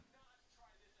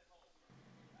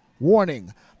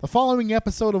Warning: the following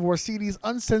episode of Orsini's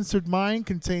Uncensored Mind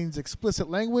contains explicit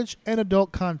language and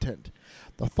adult content.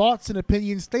 The thoughts and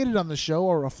opinions stated on the show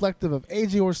are reflective of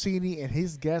AJ Orsini and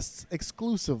his guests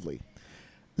exclusively.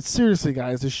 But seriously,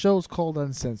 guys, the show's called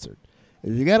Uncensored.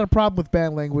 If you got a problem with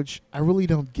bad language, I really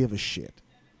don't give a shit.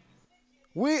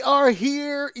 We are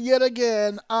here yet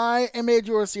again. I am AJ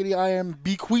Orsini. I am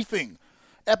bequeathing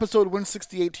episode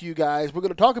 168 to you guys. We're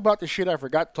going to talk about the shit I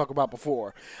forgot to talk about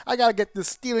before. I got to get this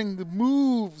stealing the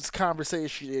moves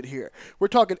conversation in here. We're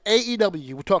talking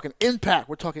AEW, we're talking Impact,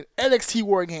 we're talking NXT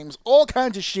War Games, all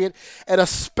kinds of shit, and a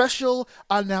special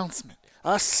announcement.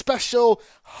 A special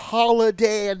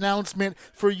holiday announcement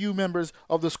for you members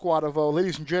of the Squad of O.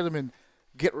 Ladies and gentlemen,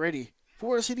 get ready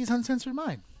for Orsini's Uncensored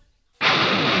Mind.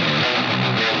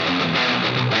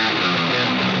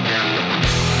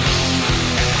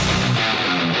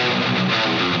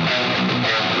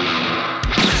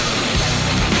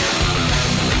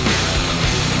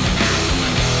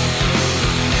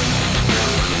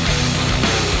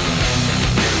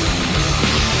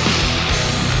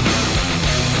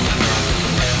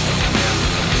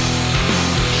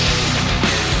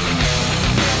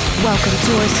 Welcome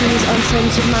to Orsini's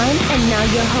Uncensored Mind, and now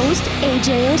your host,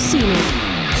 AJ Orsini.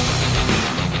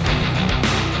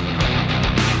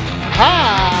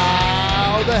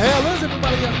 How the hell is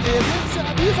everybody up there?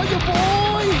 These are your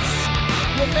boys,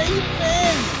 your main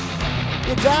men,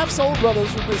 your Dive Soul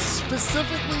Brothers from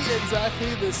specifically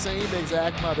exactly the same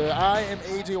exact mother. I am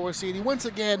AJ Orsini, once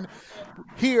again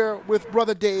here with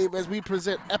Brother Dave as we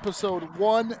present episode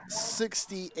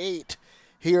 168.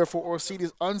 Here for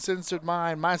Orsini's Uncensored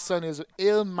Mind. My son is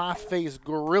in my face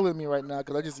grilling me right now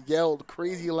because I just yelled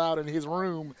crazy loud in his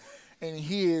room, and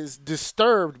he is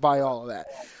disturbed by all of that.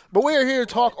 But we're here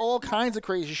to talk all kinds of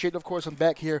crazy shit. Of course, I'm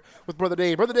back here with Brother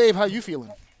Dave. Brother Dave, how you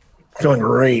feeling? Feeling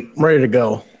great. I'm ready to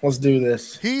go. Let's do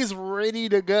this. He's ready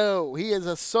to go. He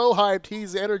is so hyped.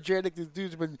 He's energetic. This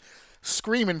dude's been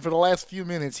screaming for the last few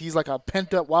minutes. He's like a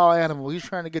pent-up wild animal. He's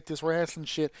trying to get this wrestling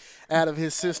shit out of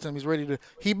his system.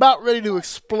 He about ready to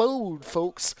explode,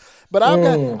 folks. But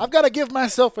I've got to give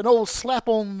myself an old slap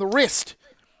on the wrist.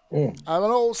 I'm an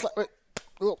old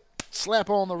slap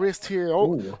on the wrist here.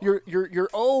 Oh, your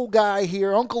old guy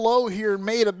here, Uncle O here,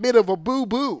 made a bit of a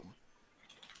boo-boo.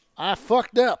 I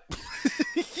fucked up.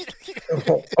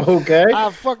 Okay.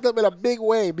 I fucked up in a big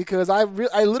way because I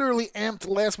literally amped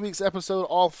last week's episode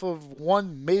off of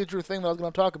one major thing that I was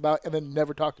going to talk about and then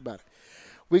never talked about it.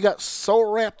 We got so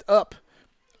wrapped up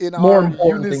in more our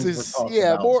important Unisys. things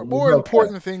Yeah, about, more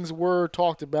important things were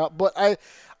talked about. But I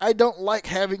don't like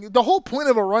having the whole point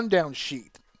of a rundown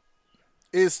sheet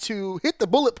is to hit the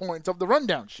bullet points of the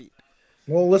rundown sheet.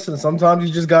 Well, listen, sometimes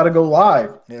you just got to go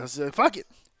live. Yeah, so fuck it.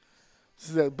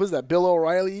 What's that, Bill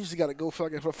O'Reilly? You just got to go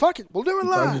fuck it. We'll do it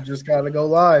live. Sometimes you just got to go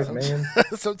live, man.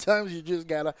 Sometimes you just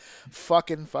got to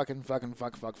fucking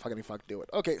do it.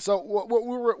 Okay, so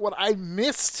what I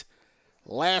missed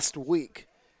last week,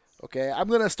 okay, I'm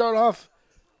going to start off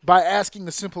by asking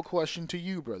the simple question to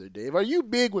you, Brother Dave. Are you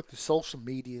big with the social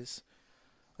medias?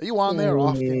 Are you on there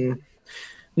often?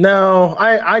 No,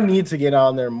 I need to get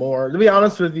on there more. To be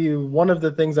honest with you, one of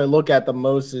the things I look at the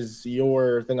most is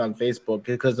your thing on Facebook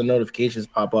because the notifications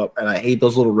pop up, and I hate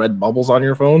those little red bubbles on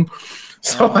your phone.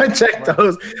 So I check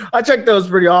those. I check those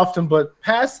pretty often, but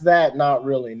past that, not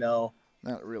really. No,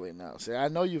 not really. No. See, I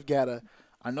know you've got a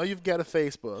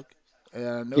Facebook. And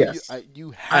I know yes. I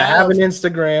have an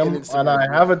Instagram, and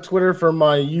I have a Twitter for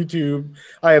my YouTube.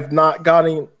 I have not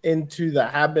gotten into the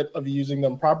habit of using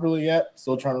them properly yet.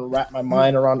 Still trying to wrap my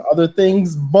mind around other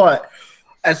things. But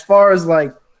as far as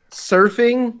like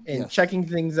surfing and checking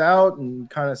things out and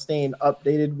kind of staying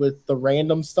updated with the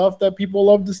random stuff that people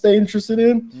love to stay interested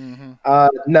in,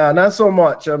 no, not so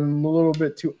much. I'm a little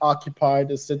bit too occupied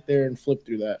to sit there and flip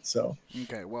through that. So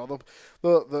okay, well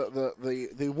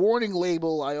the warning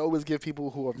label I always give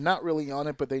people who are not really on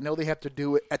it, but they know they have to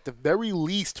do it at the very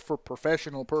least for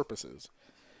professional purposes.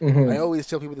 I always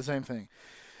tell people the same thing.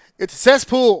 It's a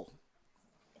cesspool.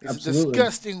 It's Absolutely. a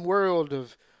disgusting world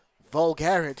of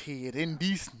vulgarity and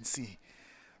indecency.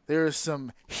 There are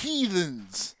some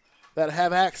heathens that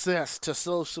have access to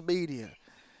social media.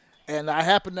 And I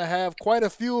happen to have quite a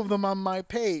few of them on my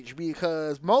page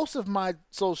because most of my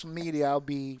social media, I'll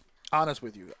be honest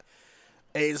with you,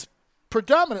 is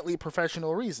predominantly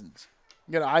professional reasons.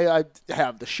 You know, I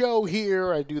have the show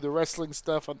here. I do the wrestling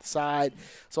stuff on the side.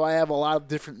 So I have a lot of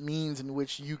different means in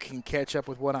which you can catch up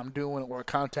with what I'm doing or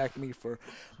contact me for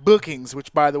bookings,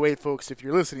 which, by the way, folks, if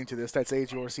you're listening to this, that's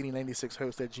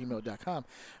AJOrsini96host@gmail.com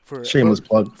for shameless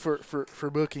plug for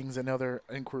bookings and other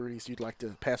inquiries you'd like to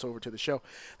pass over to the show.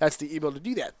 That's the email to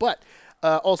do that. But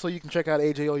Also, you can check out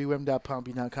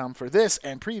ajoum.pumpy.com for this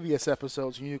and previous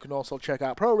episodes. And you can also check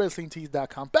out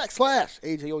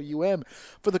prowrestlingtees.com/AJOUM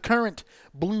for the current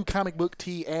blue comic book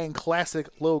tee and classic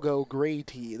logo gray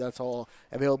tee. That's all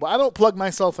available. I don't plug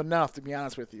myself enough, to be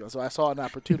honest with you, so I saw an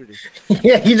opportunity.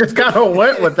 Yeah, you just kind of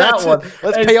went with that one.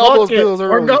 Let's pay all those bills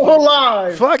early. We're going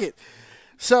live. Fuck it.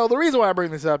 So the reason why I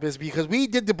bring this up is because we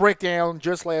did the breakdown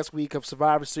just last week of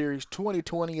Survivor Series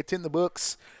 2020. It's in the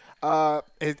books.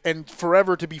 And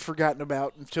forever to be forgotten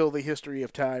about until the history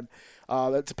of time.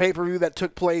 That's a pay-per-view that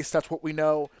took place. That's what we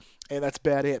know, and that's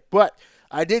about it. But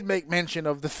I did make mention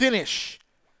of the finish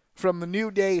from the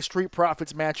New Day Street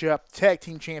Profits matchup, Tag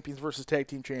Team Champions versus Tag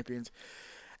Team Champions.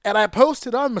 And I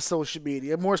posted on my social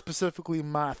media, more specifically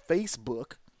my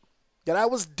Facebook, that I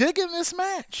was digging this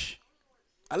match.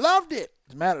 I loved it,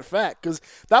 as a matter of fact, because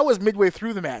that was midway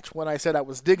through the match when I said I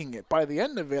was digging it. By the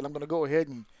end of it, I'm going to go ahead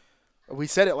and we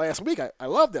said it last week. I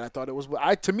loved it. I thought it was,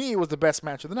 to me, it was the best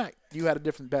match of the night. You had a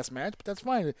different best match, but that's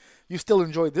fine. You still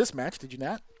enjoyed this match, did you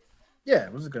not? Yeah,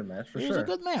 it was a good match for sure. It was a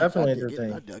good match. Definitely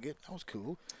entertaining. I dug it. That was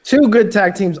cool. Two good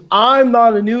tag teams. I'm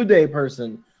not a New Day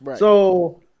person, right.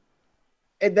 So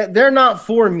they're not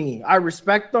for me. I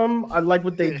respect them. I like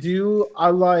what they do.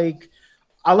 I like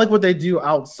what they do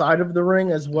outside of the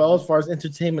ring as well, as far as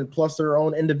entertainment, plus their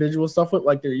own individual stuff with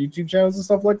like their YouTube channels and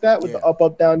stuff like that, with the up,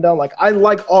 down, down. Like I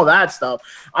like all that stuff.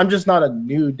 I'm just not a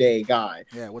New Day guy.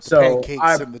 Yeah, with the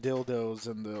pancakes and the dildos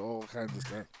and the all kinds of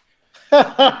stuff.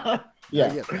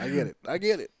 Yeah, I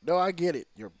get it. No, I get it.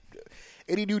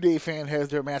 Any New Day fan has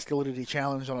their masculinity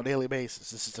challenged on a daily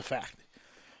basis. This is a fact.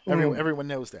 Everyone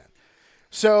knows that.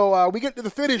 So we get to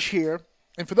the finish here.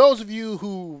 And for those of you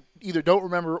who either don't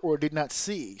remember or did not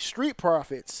see, Street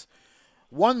Profits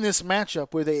won this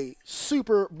matchup with a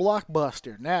super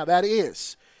blockbuster. Now, that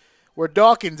is where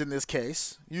Dawkins, in this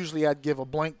case, usually I'd give a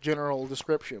blank general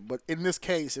description, but in this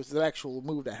case, it's an actual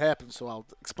move that happened, so I'll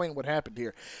explain what happened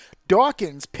here.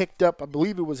 Dawkins picked up, I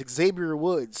believe it was Xavier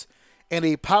Woods, in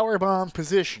a powerbomb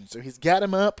position. So he's got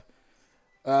him up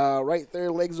right there,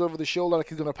 legs over the shoulder, like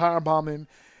he's going to powerbomb him,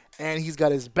 and he's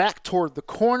got his back toward the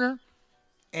corner.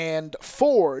 And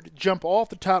Ford jump off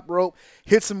the top rope,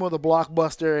 hits him with a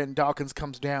blockbuster, and Dawkins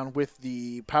comes down with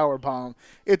the powerbomb.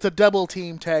 It's a double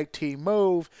team tag team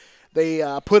move. They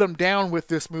put him down with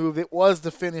this move. It was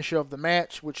the finish of the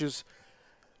match, which is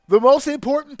the most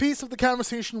important piece of the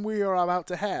conversation we are about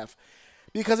to have,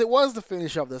 because it was the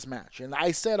finish of this match. And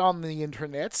I said on the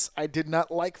internets, I did not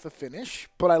like the finish,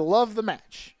 but I love the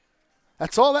match.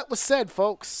 That's all that was said,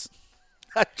 folks.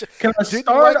 Can I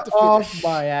start off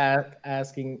by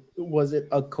asking, was it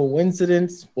a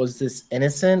coincidence? Was this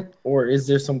innocent? Or is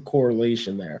there some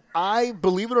correlation there? I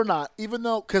believe it or not, even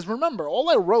though, because remember, all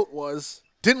I wrote was,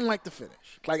 didn't like the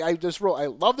finish. Like, I just wrote, I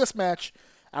love this match.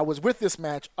 I was with this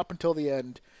match up until the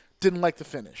end. Didn't like the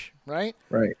finish, right?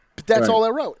 Right. But that's all I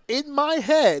wrote. In my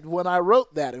head, when I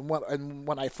wrote that and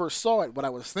when I first saw it, what I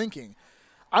was thinking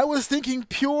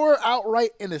pure,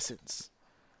 outright innocence.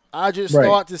 I just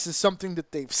thought this is something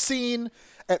that they've seen.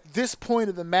 At this point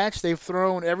of the match, they've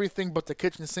thrown everything but the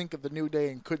kitchen sink of the New Day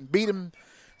and couldn't beat him.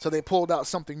 So they pulled out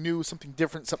something new, something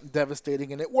different, something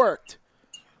devastating, and it worked.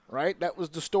 Right? That was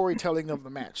the storytelling of the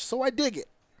match. So I dig it.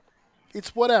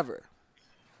 It's whatever.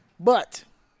 But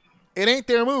it ain't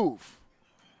their move.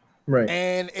 Right.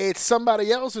 And it's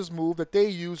somebody else's move that they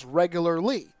use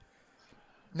regularly.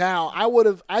 Now,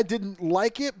 I didn't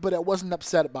like it, but I wasn't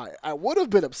upset by it. I would have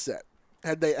been upset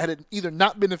had it either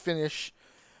not been a finish,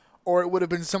 or it would have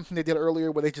been something they did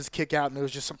earlier where they just kick out and it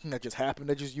was just something that just happened.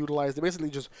 They just utilized it. They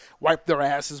basically just wiped their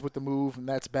asses with the move, and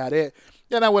that's about it.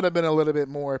 Then I would have been a little bit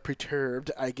more perturbed,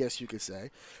 I guess you could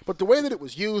say. But the way that it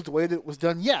was used, the way that it was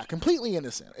done, yeah, completely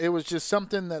innocent. It was just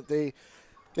something that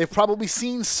they've probably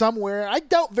seen somewhere. I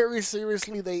doubt very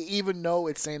seriously they even know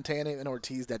it's Santana and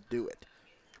Ortiz that do it.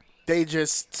 They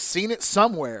just seen it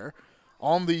somewhere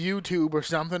on the YouTube or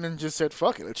something and just said,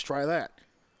 fuck it, let's try that.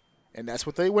 And that's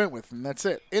what they went with, and that's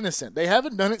it. Innocent. They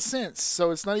haven't done it since,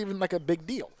 so it's not even like a big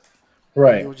deal.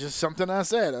 Right. It was just something I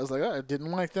said. I was like, I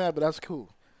didn't like that, but that's cool.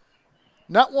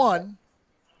 Not one,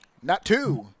 not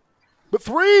two, but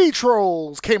 3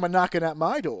 trolls came a-knocking at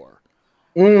my door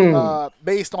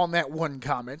based on that one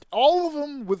comment. All of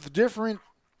them with different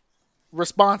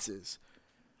responses.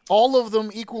 All of them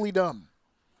equally dumb.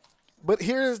 But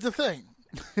here's the thing.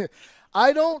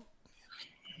 I don't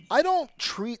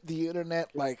treat the internet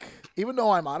like, even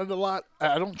though I'm on it a lot,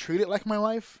 I don't treat it like my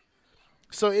life.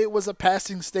 So it was a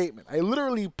passing statement. I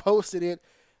literally posted it,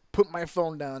 put my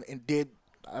phone down, and did,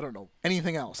 I don't know,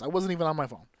 anything else. I wasn't even on my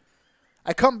phone.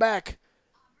 I come back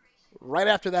right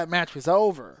after that match was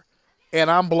over,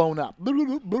 and I'm blown up.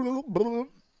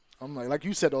 I'm like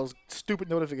you said, those stupid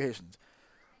notifications.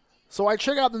 So I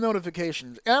check out the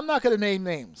notifications, and I'm not going to name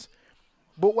names.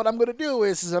 But what I'm going to do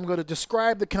is I'm going to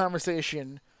describe the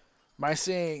conversation by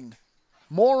saying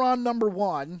moron number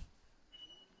 1,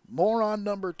 moron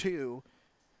number 2,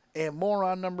 and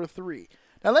moron number 3.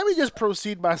 Now, let me just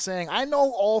proceed by saying I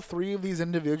know all 3 of these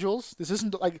individuals. This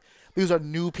isn't like these are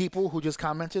new people who just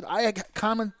commented. I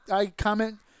comment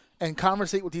and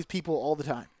conversate with these people all the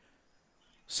time.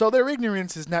 So their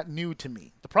ignorance is not new to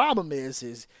me. The problem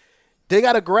is they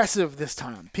got aggressive this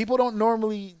time. People don't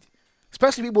normally,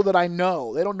 especially people that I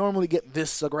know, they don't normally get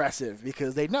this aggressive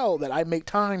because they know that I make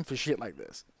time for shit like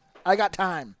this. I got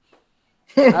time.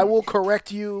 I will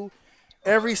correct you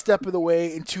every step of the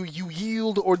way until you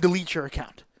yield or delete your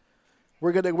account.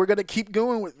 We're gonna keep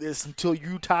going with this until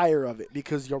you tire of it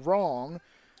because you're wrong,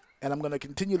 and I'm gonna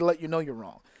continue to let you know you're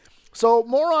wrong. So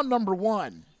moron number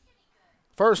 1,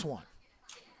 first one,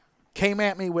 came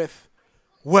at me with,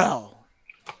 well,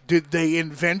 did they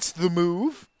invent the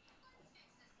move?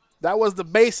 That was the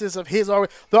basis of his.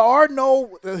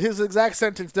 His exact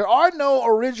sentence. There are no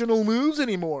original moves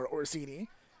anymore, Orsini.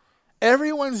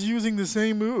 Everyone's using the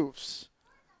same moves.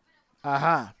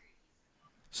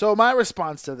 So my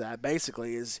response to that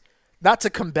basically is not to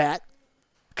combat,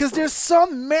 because there's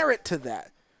some merit to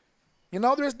that. You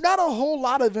know, there's not a whole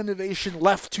lot of innovation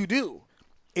left to do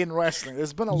in wrestling.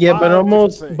 There's been a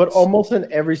lot but almost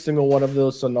in every single one of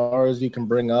those scenarios you can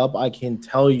bring up, I can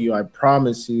tell you, I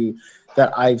promise you,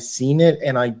 that I've seen it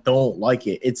and I don't like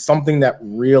it. It's something that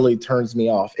really turns me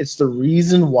off. It's the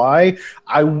reason why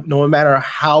no matter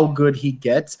how good he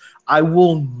gets, I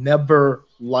will never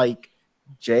like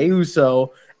Jey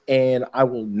Uso and I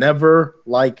will never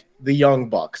like the Young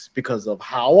Bucks because of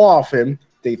how often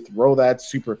they throw that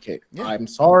super kick. Yeah. I'm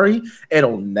sorry.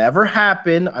 It'll never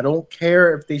happen. I don't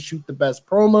care if they shoot the best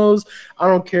promos. I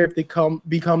don't care if they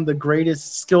become the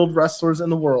greatest skilled wrestlers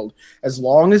in the world. As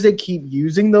long as they keep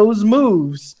using those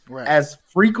moves as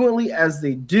frequently as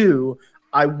they do,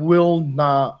 I will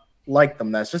not like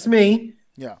them. That's just me.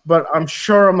 Yeah. But I'm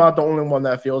sure I'm not the only one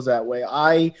that feels that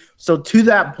way. So to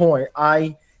that point,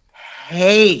 I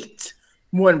hate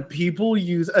when people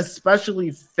use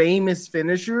especially famous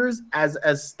finishers as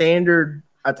a standard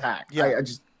attack. Yeah. I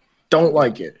just don't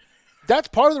like it. That's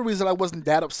part of the reason I wasn't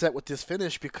that upset with this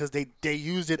finish, because they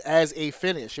used it as a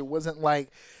finish. It wasn't like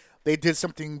they did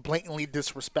something blatantly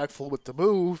disrespectful with the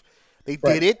move. They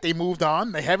did it. They moved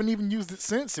on. They haven't even used it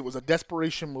since. It was a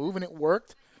desperation move, and it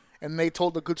worked. And they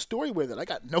told a good story with it. I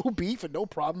got no beef and no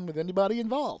problem with anybody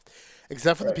involved,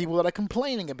 except for the people that are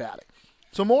complaining about it.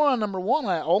 So moron number 1,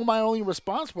 my only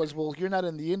response was, well, you're not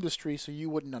in the industry, so you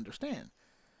wouldn't understand.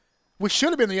 Which should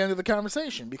have been the end of the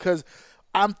conversation, because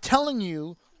I'm telling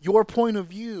you, your point of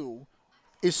view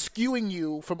is skewing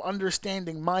you from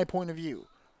understanding my point of view.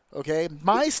 Okay?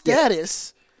 My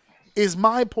status is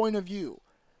my point of view.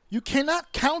 You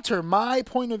cannot counter my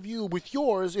point of view with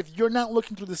yours if you're not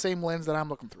looking through the same lens that I'm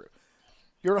looking through.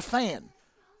 You're a fan.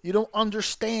 You don't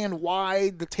understand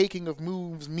why the taking of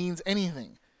moves means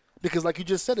anything. Because like you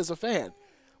just said, as a fan,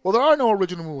 well, there are no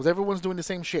original moves. Everyone's doing the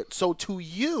same shit. So to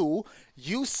you,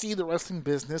 you see the wrestling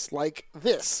business like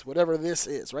this, whatever this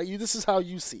is, right? This is how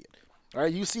you see it, all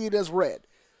right? You see it as red.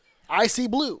 I see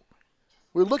blue.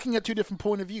 We're looking at 2 different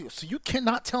point of views. So you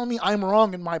cannot tell me I'm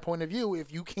wrong in my point of view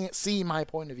if you can't see my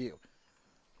point of view.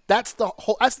 That's the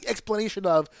explanation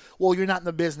of, well, you're not in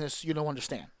the business, you don't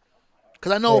understand.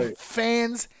 Because I know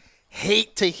fans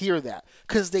hate to hear that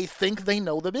because they think they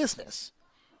know the business.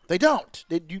 They don't.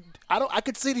 I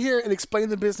could sit here and explain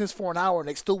the business for an hour and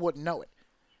they still wouldn't know it.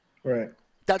 Right.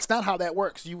 That's not how that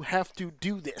works. You have to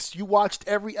do this. You watched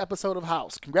every episode of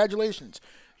House. Congratulations.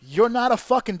 You're not a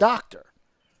fucking doctor.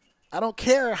 I don't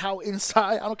care how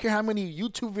inside. I don't care how many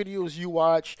YouTube videos you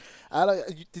watch.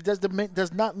 It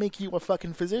does not make you a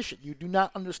fucking physician. You do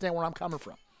not understand where I'm coming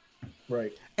from.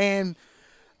 Right. And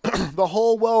the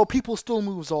whole, well, people still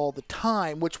moves all the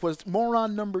time, which was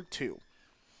moron number 2.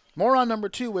 Moron number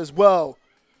 2 is, well,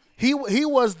 he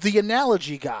was the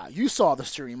analogy guy. You saw the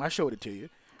stream. I showed it to you.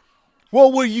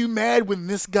 Well, were you mad when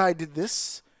this guy did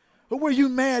this? Or were you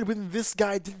mad when this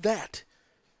guy did that?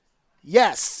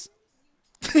 Yes.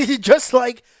 Just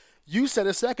like you said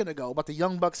a second ago about the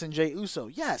Young Bucks and Jey Uso.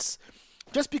 Yes.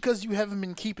 Just because you haven't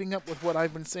been keeping up with what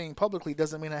I've been saying publicly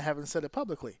doesn't mean I haven't said it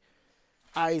publicly.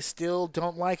 I still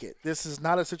don't like it. This is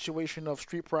not a situation of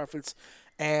Street Profits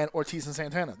and Ortiz and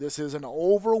Santana. This is an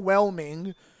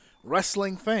overwhelming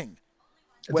wrestling thing.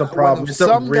 It's a problem. It's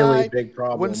a really big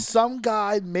problem. When some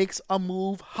guy makes a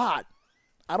move hot,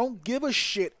 I don't give a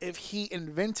shit if he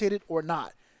invented it or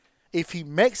not. If he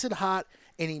makes it hot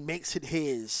and he makes it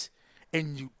his,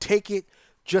 and you take it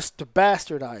just to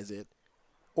bastardize it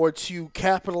or to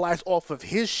capitalize off of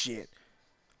his shit,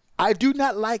 I do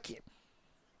not like it.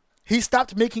 He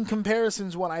stopped making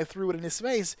comparisons when I threw it in his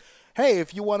face. Hey,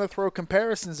 if you want to throw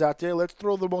comparisons out there, let's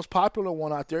throw the most popular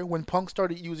one out there when Punk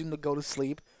started using the go to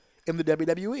sleep in the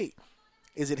WWE.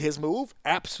 Is it his move?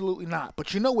 Absolutely not.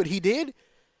 But you know what he did?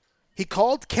 He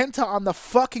called Kenta on the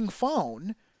fucking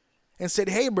phone and said,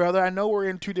 hey, brother, I know we're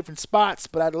in two different spots,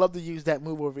 but I'd love to use that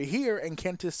move over here. And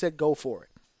Kenta said, go for it.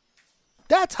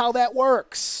 That's how that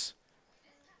works.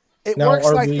 It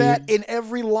works like that in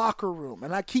every locker room.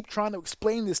 And I keep trying to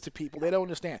explain this to people. They don't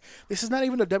understand. This is not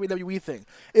even a WWE thing.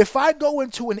 If I go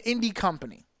into an indie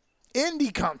company,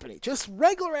 just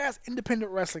regular-ass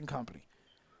independent wrestling company,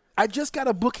 I just got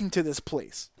a booking to this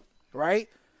place, right?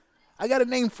 I got a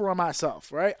name for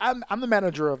myself, right? I'm the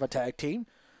manager of a tag team,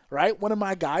 right? One of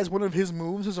my guys, one of his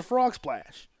moves is a frog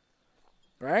splash,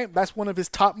 right? That's one of his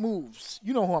top moves.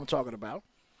 You know who I'm talking about.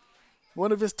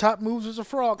 One of his top moves is a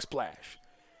frog splash.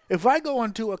 If I go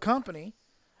into a company,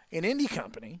 an indie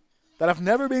company, that I've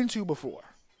never been to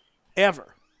before,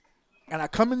 ever, and I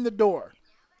come in the door,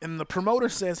 and the promoter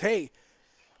says, hey,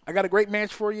 I got a great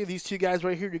match for you. These two guys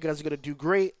right here, you guys are going to do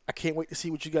great. I can't wait to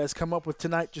see what you guys come up with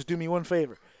tonight. Just do me one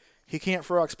favor. He can't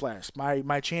frog splash.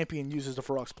 My champion uses the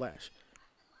frog splash.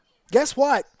 Guess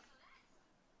what?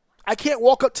 I can't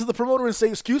walk up to the promoter and say,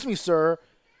 excuse me, sir,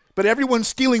 but everyone's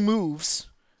stealing moves.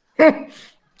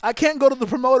 I can't go to the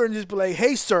promoter and just be like,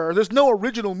 hey, sir, there's no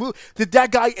original move. Did that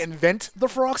guy invent the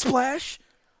frog splash?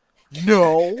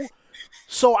 No.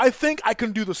 So I think I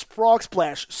can do the frog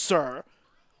splash, sir.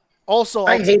 Also,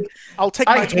 I'll take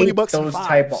my $20 those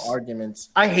type of arguments.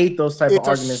 I hate those type of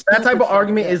arguments. That type of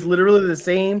argument is literally the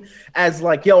same as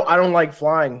like, yo, I don't like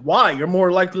flying. Why? You're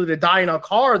more likely to die in a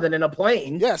car than in a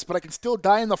plane. Yes, but I can still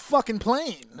die in the fucking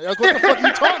plane. Like, what the fuck are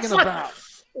you talking about?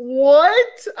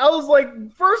 What? I was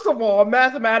like, first of all,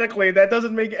 mathematically, that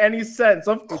doesn't make any sense.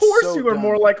 Of course you are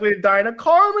more likely to die in a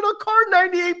car. I'm in a car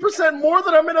 98% more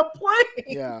than I'm in a plane.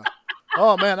 Yeah.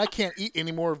 Oh, man, I can't eat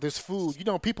any more of this food. You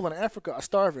know, people in Africa are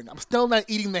starving. I'm still not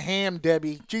eating the ham,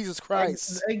 Debbie. Jesus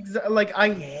Christ. Like,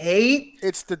 I hate...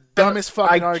 It's the dumbest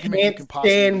fucking argument you can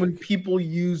possibly stand when people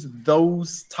use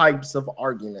those types of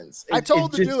arguments. I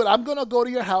told the dude, I'm going to go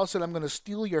to your house and I'm going to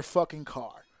steal your fucking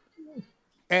car.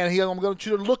 And I'm going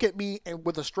to look at me and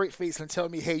with a straight face and tell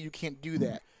me, hey, you can't do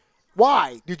that.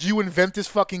 Why? Did you invent this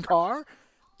fucking car?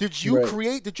 Did you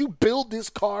did you build this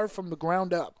car from the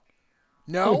ground up?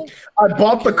 No? I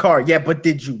bought the car. Yeah, but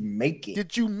did you make it?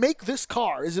 Did you make this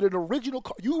car? Is it an original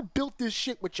car? You built this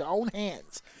shit with your own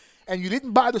hands. And you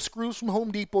didn't buy the screws from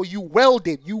Home Depot. You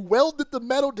welded. You welded the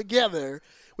metal together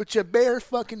with your bare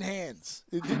fucking hands.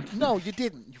 No, you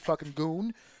didn't, you fucking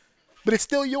goon. But it's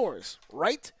still yours,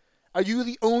 right? Are you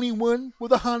the only one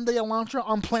with a Hyundai Elantra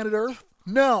on planet Earth?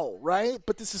 No, right?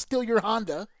 But this is still your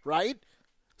Honda, right?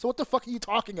 So what the fuck are you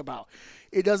talking about?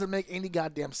 It doesn't make any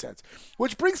goddamn sense.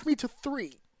 Which brings me to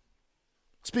 3.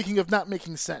 Speaking of not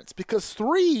making sense. Because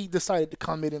 3 decided to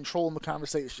come in and troll in the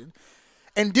conversation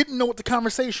and didn't know what the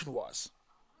conversation was.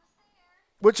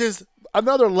 Which is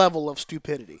another level of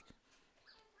stupidity.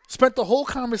 Spent the whole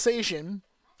conversation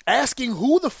asking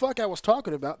who the fuck I was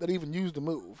talking about that even used the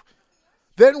move.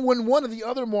 Then when one of the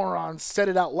other morons said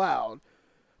it out loud,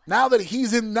 now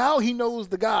he knows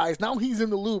the guys, now he's in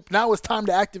the loop, now it's time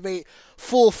to activate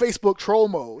full Facebook troll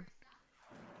mode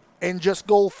and just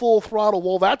go full throttle.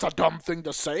 Well, that's a dumb thing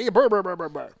to say. Burr, burr, burr, burr,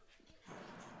 burr.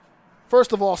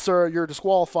 First of all, sir, you're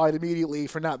disqualified immediately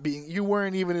for you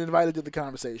weren't even invited to the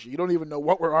conversation. You don't even know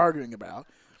what we're arguing about.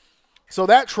 So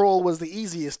that troll was the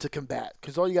easiest to combat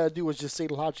because all you got to do is just say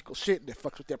logical shit and it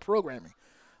fucks with their programming.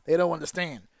 They don't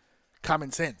understand.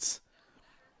 Common sense.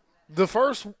 The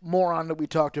first moron that we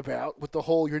talked about with the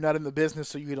whole you're not in the business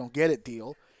so you don't get it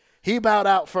deal, he bowed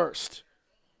out first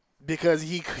because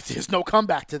there's no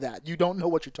comeback to that. You don't know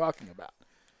what you're talking about.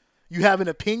 You have an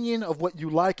opinion of what you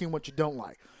like and what you don't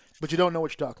like, but you don't know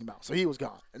what you're talking about. So he was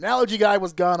gone. Analogy guy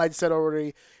was gone. I said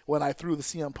already when I threw the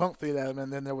CM Punk thing at him,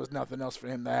 and then there was nothing else for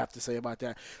him to have to say about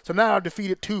that. So now I've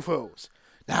defeated 2 foes.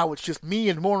 Now it's just me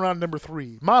and moron number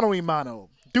 3. Mano y mano.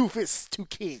 Doofus to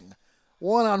King.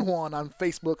 One-on-one on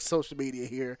Facebook, social media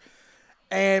here.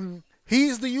 And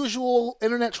he's the usual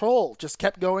internet troll. Just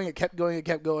kept going, it kept going, it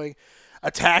kept going.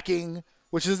 Attacking,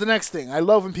 which is the next thing. I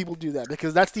love when people do that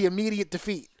because that's the immediate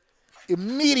defeat.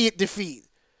 Immediate defeat.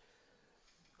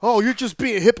 Oh, you're just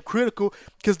being hypocritical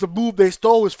because the move they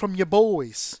stole is from your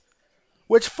boys.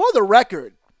 Which, for the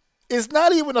record, is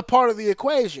not even a part of the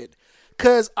equation.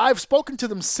 Because I've spoken to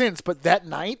them since, but that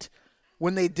night,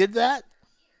 when they did that,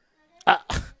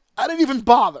 I didn't even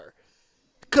bother.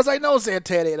 because I know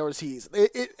Santana and Ortiz,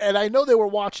 and I know they were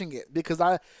watching it because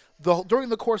during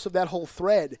the course of that whole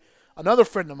thread, another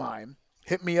friend of mine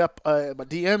hit me up, my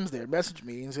DMs there, messaged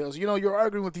me, and says, you're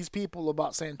arguing with these people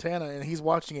about Santana, and he's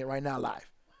watching it right now live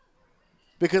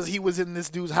because he was in this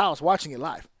dude's house watching it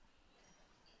live.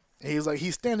 And he's like,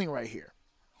 he's standing right here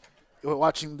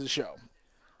watching the show.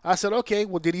 I said, okay,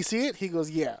 well, did he see it? He goes,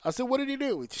 yeah. I said, what did he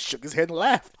do? He just shook his head and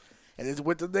laughed and then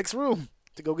went to the next room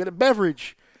to go get a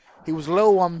beverage. He was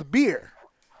low on the beer.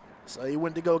 So he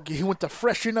went to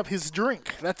freshen up his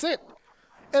drink. That's it.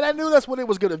 And I knew that's what it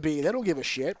was going to be. They don't give a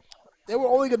shit. They were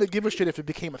only going to give a shit if it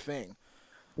became a thing.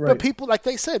 Right. But people, like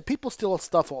they said, people steal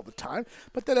stuff all the time.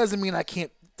 But that doesn't mean that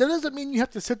doesn't mean you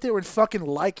have to sit there and fucking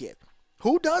like it.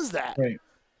 Who does that? Right.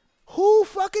 Who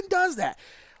fucking does that?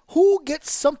 Who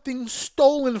gets something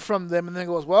stolen from them and then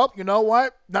goes, well, you know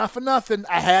what? Not for nothing.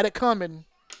 I had it coming.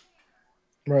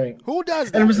 Right. Who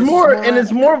does that? And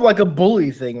it's more of like a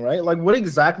bully thing, right? Like, what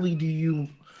exactly do you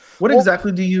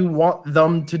want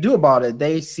them to do about it?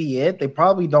 They see it. They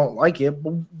probably don't like it.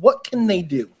 But what can they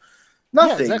do?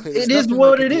 Nothing. Yeah, exactly. It is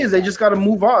what it is. They just got to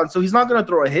move on. So he's not going to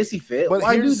throw a hissy fit. But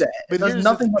why do that? It does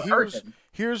nothing but hurt him.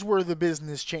 Here's where the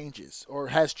business changes or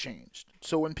has changed.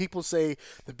 So when people say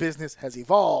the business has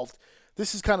evolved,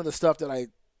 this is kind of the stuff that I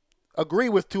agree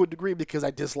with to a degree because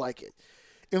I dislike it.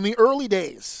 In the early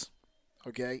days,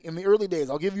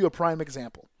 I'll give you a prime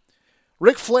example.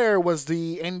 Ric Flair was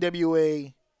the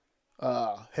NWA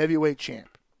heavyweight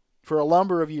champ for a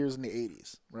number of years in the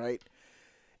 80s, right?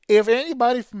 If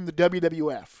anybody from the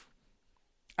WWF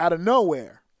out of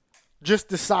nowhere just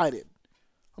decided,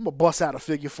 I'm going to bust out a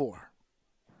figure 4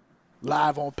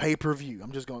 live on pay-per-view.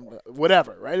 I'm just going,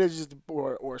 whatever, right? It's just,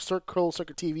 or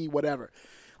Circuit TV, whatever.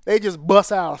 They just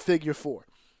bust out a figure 4.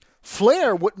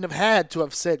 Flair wouldn't have had to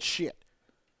have said shit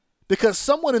because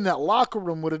someone in that locker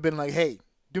room would have been like, hey,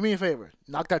 do me a favor,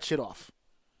 knock that shit off.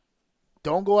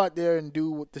 Don't go out there and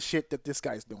do the shit that this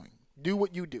guy's doing. Do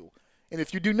what you do. And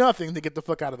if you do nothing, then get the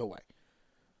fuck out of the way.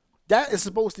 That is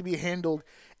supposed to be handled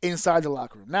inside the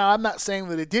locker room. Now, I'm not saying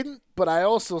that it didn't, but I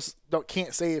also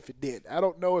can't say if it did. I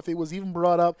don't know if it was even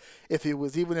brought up, if it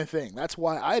was even a thing. That's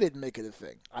why I didn't make it a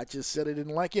thing. I just said I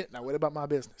didn't like it, and I went about my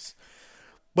business.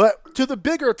 But to the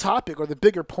bigger topic or the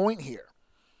bigger point here,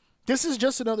 this is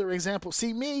just another example.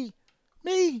 See, me,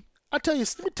 let me tell you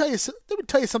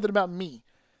something about me.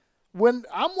 When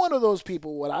I'm one of those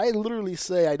people, when I literally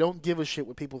say I don't give a shit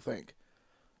what people think,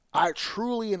 I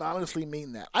truly and honestly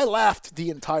mean that. I laughed the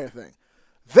entire thing.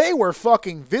 They were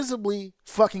fucking visibly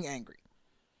fucking angry.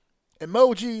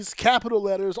 Emojis, capital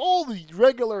letters, all the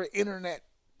regular internet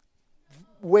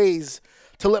ways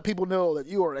to let people know that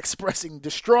you are expressing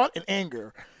distraught and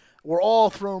anger were all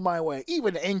thrown my way.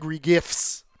 Even angry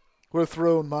gifs were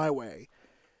thrown my way.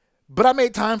 But I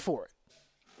made time for it.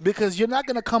 Because you're not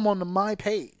going to come onto my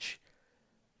page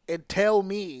and tell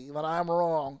me that I'm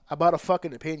wrong about a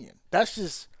fucking opinion. That's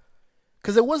just...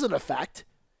 because it wasn't a fact.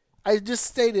 I just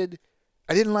stated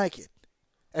I didn't like it.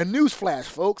 And newsflash,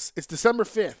 folks, it's December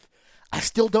 5th. I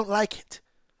still don't like it.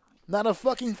 Not a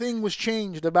fucking thing was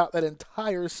changed about that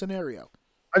entire scenario.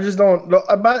 I just don't know.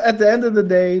 At the end of the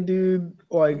day, dude,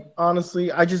 like,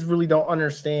 honestly, I just really don't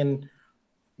understand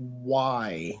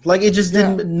why. Like, it just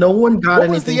didn't, no one got anything.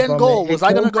 What was the end goal? Was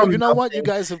I going to go, you know what? You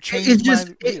guys have changed. It's just,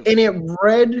 and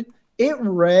it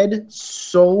read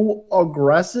so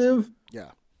aggressive.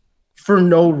 Yeah. For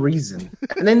no reason.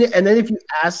 And then if you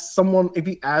ask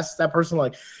that person,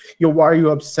 like, yo, why are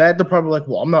you upset? They're probably like,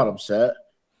 well, I'm not upset.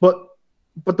 But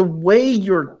the way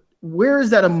where is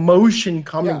that emotion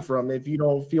coming from if you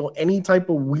don't feel any type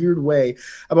of weird way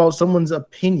about someone's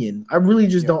opinion? I really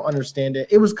just don't understand it.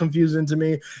 It was confusing to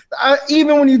me.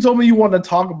 Even when you told me you wanted to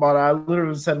talk about it, I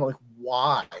literally said, like,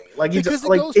 why? Like,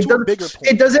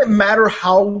 it doesn't matter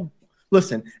how.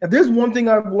 Listen, if there's one thing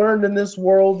I've learned in this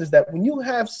world is that when you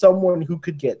have someone who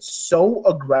could get so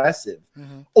aggressive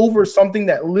over something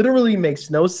that literally makes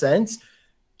no sense,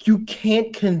 you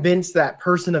can't convince that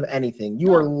person of anything.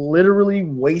 You are literally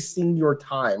wasting your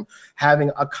time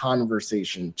having a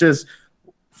conversation. Just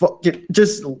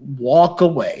walk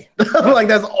away. Like,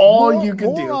 that's all you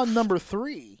can do. Moron number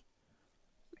 3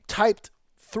 typed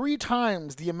 3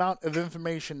 times the amount of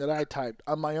information that I typed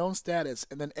on my own status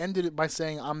and then ended it by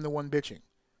saying I'm the one bitching.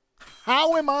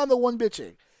 How am I the one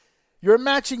bitching? You're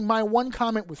matching my one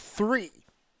comment with 3.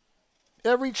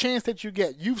 Every chance that you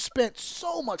get. You've spent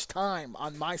so much time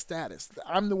on my status.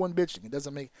 I'm the one bitching. It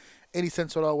doesn't make any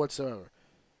sense at all whatsoever.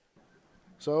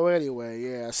 So anyway,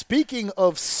 yeah. Speaking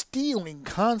of stealing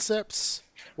concepts,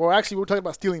 well, actually, we're talking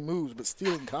about stealing moves, but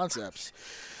stealing concepts.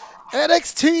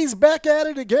 NXT's back at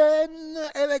it again.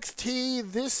 NXT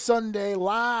this Sunday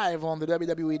live on the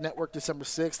WWE Network, December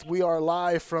 6th. We are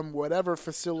live from whatever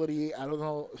facility. I don't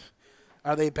know.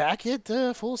 Are they back at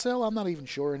Full Sail? I'm not even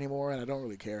sure anymore, and I don't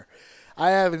really care. I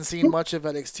haven't seen much of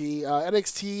NXT.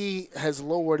 NXT has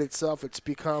lowered itself.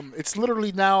 It's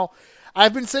literally now,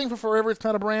 I've been saying for forever it's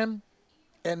not a brand,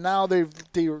 and now they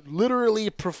literally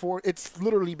perform. It's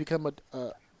literally become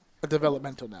a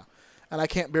developmental now, and I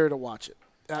can't bear to watch it.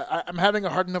 I'm having a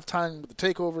hard enough time with the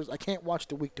takeovers. I can't watch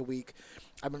the week to week.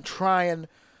 I've been trying.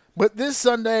 But this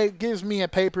Sunday gives me a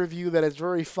pay-per-view that is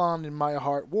very fond in my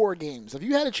heart. War Games. Have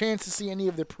you had a chance to see any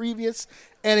of the previous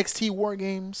NXT War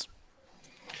Games?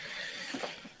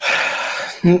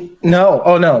 No.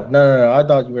 Oh, no. I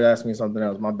thought you were asking me something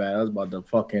else. My bad. I was about to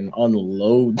fucking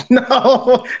unload.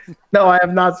 No, I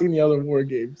have not seen the other War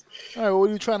Games. All right, well, what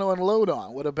are you trying to unload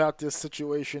on? What about this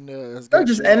situation?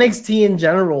 Just NXT in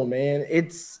general, man.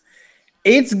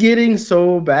 It's getting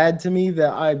so bad to me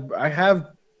that I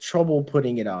have trouble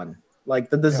putting it on.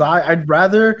 Like the design, I'd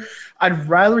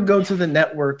rather go to the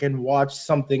network and watch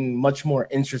something much more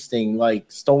interesting,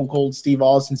 like Stone Cold Steve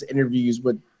Austin's interviews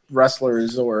with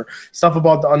wrestlers or stuff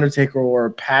about the Undertaker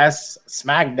or past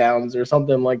SmackDowns or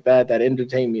something like that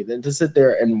entertain me than to sit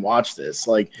there and watch this.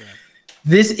 Like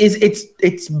this is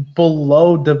it's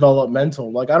below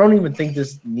developmental. Like I don't even think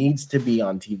this needs to be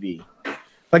on TV.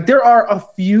 Like there are a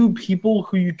few people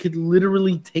who you could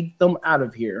literally take them out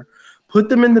of here, put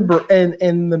them in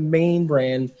the main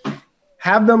brand,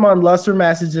 have them on lesser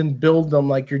matches and build them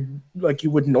like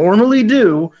you would normally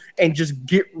do, and just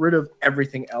get rid of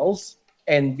everything else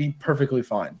and be perfectly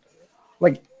fine.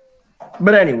 Like,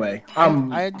 but anyway, I'm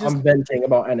venting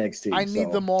about NXT. I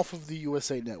need them off of the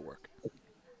USA Network.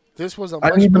 This was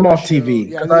I need them off TV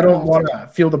because I don't want to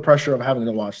feel the pressure of having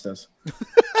to watch this.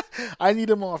 I need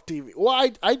them off TV. Well,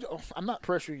 I'm not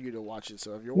pressuring you to watch it.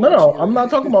 So if you're watching I'm not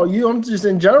talking about you. I'm just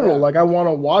in general. Like I want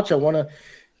to watch. I want to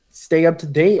stay up to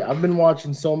date. I've been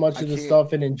watching so much of the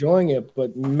stuff and enjoying it,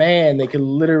 but man, they could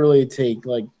literally take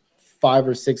like 5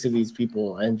 or 6 of these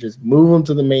people and just move them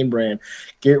to the main brand,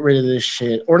 get rid of this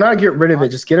shit, or not get rid of it,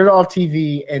 just get it off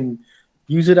TV and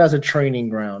use it as a training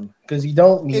ground because you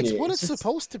don't need it. It's what it's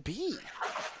supposed to be.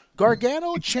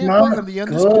 Gargano, Ciampa, and the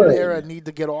Undisputed Era need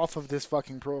to get off of this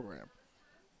fucking program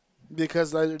because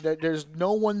there's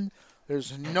no one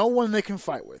they can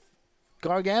fight with.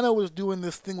 Gargano is doing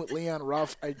this thing with Leon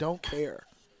Ruff. I don't care.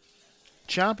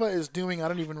 Ciampa is doing, I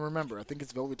don't even remember. I think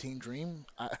it's Velveteen Dream.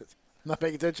 I'm not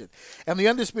paying attention. And the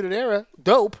Undisputed Era,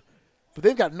 dope, but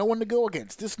they've got no one to go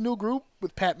against. This new group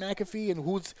with Pat McAfee and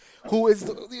who is,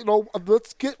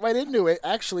 let's get right into it,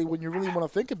 actually, when you really want to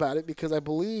think about it, because I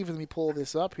believe, let me pull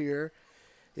this up here,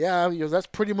 that's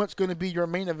pretty much going to be your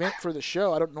main event for the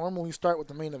show. I don't normally start with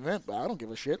the main event, but I don't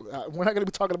give a shit. We're not going to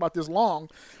be talking about this long.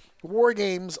 War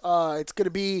Games, it's going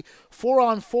to be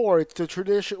 4-on-4. It's the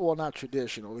traditional, well, not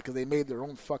traditional, because they made their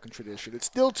own fucking tradition. It's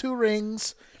still 2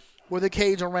 rings with a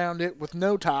cage around it with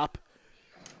no top,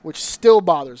 which still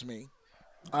bothers me.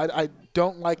 I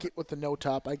don't like it with the no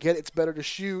top. I get it's better to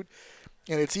shoot,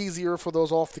 and it's easier for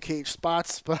those off-the-cage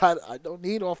spots, but I don't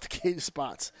need off-the-cage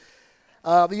spots.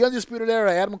 The Undisputed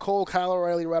Era, Adam Cole, Kyle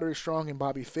O'Reilly, Roderick Strong, and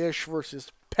Bobby Fish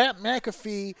versus Pat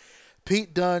McAfee,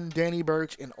 Pete Dunne, Danny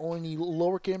Burch, and Oney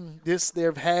Lorcan.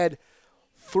 They've had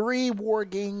 3 War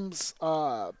Games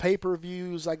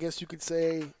pay-per-views, I guess you could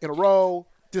say, in a row.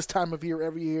 This time of year,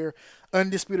 every year.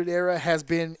 Undisputed Era has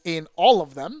been in all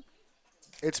of them.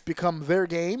 It's become their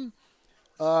game.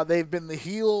 They've been the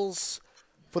heels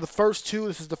for the first 2.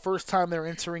 This is the first time they're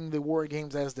entering the War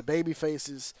Games as the baby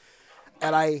faces.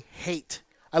 And I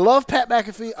love Pat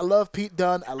McAfee. I love Pete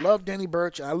Dunne. I love Danny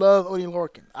Burch. And I love Oney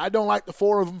Lorcan. I don't like the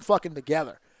 4 of them fucking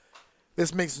together.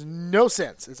 This makes no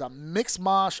sense. It's a mixed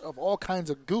mosh of all kinds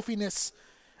of goofiness.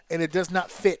 And it does not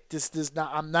fit. This does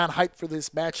not. I'm not hyped for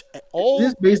this match at all. Is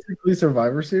this basically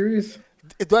Survivor Series?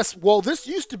 This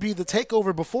used to be the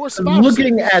takeover before Survivor Series.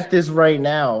 Looking at this right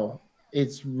now,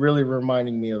 it's really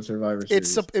reminding me of Survivor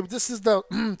Series. This is the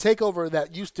takeover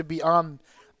that used to be on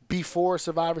before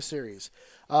Survivor Series.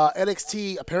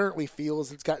 NXT apparently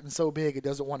feels it's gotten so big it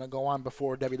doesn't want to go on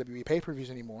before WWE pay-per-views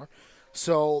anymore.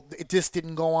 So it just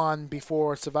didn't go on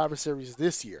before Survivor Series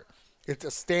this year. It's a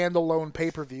standalone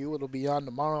pay-per-view. It'll be on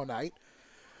tomorrow night.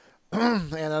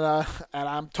 and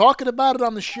I'm talking about it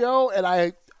on the show, and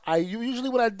I usually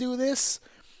when I do this,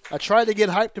 I try to get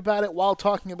hyped about it while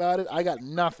talking about it. I got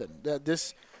nothing.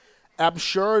 I'm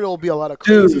sure there'll be a lot of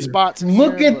crazy spots.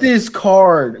 Look at this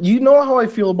card. You know how I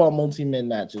feel about multi-man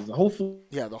matches. The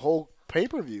whole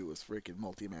pay-per-view is freaking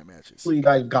multi-man matches. You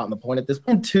guys gotten the point at this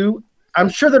point too. I'm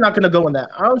sure they're not going to go in that.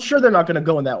 I'm sure they're not going to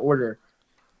go in that order.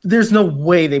 there's no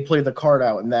way they play the card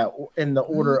out in the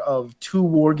order of 2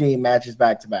 War Game matches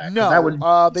back to back. No, that would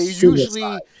they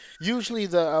usually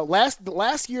the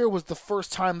last year was the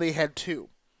first time they had 2,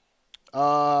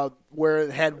 where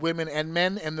it had women and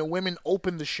men, and the women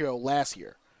opened the show last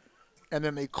year, and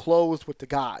then they closed with the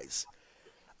guys.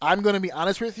 I'm going to be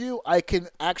honest with you. I can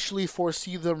actually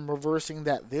foresee them reversing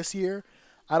that this year.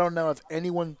 I don't know if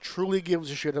anyone truly gives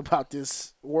a shit about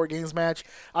this War Games match.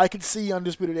 I could see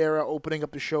Undisputed Era opening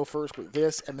up the show first with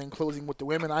this and then closing with the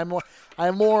women.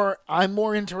 I'm more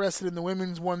interested in the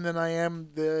women's one than I am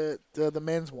the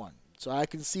men's one. So I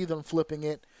can see them flipping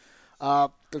it.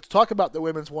 Let's talk about the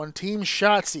women's one. Team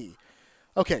Shotzi.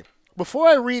 Okay, before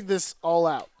I read this all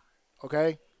out,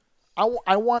 okay,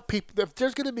 I want people, if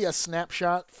there's going to be a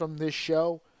snapshot from this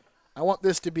show, I want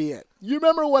this to be it. You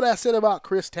remember what I said about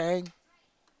Chris Tang?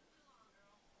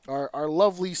 Our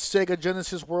lovely Sega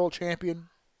Genesis World Champion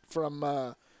from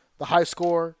the high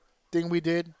score thing we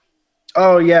did?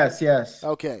 Oh, yes.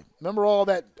 Okay. Remember all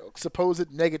that supposed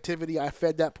negativity I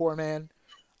fed that poor man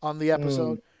on the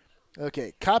episode?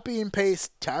 Okay. Copy and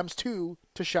paste times 2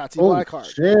 to Shotzi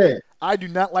Blackheart. Shit. I do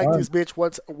not like this bitch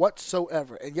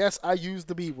whatsoever. And yes, I use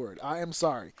the B word. I am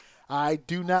sorry. I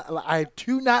do not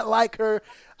like her.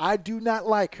 I do not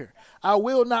like her. I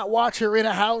will not watch her in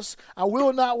a house. I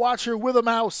will not watch her with a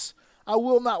mouse. I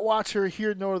will not watch her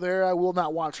here nor there. I will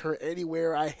not watch her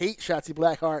anywhere. I hate Shotzi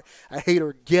Blackheart. I hate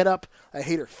her getup. I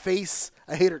hate her face.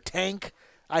 I hate her tank.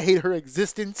 I hate her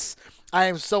existence. I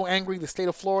am so angry the state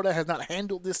of Florida has not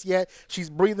handled this yet. She's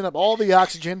breathing up all the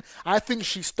oxygen. I think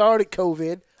she started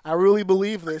COVID. I really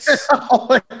believe this.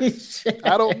 Holy shit.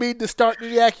 I don't mean to start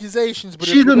any accusations, but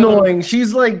she's annoying.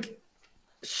 She's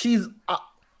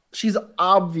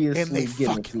obviously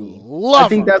gimmicky. I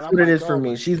think that's what it is for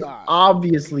me. She's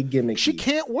obviously gimmicky. She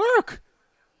can't work.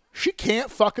 She can't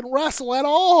fucking wrestle at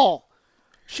all.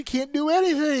 She can't do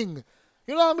anything.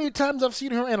 You know how many times I've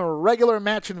seen her in a regular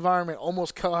match environment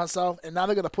almost kill herself, and now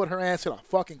they're going to put her ass in a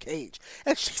fucking cage.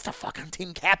 And she's the fucking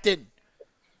team captain.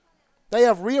 They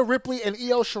have Rhea Ripley and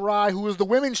Io Shirai, who is the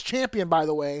women's champion, by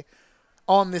the way,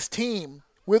 on this team,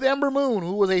 with Ember Moon,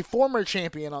 who was a former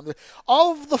champion on this.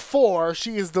 Of the 4,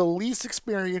 she is the least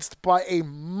experienced by a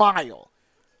mile.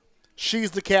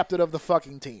 She's the captain of the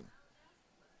fucking team.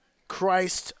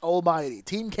 Christ almighty.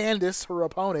 Team Candice, her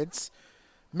opponents,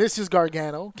 Mrs.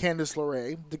 Gargano, Candice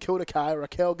LeRae, Dakota Kai,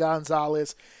 Raquel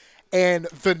Gonzalez, and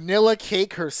Vanilla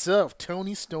Cake herself,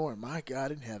 Toni Storm. My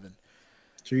God in heaven.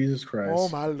 Jesus Christ. Oh,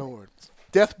 my Lord.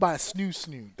 Death by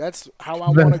snoo. That's how I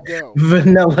want to go.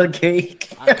 Vanilla Cake.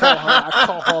 I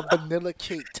call her Vanilla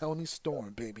Cake, Toni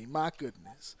Storm, baby. My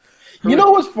goodness. You know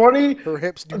what's funny? Her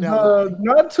hips do not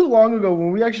not too long ago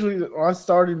when I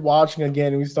started watching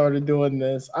again and we started doing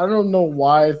this, I don't know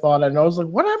why I thought, and I was like,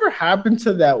 whatever happened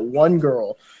to that one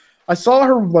girl? I saw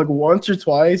her like once or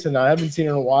twice, and I haven't seen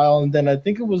her in a while. And then I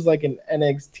think it was like an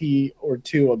NXT or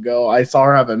 2 ago. I saw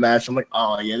her have a match. I'm like,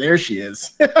 oh yeah, there she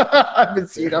is. I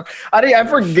haven't seen her. I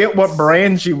forget what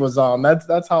brand she was on.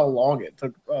 That's how long it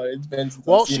took. It's been since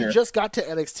I've seen her. Just got to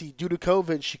NXT due to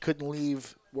COVID. She couldn't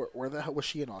leave. Where the hell was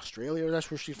she in Australia? That's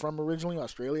where she's from originally,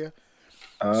 Australia.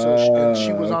 She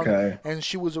was on, and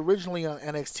she was originally on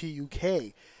NXT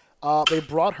UK. They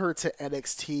brought her to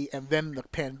NXT, and then the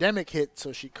pandemic hit,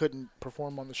 so she couldn't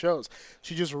perform on the shows.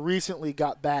 She just recently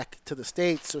got back to the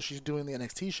States, so she's doing the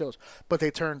NXT shows. But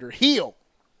they turned her heel,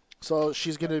 so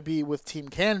she's going to be with Team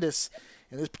Candice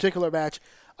in this particular match.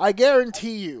 I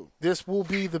guarantee you this will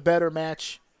be the better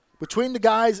match between the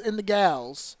guys and the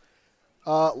gals.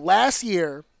 Last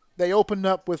year, they opened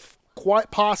up with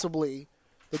quite possibly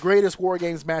the greatest War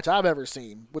Games match I've ever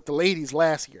seen with the ladies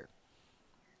last year.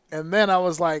 And then I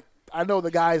was like, I know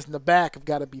the guys in the back have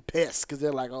got to be pissed because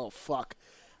they're like, oh, fuck,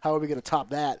 how are we going to top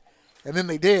that? And then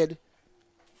they did.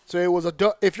 So it was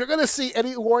if you're going to see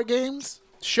any War Games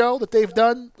show that they've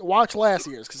done, watch last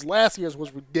year's because last year's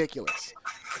was ridiculous.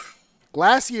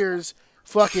 Last year's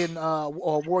fucking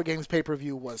War Games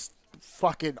pay-per-view was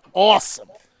fucking awesome.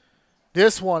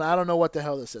 This one, I don't know what the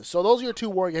hell this is. So those are your 2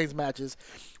 War Games matches.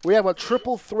 We have a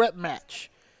triple threat match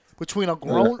between a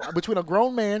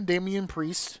grown man, Damian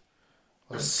Priest,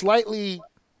 a slightly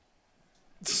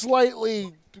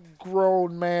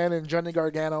grown man, and Johnny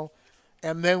Gargano,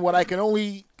 and then what I can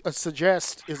only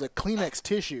suggest is a Kleenex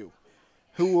tissue,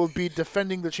 who will be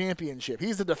defending the championship.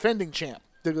 He's the defending champ.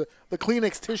 The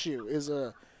Kleenex tissue is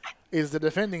the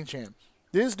defending champ.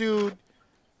 This dude,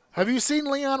 have you seen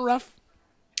Leon Ruff?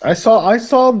 I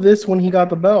saw this when he got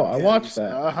the belt. I watched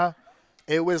that.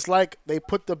 It was like they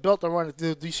put the belt around it.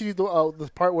 Do you see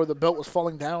the part where the belt was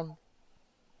falling down?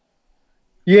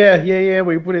 Yeah.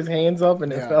 Where he put his hands up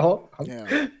and it fell.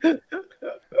 Yeah.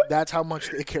 That's how much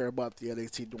they care about the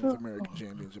NXT North American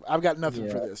Championship. I've got nothing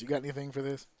for this. You got anything for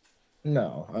this?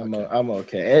 No, I'm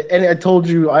okay. And I told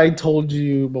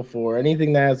you before,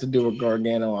 anything that has to do with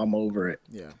Gargano, I'm over it.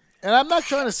 Yeah. And I'm not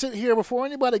trying to sit here before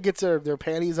anybody gets their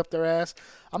panties up their ass.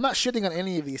 I'm not shitting on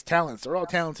any of these talents. They're all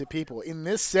talented people. In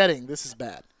this setting, this is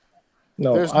bad.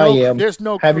 No, I am. There's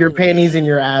no have your panties in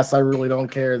your ass. I really don't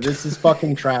care. This is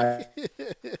fucking trash.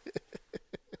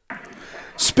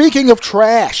 Speaking of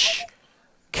trash,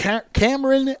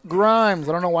 Cameron Grimes.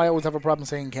 I don't know why I always have a problem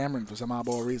saying Cameron for some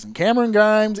oddball reason. Cameron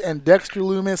Grimes and Dexter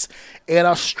Lumis in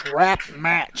a strap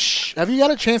match. Have you got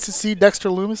a chance to see Dexter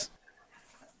Lumis?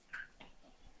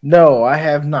 No, I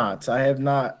have not. I have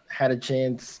not had a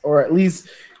chance, or at least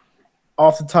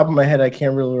off the top of my head, I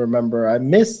can't really remember. I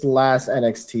missed last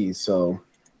NXT, so.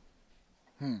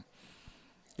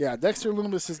 Yeah, Dexter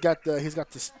Lumis has got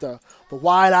the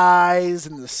wide eyes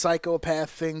and the psychopath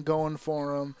thing going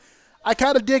for him. I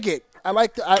kind of dig it. I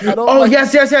like the. I don't. Oh like,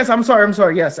 yes. I'm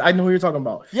sorry. Yes, I know who you're talking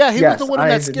about. Yeah, he was the one in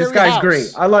that scary This guy's house.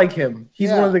 great. I like him. He's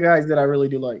one of the guys that I really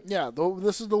do like. Yeah,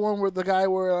 this is the one where the guy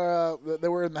where they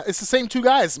were in. It's the same two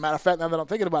guys. As a matter of fact, now that I'm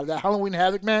thinking about it, that Halloween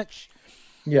Havoc match.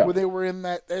 Yeah. Where they were in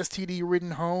that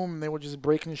STD-ridden home and they were just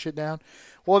breaking shit down.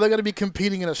 Well, they're going to be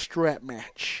competing in a strap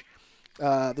match.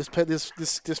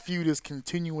 This feud is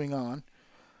continuing on.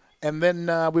 And then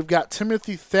we've got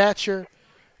Timothy Thatcher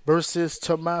versus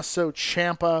Tommaso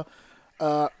Ciampa.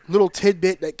 Little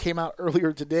tidbit that came out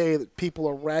earlier today that people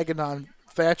are ragging on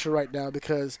Thatcher right now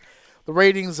because the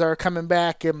ratings are coming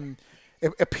back and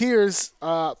it appears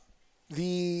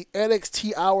the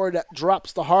NXT hour that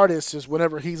drops the hardest is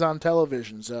whenever he's on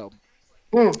television. So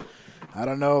I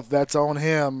don't know if that's on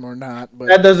him or not. But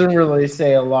that doesn't really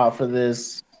say a lot for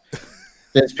this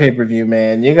pay-per-view,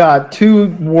 man. You got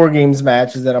 2 War Games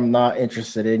matches that I'm not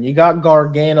interested in. You got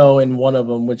Gargano in one of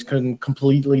them, which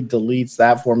completely deletes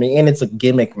that for me, and it's a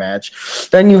gimmick match.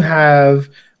 Then you have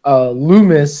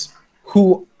Lumis,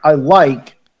 who I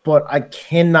like, but I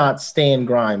cannot stand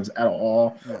Grimes at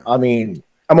all. Yeah. I mean,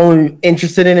 I'm only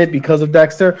interested in it because of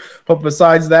Dexter, but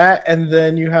besides that, and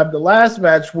then you have the last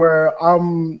match where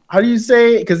how do you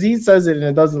say it? Because he says it and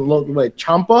it doesn't look like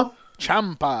Ciampa.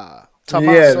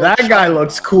 Yeah, that guy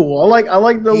looks cool. I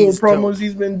like the little promos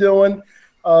he's been doing.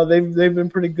 They've been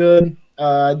pretty good.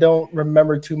 I don't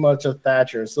remember too much of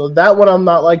Thatcher, so that one I'm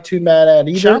not like too mad at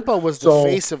either. Ciampa was the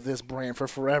face of this brand for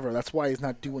forever. That's why he's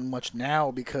not doing much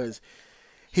now because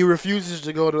he refuses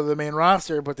to go to the main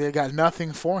roster, but they got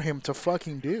nothing for him to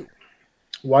fucking do.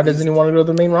 Why doesn't he want to go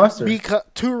to the main roster? Because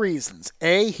 2 reasons.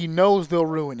 A, he knows they'll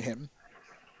ruin him.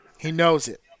 He knows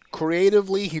it.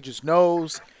 Creatively, he just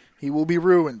knows he will be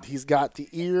ruined. He's got the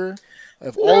ear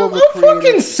of all of the creators. I'm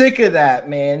fucking sick of that,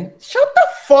 man. Shut the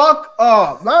fuck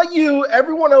up. Not you.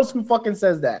 Everyone else who fucking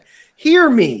says that. Hear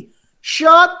me.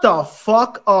 Shut the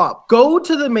fuck up. Go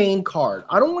to the main card.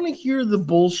 I don't want to hear the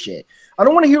bullshit. I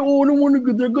don't want to hear, I don't want to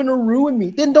go. They're going to ruin me.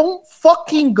 Then don't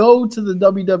fucking go to the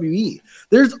WWE.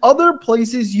 There's other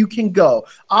places you can go.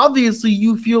 Obviously,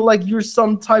 you feel like you're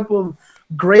some type of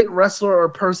great wrestler or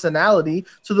personality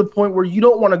to the point where you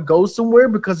don't want to go somewhere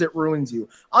because it ruins you.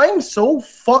 I'm so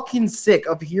fucking sick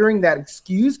of hearing that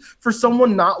excuse for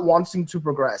someone not wanting to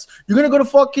progress. You're going to go to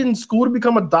fucking school to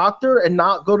become a doctor and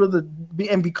not go to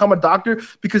and become a doctor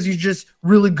because you're just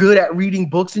really good at reading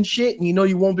books and shit and you know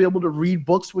you won't be able to read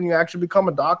books when you actually become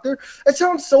a doctor. It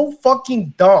sounds so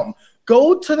fucking dumb.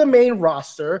 Go to the main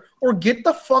roster or get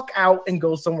the fuck out and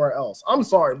go somewhere else. I'm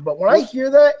sorry, but when I hear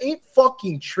that, it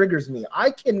fucking triggers me. I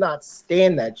cannot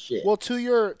stand that shit. Well, to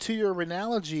your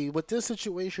analogy, what this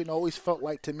situation always felt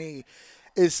like to me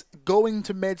is going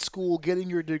to med school, getting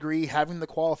your degree, having the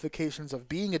qualifications of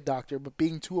being a doctor, but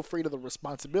being too afraid of the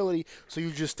responsibility, so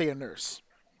you just stay a nurse.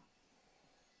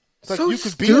 It's like so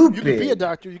you could be a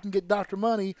doctor, you can get doctor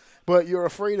money, but you're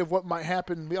afraid of what might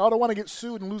happen. I don't want to get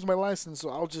sued and lose my license, so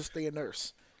I'll just stay a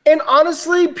nurse. And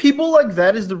honestly, people like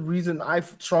that is the reason I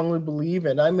strongly believe,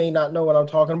 and I may not know what I'm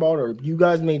talking about, or you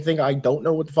guys may think I don't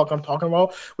know what the fuck I'm talking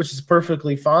about, which is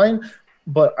perfectly fine,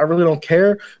 but I really don't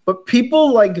care. But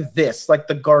people like this, like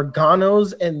the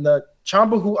Garganos and the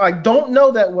Ciampa, who I don't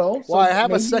know that well. Well, I have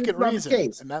a second reason,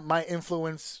 and that might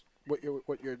influence what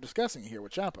you're discussing here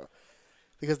with Ciampa.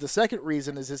 Because the second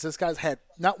reason is this guy's had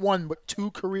not 1 but 2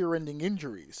 career-ending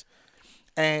injuries,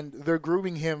 and they're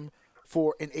grooming him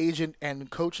for an agent and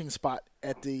coaching spot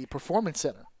at the Performance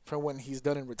Center for when he's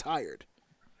done and retired.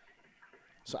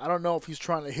 So I don't know if he's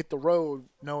trying to hit the road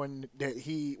knowing that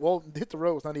hit the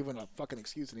road is not even a fucking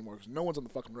excuse anymore because no one's on the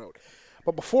fucking road.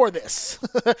 But before this,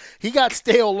 he got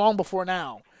stale long before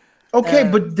now. Okay,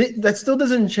 but that still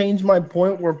doesn't change my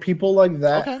point where people like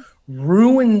that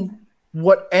ruin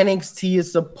what NXT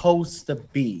is supposed to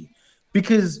be,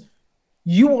 because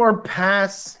you are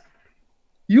past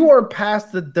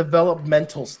the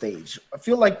developmental stage. I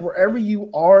feel like wherever you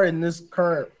are in this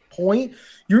current point,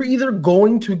 you're either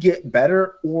going to get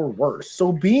better or worse.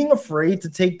 So being afraid to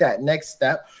take that next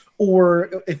step,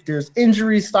 or if there's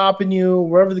injury stopping you,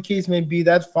 wherever the case may be,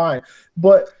 that's fine.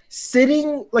 But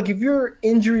sitting, like if you're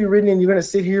injury ridden and you're going to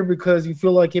sit here because you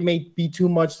feel like it may be too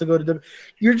much to go to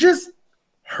you're just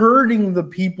hurting the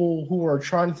people who are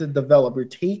trying to develop. You're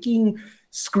taking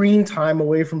screen time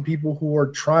away from people who are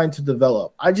trying to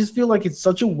develop. I just feel like it's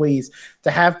such a waste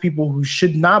to have people who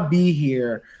should not be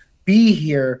here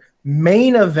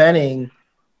main eventing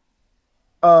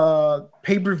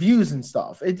pay-per-views and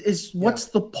stuff. It's what's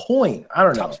the point? I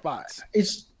don't know. Top spots.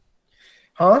 It's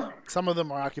Some of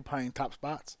them are occupying top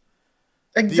spots.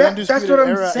 Exactly. That's what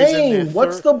I'm saying.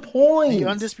 What's the point? The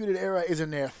Undisputed Era is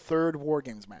in their third War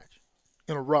Games match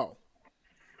in a row.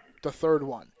 The third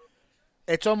one.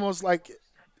 It's almost like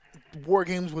War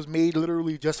Games was made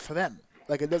literally just for them.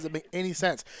 Like, it doesn't make any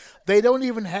sense. They don't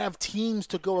even have teams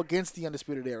to go against the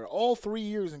Undisputed Era. All 3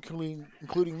 years,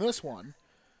 including this one,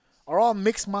 are all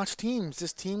mixed match teams.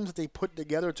 Just teams that they put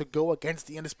together to go against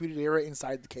the Undisputed Era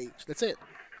inside the cage. That's it.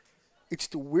 It's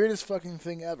the weirdest fucking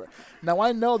thing ever. Now,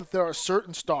 I know that there are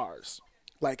certain stars,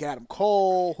 like Adam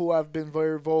Cole, who have been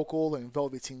very vocal, and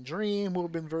Velveteen Dream, who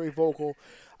have been very vocal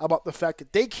about the fact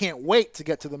that they can't wait to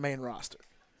get to the main roster.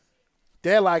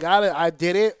 They're like, I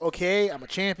did it. Okay, I'm a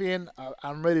champion.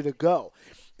 I'm ready to go.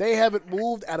 They haven't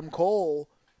moved Adam Cole,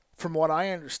 from what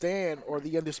I understand, or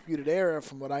the Undisputed Era,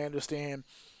 from what I understand,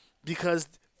 because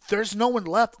there's no one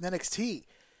left in NXT.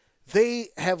 They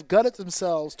have gutted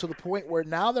themselves to the point where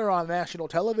now they're on national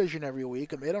television every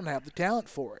week, and they don't have the talent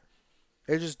for it.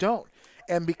 They just don't.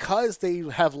 And because they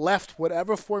have left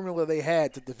whatever formula they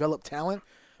had to develop talent,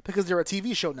 because they're a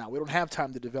TV show now, we don't have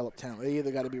time to develop talent. They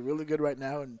either got to be really good right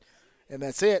now, and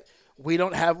that's it. We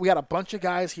got a bunch of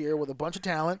guys here with a bunch of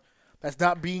talent that's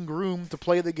not being groomed to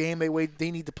play the game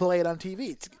they need to play it on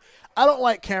TV. I don't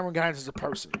like Cameron Grimes as a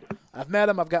person. I've met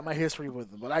him. I've got my history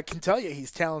with him. But I can tell you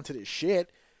he's talented as shit,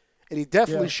 and he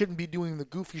definitely shouldn't be doing the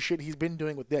goofy shit he's been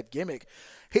doing with that gimmick.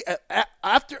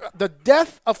 After the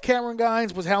death of Cameron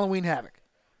Grimes was Halloween Havoc,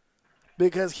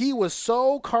 because he was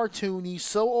so cartoony,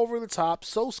 so over the top,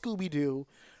 so Scooby-Doo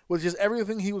with just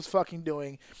everything he was fucking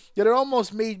doing, that it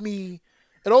almost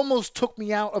took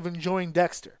me out of enjoying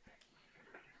Dexter.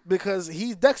 Because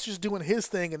Dexter's doing his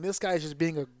thing, and this guy's just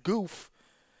being a goof.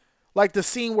 Like the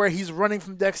scene where he's running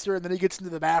from Dexter, and then he gets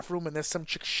into the bathroom, and there's some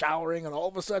chick showering, and all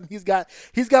of a sudden he's got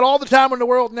all the time in the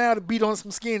world now to beat on some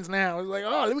skins. Now he's like,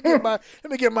 oh, let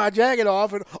me get my jacket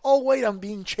off, and oh wait, I'm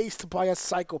being chased by a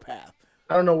psychopath.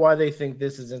 I don't know why they think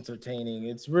this is entertaining.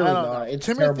 It's really not. It's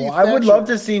Timothy terrible. I would love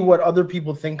to see what other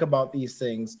people think about these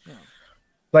things. Yeah.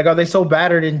 Like, are they so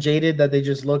battered and jaded that they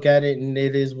just look at it and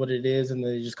it is what it is, and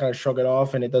they just kind of shrug it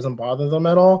off and it doesn't bother them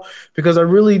at all? Because I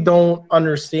really don't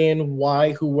understand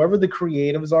why whoever the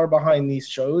creatives are behind these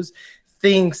shows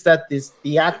thinks that this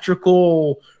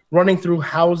theatrical running through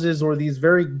houses or these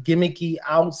very gimmicky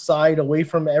outside away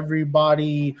from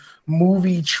everybody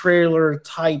movie trailer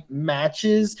type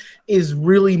matches is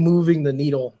really moving the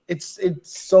needle. It's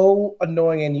so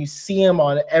annoying, and you see them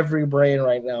on every brain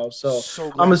right now. So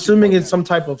I'm assuming it's some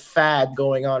type of fad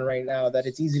going on right now that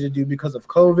it's easy to do because of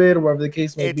COVID or whatever the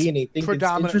case may be, and they think it's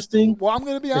interesting. Well, I'm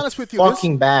going to be honest with you.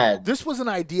 Fucking bad. This was an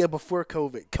idea before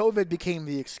COVID. COVID became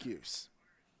the excuse.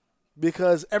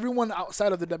 Because everyone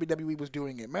outside of the WWE was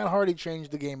doing it. Matt Hardy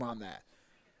changed the game on that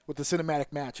with the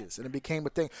cinematic matches, and it became a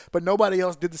thing. But nobody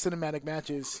else did the cinematic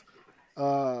matches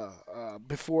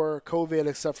before COVID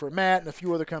except for Matt and a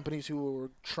few other companies who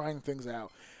were trying things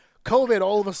out. COVID,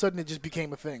 all of a sudden, it just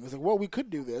became a thing. It was like, well, we could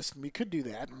do this, and we could do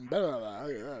that, and blah, blah, blah,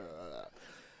 blah,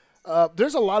 blah.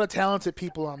 There's a lot of talented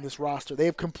people on this roster.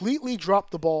 They've completely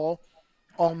dropped the ball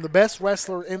on the best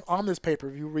wrestler on this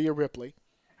pay-per-view, Rhea Ripley.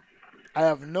 I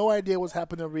have no idea what's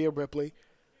happened to Rhea Ripley.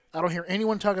 I don't hear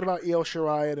anyone talking about Io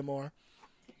Shirai anymore.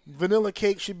 Vanilla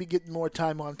Cake should be getting more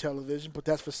time on television, but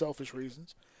that's for selfish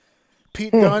reasons.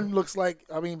 Pete Dunne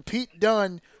Pete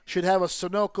Dunne should have a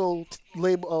Sunoco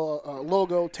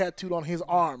logo tattooed on his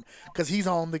arm because he's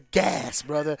on the gas,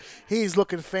 brother. He's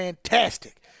looking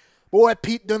fantastic. Boy,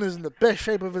 Pete Dunne is in the best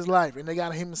shape of his life, and they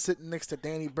got him sitting next to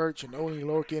Danny Burch and Oney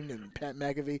Lorcan and Pat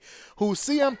McAfee, who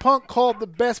CM Punk called the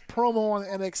best promo on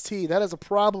NXT. That is a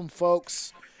problem,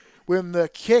 folks. When the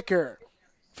kicker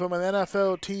from an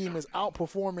NFL team is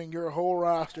outperforming your whole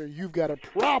roster, you've got a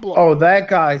problem. Oh, that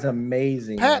guy's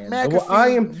amazing, Pat man.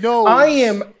 McAfee I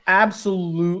am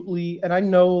absolutely, and I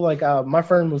know, like, my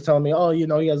friend was telling me, oh,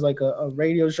 he has like a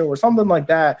radio show or something like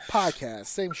that. Podcast,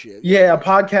 same shit. Yeah, a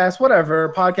podcast,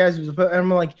 whatever. Podcast, and I'm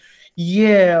like,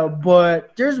 yeah,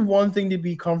 but there's one thing to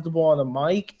be comfortable on a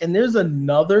mic, and there's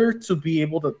another to be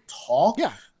able to talk.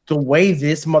 Yeah. The way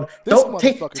this don't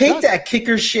take that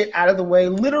kicker shit out of the way.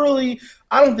 Literally,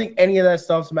 I don't think any of that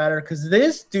stuff's matter because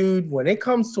this dude, when it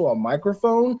comes to a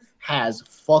microphone, has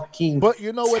fucking But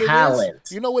you know what talent. it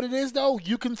is? You know what it is, though?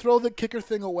 You can throw the kicker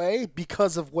thing away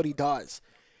because of what he does.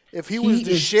 If he was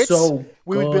the shits,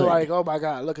 we would be like, oh, my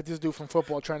God, look at this dude from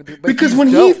football trying to be. Because when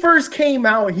he first came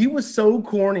out, he was so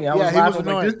corny. I was laughing.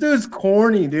 Like, this dude's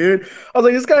corny, dude. I was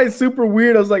like, this guy is super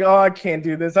weird. I was like, oh, I can't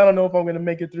do this. I don't know if I'm going to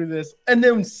make it through this. And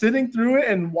then sitting through it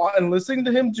and listening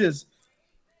to him just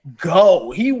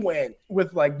go, he went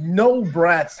with like no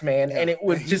breaths, man. Yeah, and it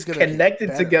was just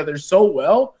connected together so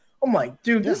well. I'm like,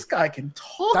 dude, this guy can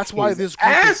talk. That's why this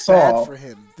group is bad for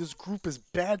him. This group is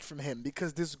bad for him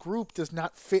because this group does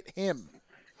not fit him.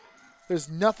 There's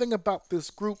nothing about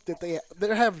this group that they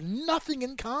have nothing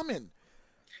in common.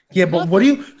 Yeah, but what do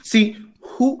you see?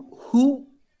 Who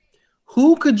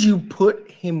could you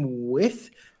put him with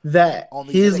that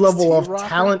his level of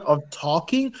talent of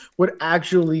talking would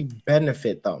actually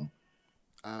benefit them?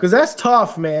 Because that's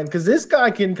tough, man. Because this guy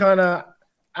can kind of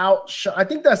outshine. I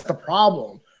think that's the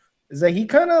problem. Is that he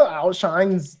kind of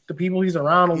outshines the people he's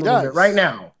around a little bit right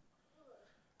now.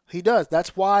 He does.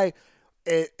 That's why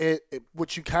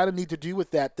what you kind of need to do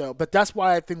with that, though. But that's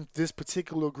why I think this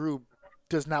particular group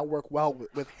does not work well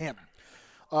with him.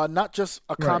 Not just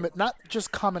not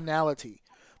just commonality,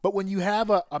 but when you have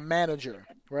a manager,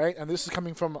 right? And this is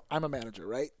coming from I'm a manager,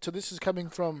 right? So this is coming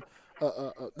from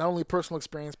not only personal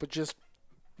experience, but just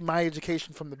my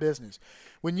education from the business.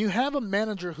 When you have a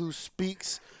manager who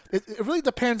speaks, it really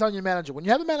depends on your manager. When you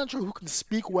have a manager who can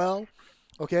speak well,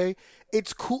 okay,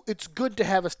 it's cool. It's good to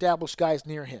have established guys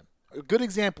near him. A good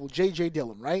example, J.J.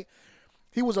 Dillon, right?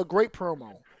 He was a great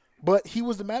promo, but he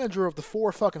was the manager of the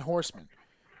 4 fucking horsemen,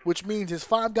 which means there's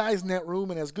 5 guys in that room,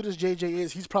 and as good as J.J.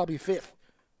 is, he's probably 5th,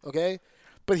 okay?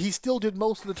 But he still did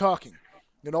most of the talking.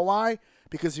 You know why?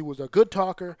 Because he was a good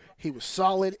talker, he was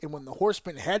solid, and when the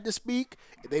horsemen had to speak,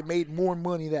 they made more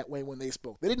money that way when they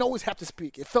spoke. They didn't always have to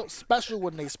speak. It felt special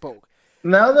when they spoke.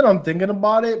 Now that I'm thinking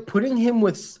about it, putting him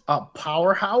with a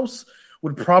powerhouse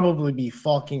would probably be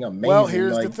fucking amazing. Well,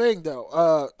 here's the thing,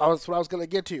 though. That's what I was going to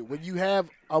get to. When you have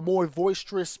a more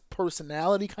boisterous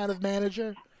personality kind of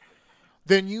manager,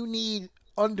 then you need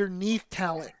underneath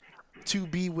talent to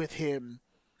be with him.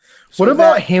 So what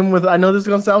about him with, I know this is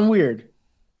going to sound weird,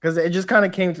 because it just kind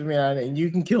of came to me, and you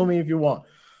can kill me if you want.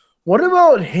 What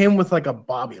about him with like a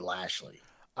Bobby Lashley?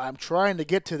 I'm trying to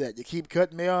get to that. You keep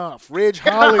cutting me off. Ridge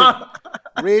Holland.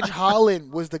 Ridge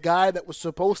Holland was the guy that was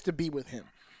supposed to be with him.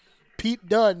 Pete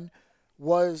Dunne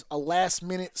was a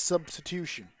last-minute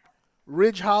substitution.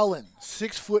 Ridge Holland,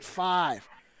 6'5",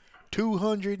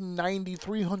 290,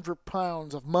 300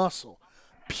 pounds of muscle,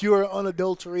 pure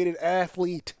unadulterated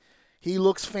athlete. He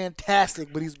looks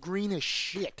fantastic, but he's green as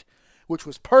shit, which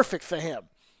was perfect for him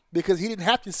because he didn't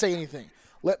have to say anything.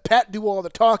 Let Pat do all the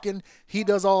talking. He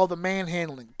does all the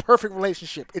manhandling. Perfect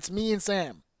relationship. It's me and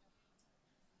Sam.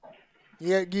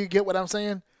 Yeah, you get what I'm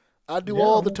saying? I do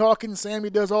all the talking. Sammy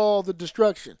does all the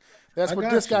destruction. That's what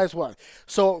this guy's was.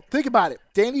 So think about it.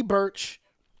 Danny Burch,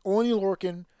 Oney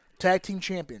Lorcan, tag team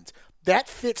champions. That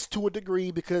fits to a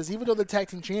degree because even though the tag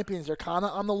team champions are kind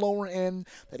of on the lower end,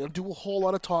 they don't do a whole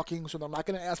lot of talking, so they're not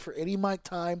going to ask for any mic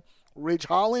time. Ridge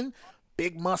Holland,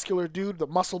 big muscular dude, the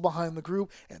muscle behind the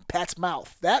group, and Pat's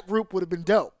mouth. That group would have been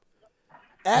dope.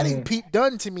 Adding Pete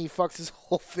Dunne to me fucks this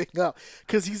whole thing up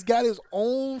because he's got his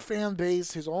own fan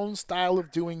base, his own style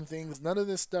of doing things. None of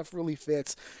this stuff really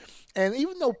fits. And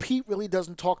even though Pete really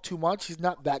doesn't talk too much, he's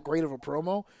not that great of a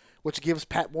promo, which gives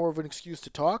Pat more of an excuse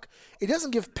to talk. It doesn't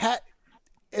give Pat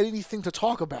anything to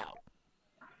talk about.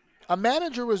 A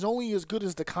manager is only as good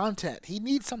as the content. He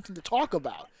needs something to talk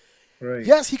about. Right.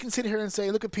 Yes, he can sit here and say,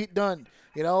 look at Pete Dunne,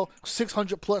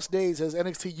 600-plus days as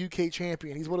NXT UK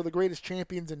champion. He's one of the greatest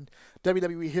champions in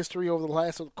WWE history over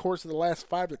the course of the last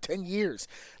 5 to 10 years.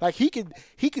 Like, he could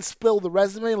spill the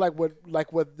resume like what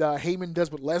Heyman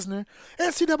does with Lesnar.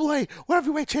 NCAA,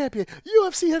 heavyweight champion,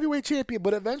 UFC heavyweight champion.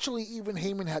 But eventually, even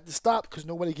Heyman had to stop because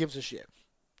nobody gives a shit.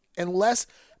 Unless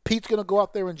Pete's going to go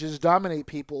out there and just dominate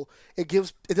people, it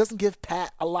doesn't give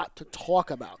Pat a lot to talk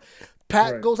about.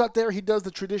 Pat goes out there, he does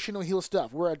the traditional heel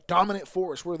stuff. We're a dominant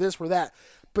force. We're this, we're that.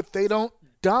 But they don't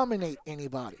dominate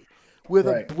anybody. with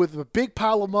Right. a big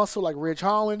pile of muscle like Ridge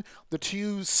Holland, the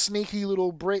two sneaky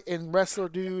little break and wrestler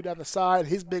dude on the side,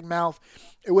 his big mouth.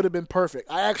 It would have been perfect.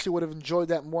 I actually would have enjoyed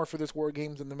that more for this War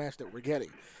Games than the match that we're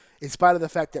getting, in spite of the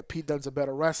fact that Pete Dunne's a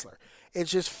better wrestler. It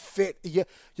just fit. You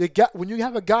got when you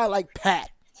have a guy like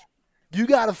Pat, you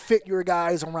got to fit your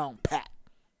guys around Pat.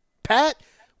 Pat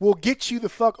will get you the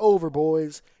fuck over,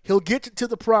 boys. He'll get you to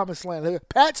the promised land.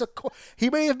 He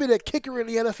may have been a kicker in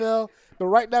the NFL, but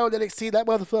right now in NXT, that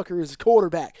motherfucker is a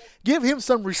quarterback. Give him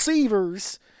some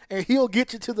receivers, and he'll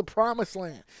get you to the promised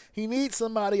land. He needs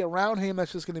somebody around him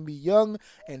that's just going to be young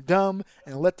and dumb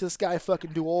and let this guy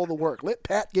fucking do all the work. Let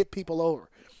Pat get people over.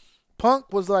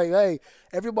 Punk was like, hey,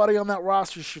 everybody on that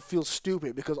roster should feel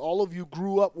stupid because all of you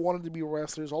grew up wanting to be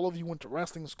wrestlers. All of you went to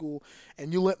wrestling school,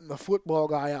 and you letting the football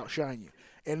guy outshine you.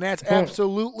 And that's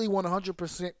absolutely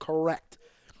 100% correct.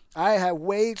 I have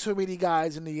way too many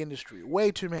guys in the industry,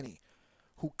 way too many,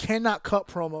 who cannot cut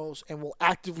promos and will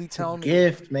actively tell me.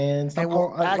 Gift, man.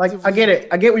 Actively, I get it.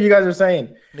 I get what you guys are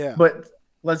saying. Yeah. But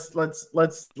let's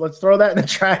throw that in the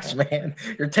trash, man.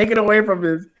 You're taking away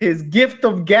from his gift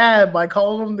of gab by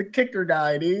calling him the kicker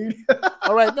guy, dude.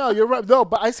 All right, no, you're right. No,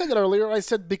 but I said that earlier. I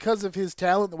said because of his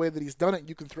talent, the way that he's done it,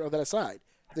 you can throw that aside.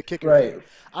 The kicker right. thing.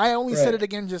 I only said it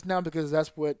again just now because that's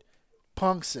what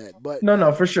Punk said. But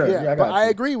no, for sure. Yeah, I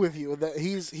agree with you that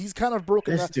he's kind of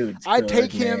broken. This dude's I good,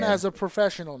 take him man. as a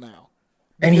professional now.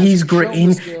 And he's great.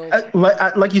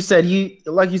 Like you said,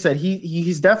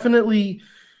 he's definitely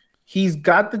he's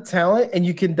got the talent, and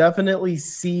you can definitely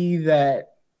see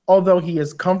that. Although he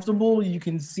is comfortable, you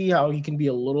can see how he can be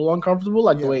a little uncomfortable,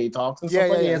 like the way he talks and stuff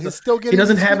like that. He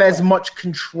doesn't have as much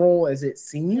control as it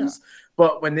seems. Yeah.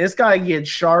 But when this guy gets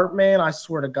sharp, man, I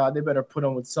swear to God, they better put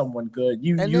him with someone good.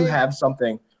 You have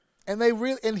something. And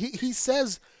he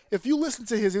says, if you listen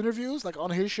to his interviews, like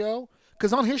on his show,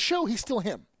 because on his show he's still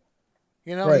him.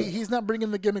 You know, he's not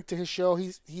bringing the gimmick to his show.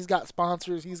 He's got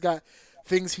sponsors. He's got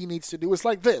things he needs to do. It's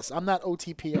like this. I'm not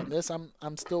OTP on this.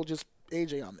 I'm still just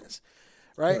AJ on this.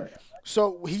 Right?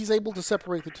 So he's able to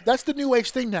separate the two. That's the new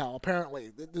age thing now,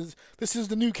 apparently. This is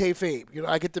the new kayfabe. You know,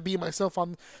 I get to be myself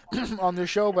on on this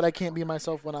show, but I can't be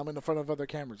myself when I'm in the front of other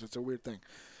cameras. It's a weird thing.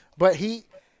 But he's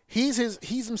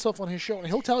himself on his show, and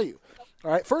he'll tell you.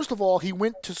 All right, first of all, he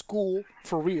went to school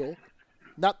for real,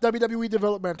 not WWE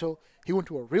developmental. He went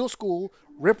to a real school,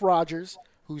 Rip Rogers,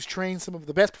 who's trained some of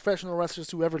the best professional wrestlers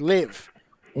to ever live.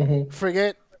 Mm-hmm.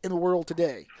 Forget in the world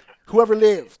today. Whoever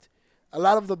lived. A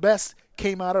lot of the best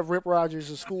came out of Rip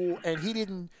Rogers' school, and he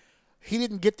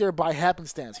didn't get there by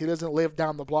happenstance. He doesn't live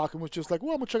down the block and was just like,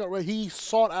 well, I'm going to check out. He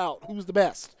sought out who's the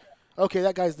best. Okay,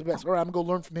 that guy's the best. All right, I'm going to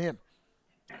go learn from him.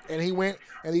 And he went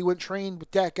trained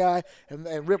with that guy,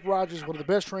 and Rip Rogers is one of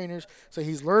the best trainers, so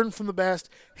he's learned from the best.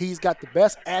 He's got the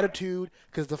best attitude,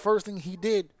 because the first thing he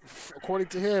did, according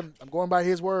to him, I'm going by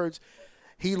his words,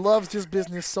 he loves his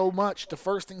business so much, the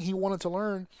first thing he wanted to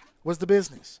learn was the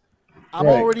business. I'm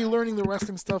already learning the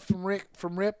wrestling stuff from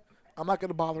Rip. I'm not going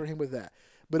to bother him with that.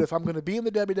 But if I'm going to be in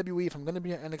the WWE, if I'm going to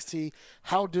be in NXT,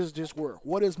 how does this work?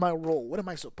 What is my role? What am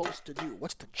I supposed to do?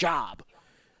 What's the job?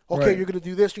 Okay, you're going to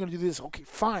do this. You're going to do this. Okay,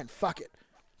 fine. Fuck it.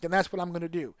 Then that's what I'm going to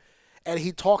do. And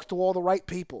he talks to all the right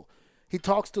people. He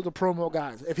talks to the promo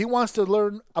guys. If he wants to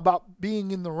learn about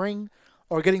being in the ring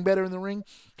or getting better in the ring,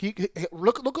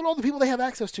 look at all the people they have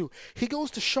access to. He goes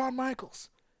to Shawn Michaels.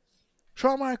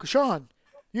 Shawn,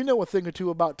 you know a thing or two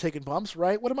about taking bumps,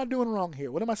 right? What am I doing wrong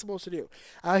here? What am I supposed to do?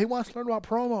 He wants to learn about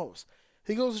promos.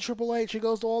 He goes to Triple H. He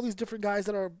goes to all these different guys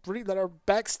that are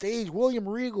backstage. William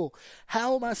Regal.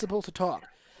 How am I supposed to talk?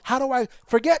 How do I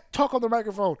forget talk on the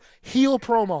microphone? Heel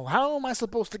promo. How am I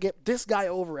supposed to get this guy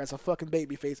over as a fucking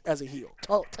babyface as a heel?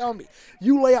 Tell me.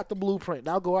 You lay out the blueprint. And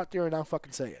I'll go out there and I'll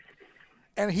fucking say it.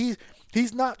 And he's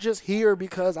not just here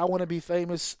because I want to be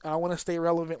famous. I want to stay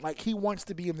relevant. Like, he wants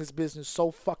to be in this business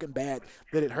so fucking bad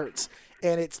that it hurts.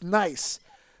 And it's nice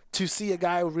to see a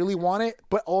guy who really want it,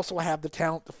 but also have the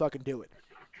talent to fucking do it.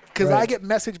 Because I get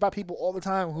messaged by people all the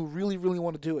time who really, really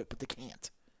want to do it, but they can't.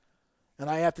 And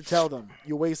I have to tell them,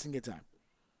 you're wasting your time.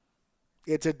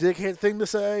 It's a dickhead thing to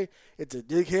say. It's a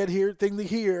dickhead thing to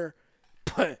hear.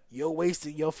 But you're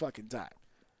wasting your fucking time.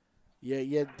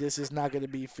 Yeah, this is not going to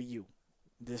be for you.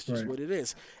 This is just what it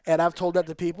is. And I've told that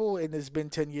to people, and it's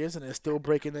been 10 years, and they're still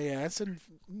breaking their ass. And,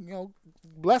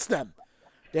 bless them.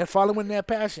 They're following their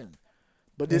passion.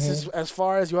 But this is as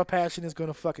far as your passion is going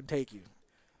to fucking take you.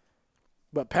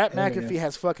 But Pat McAfee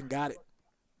has fucking got it.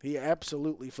 He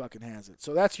absolutely fucking has it.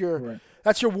 So that's your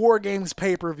War Games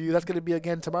pay-per-view. That's going to be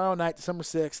again tomorrow night, December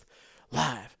 6th,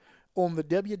 live on the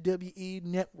WWE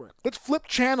Network. Let's flip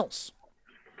channels.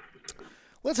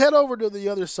 Let's head over to the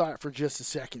other side for just a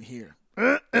second here.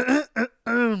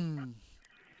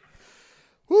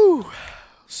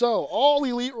 So, All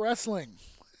Elite Wrestling.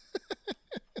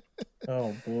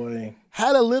 Oh, boy.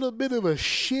 Had a little bit of a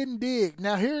shindig.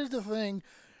 Now, here's the thing.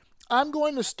 I'm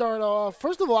going to start off.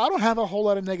 First of all, I don't have a whole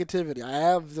lot of negativity. I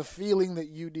have the feeling that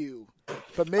you do.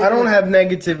 But maybe I don't have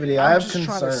negativity. I have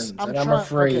concerns, and I'm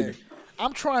afraid. Okay.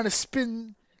 I'm trying to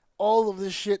spin all of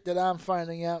this shit that I'm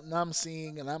finding out and I'm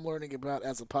seeing and I'm learning about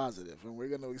as a positive, and we're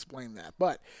going to explain that.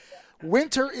 But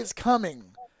winter is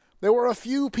coming. There were a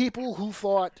few people who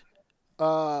thought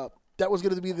that was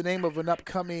going to be the name of an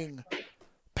upcoming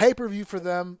pay-per-view for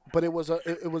them, but it was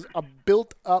a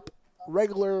built-up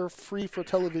regular free for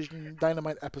television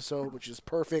Dynamite episode, which is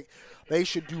perfect. They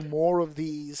should do more of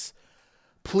these.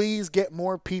 Please get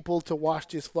more people to watch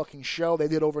this fucking show. They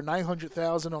did over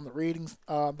 900,000 on the ratings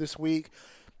this week.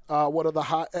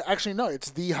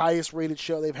 It's the highest rated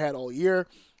show they've had all year.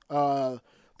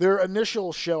 Their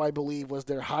initial show, I believe, was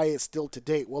their highest still to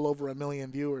date, well over 1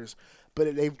 million viewers.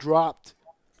 But they've dropped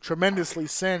tremendously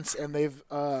since, and they've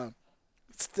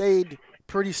stayed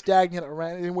pretty stagnant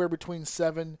around anywhere between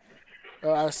 600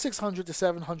 to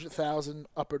 700,000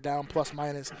 up or down, plus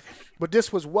minus. But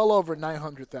this was well over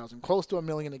 900,000, close to 1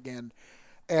 million again.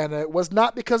 And it was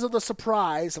not because of the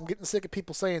surprise. I'm getting sick of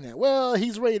people saying that. Well,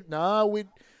 he's rated. No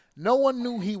one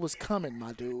knew he was coming,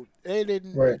 my dude. They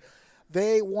didn't. Right.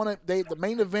 The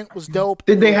main event was dope.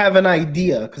 Did they have an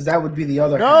idea? Because that would be the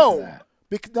other half of that.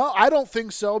 No, I don't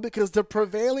think so, because the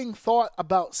prevailing thought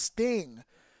about Sting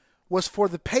was for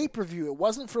the pay-per-view. It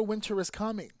wasn't for Winter is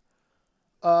Coming.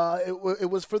 It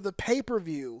was for the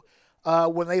pay-per-view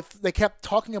when they kept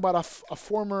talking about a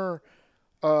former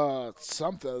the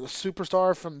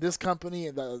superstar from this company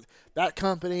and that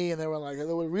company, and they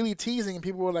were really teasing, and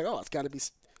people were like, oh, it's got to be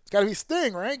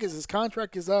Sting, right? Because his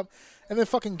contract is up. And then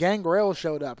fucking Gangrel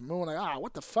showed up, and we were like,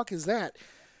 what the fuck is that?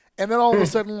 And then all of a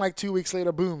sudden, like 2 weeks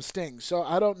later, boom, Sting. So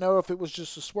I don't know if it was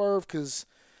just a swerve because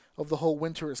of the whole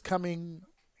Winter is Coming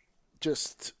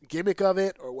just gimmick of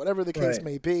it, or whatever the case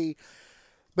may be.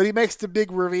 But he makes the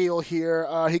big reveal here.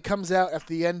 He comes out at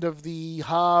the end of the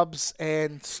Hobbs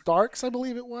and Starks, I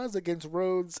believe it was, against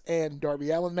Rhodes and Darby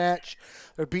Allin match.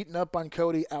 They're beating up on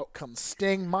Cody. Out comes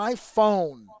Sting. My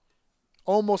phone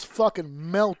almost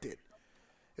fucking melted.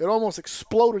 It almost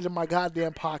exploded in my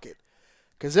goddamn pocket.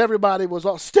 Because everybody was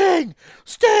all, Sting!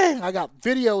 Sting! I got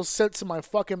videos sent to my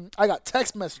fucking, I got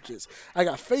text messages. I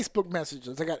got Facebook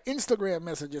messages. I got Instagram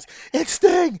messages. It's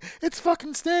Sting! It's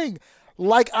fucking Sting!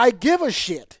 Like I give a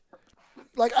shit.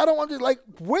 Like I don't want to, like,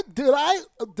 what did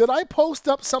I post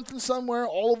up something somewhere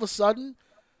all of a sudden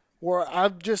where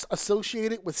I've just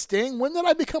associated with Sting? When did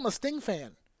I become a Sting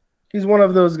fan? He's one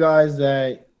of those guys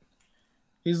that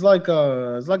he's like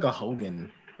a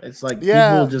Hogan. It's like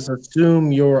people just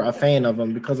assume you're a fan of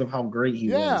him because of how great he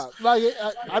was. Yeah, like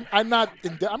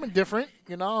I'm indifferent.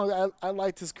 You know, I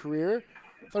liked his career.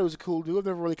 I thought he was a cool dude. I've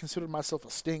never really considered myself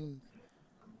a Sting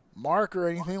mark or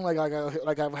anything. Like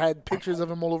I've had pictures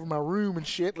of him all over my room and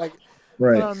shit. Like,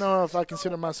 right. I don't know if I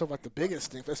consider myself like the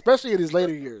biggest Sting, especially in his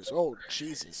later years. Oh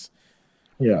Jesus.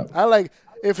 Yeah.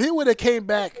 If he would have came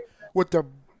back with the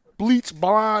bleached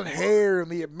blonde hair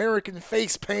and the American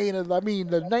face paint,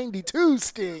 the 92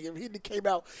 Sting, if he came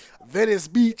out Venice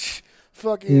Beach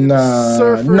fucking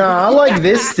surfer. I like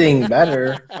this Sting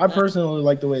better. I personally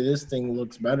like the way this thing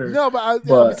looks better. No, but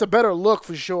it's a better look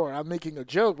for sure. I'm making a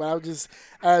joke, but I was just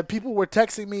people were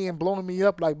texting me and blowing me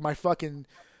up like my fucking,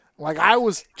 like I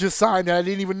was just signed that I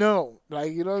didn't even know.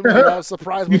 Like, you know what I mean? I was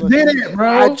surprised. You did it, bro.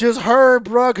 I just heard,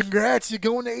 bro. Congrats. You're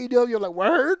going to AEW. You're like,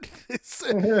 word?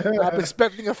 I'm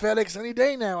expecting a FedEx any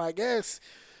day now, I guess.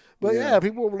 But yeah,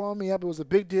 people were blowing me up. It was a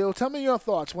big deal. Tell me your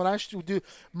thoughts. When I should do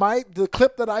the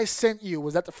clip that I sent you,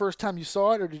 was that the first time you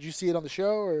saw it, or did you see it on the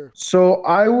show? Or so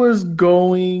I was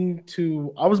going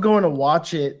to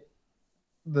watch it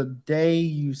the day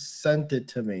you sent it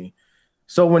to me.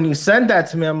 So when you sent that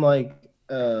to me, I'm like,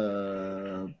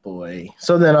 boy.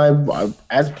 So then I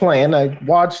as planned, I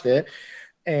watched it,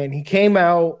 and he came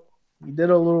out. He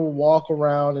did a little walk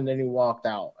around, and then he walked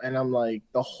out. And I'm like,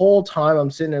 the whole time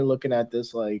I'm sitting there looking at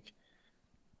this, like,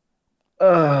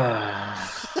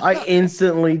 I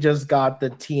instantly just got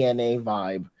the TNA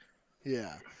vibe.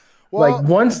 Yeah. Well, like,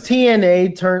 once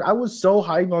TNA turned, I was so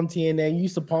hyped on TNA. You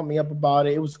used to pump me up about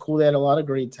it. It was cool. They had a lot of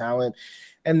great talent.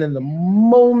 And then the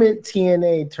moment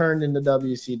TNA turned into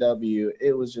WCW,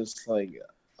 it was just like,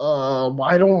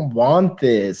 I don't want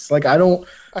this. Like, I don't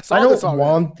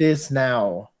want this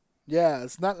now. Yeah,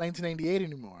 it's not 1998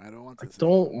 anymore. I don't want this. I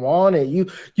don't want it.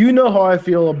 You know how I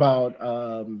feel about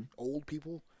old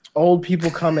people. Old people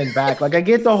coming back. Like, I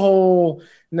get the whole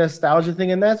nostalgia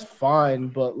thing, and that's fine.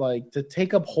 But like, to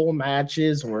take up whole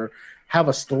matches or have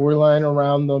a storyline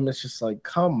around them. It's just like,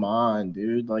 come on,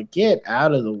 dude. Like, get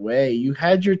out of the way. You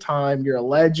had your time. You're a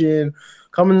legend.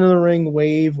 Come into the ring,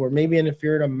 wave, or maybe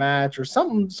interfere in a match or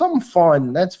something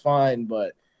fun. That's fine.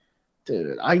 But,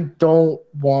 dude, I don't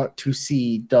want to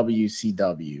see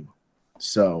WCW.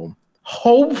 So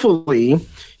hopefully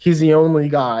he's the only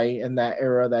guy in that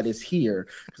era that is here.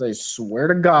 Because I swear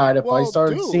to God, if I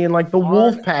started seeing like the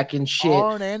Wolfpack and shit,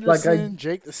 Arn Anderson,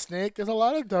 Jake the Snake, there's a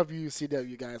lot of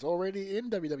WCW guys already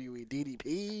in WWE.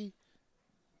 DDP.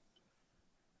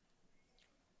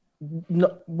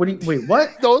 No, wait,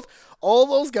 what? all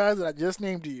those guys that I just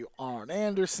named to you: Arn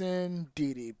Anderson,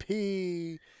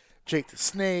 DDP, Jake the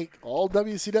Snake, all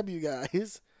WCW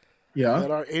guys. Yeah, that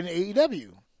are in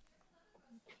AEW.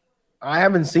 I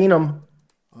haven't seen him.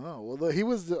 Oh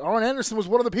well, Arn Anderson was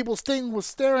one of the people Sting was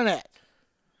staring at.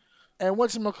 And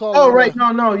whatchamacallit? Oh right,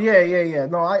 no, yeah.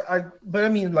 No, but I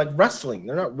mean like wrestling.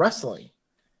 They're not wrestling.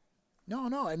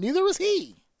 No, and neither is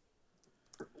he.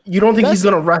 You don't think he's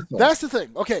going to wrestle? That's the thing.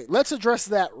 Okay, let's address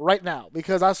that right now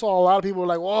because I saw a lot of people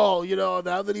like, "Whoa,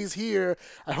 now that he's here,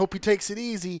 I hope he takes it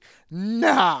easy."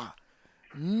 Nah.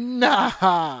 You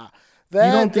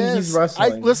don't think he's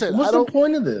wrestling? Listen, what's the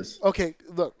point of this? Okay,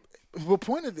 look, the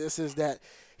point of this is that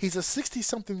he's a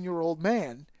 60-something-year-old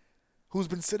man who's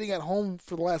been sitting at home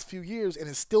for the last few years and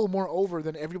is still more over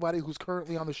than everybody who's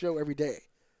currently on the show every day.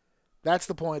 That's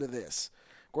the point of this.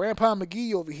 Grandpa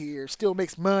McGee over here still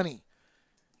makes money.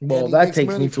 Well, that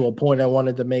takes me to a point I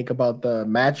wanted to make about the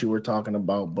match you were talking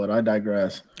about, but I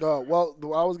digress. Well,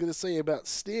 I was going to say about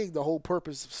Sting, the whole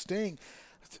purpose of Sting,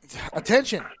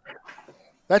 attention.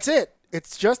 That's it.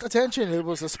 It's just attention. It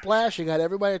was a splash. You got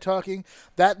everybody talking.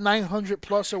 That 900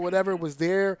 plus or whatever was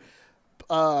there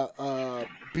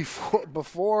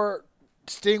before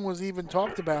Sting was even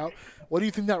talked about. What do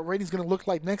you think that rating's going to look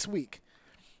like next week?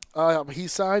 He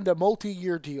signed a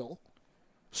multi-year deal.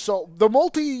 So the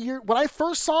multi-year, when I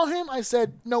first saw him, I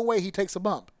said, no way he takes a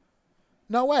bump.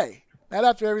 No way. Not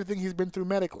after everything he's been through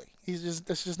medically.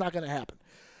 That's just not going to happen.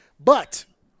 But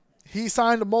he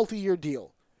signed a multi-year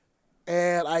deal.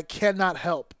 And I cannot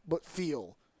help but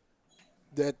feel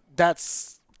that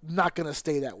that's not going to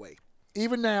stay that way.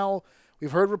 Even now,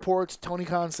 we've heard reports, Tony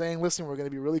Khan saying, listen, we're going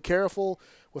to be really careful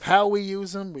with how we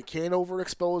use him. We can't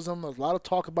overexpose him. There's a lot of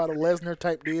talk about a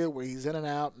Lesnar-type deal where he's in and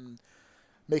out and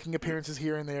making appearances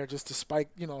here and there just to spike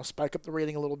up the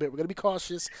rating a little bit. We're going to be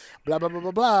cautious, blah, blah, blah,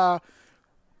 blah, blah.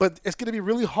 But it's going to be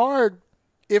really hard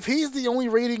if he's the only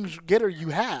ratings getter you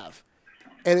have.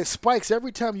 And it spikes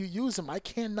every time you use them. I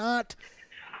cannot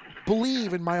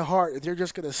believe in my heart that they're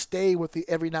just going to stay with the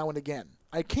every now and again.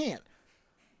 I can't.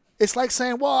 It's like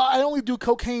saying, well, I only do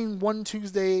cocaine one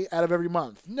Tuesday out of every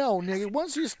month. No, nigga.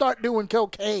 Once you start doing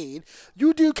cocaine,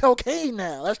 you do cocaine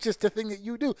now. That's just the thing that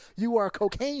you do. You are a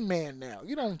cocaine man now.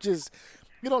 You don't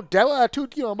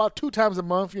dabble about 2 times a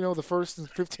month, the first and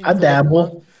 15th. I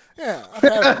dabble. Yeah, I've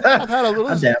had a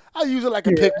little. I use it like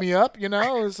a pick me up,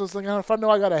 It's just like if I know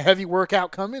I got a heavy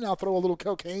workout coming, I'll throw a little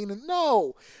cocaine. And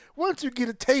no, once you get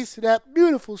a taste of that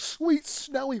beautiful, sweet,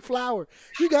 snowy flower,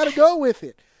 you got to go with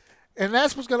it. And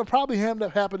that's what's going to probably end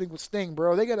up happening with Sting,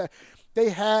 bro. They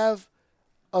have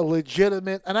a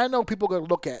legitimate, and I know people are going to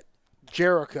look at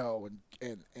Jericho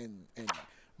and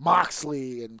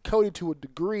Moxley and Cody to a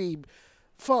degree.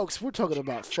 Folks, we're talking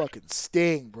about fucking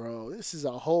Sting, bro. This is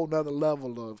a whole nother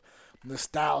level of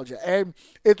nostalgia. And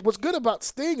what's good about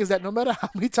Sting is that no matter how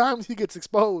many times he gets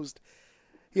exposed,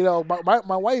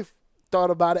 my wife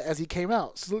thought about it as he came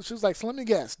out. So she was like, so let me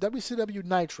guess, WCW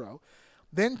Nitro,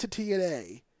 then to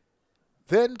TNA,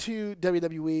 then to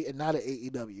WWE, and now to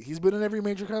AEW. He's been in every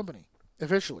major company,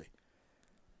 officially.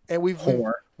 And we've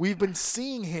been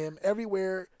seeing him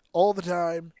everywhere all the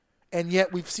time, and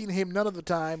yet we've seen him none of the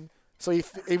time. So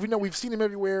even though we've seen him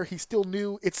everywhere, he's still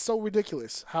new. It's so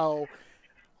ridiculous how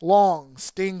long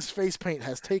Sting's face paint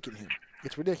has taken him.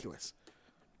 It's ridiculous.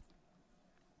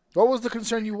 What was the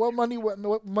concern you? What money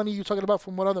you talking about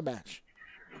from what other match?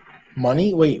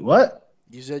 Money? Wait, what?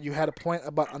 You said you had a point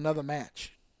about another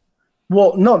match.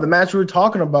 Well, no, the match we were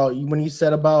talking about when you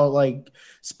said about like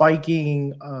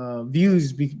spiking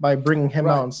views by bringing him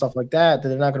out and stuff like that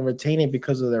they're not going to retain it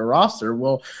because of their roster.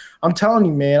 Well, I'm telling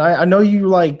you, man, I know you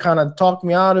like kind of talked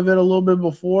me out of it a little bit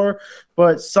before,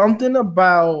 but something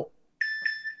about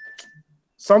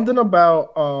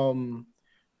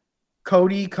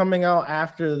Cody coming out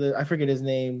after I forget his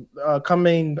name,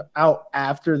 coming out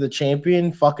after the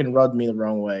champion fucking rubbed me the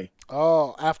wrong way.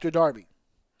 Oh, after Darby.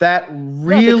 That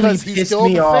really pissed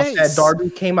me off that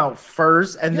Darby came out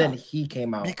first and then he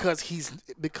came out.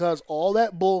 Because all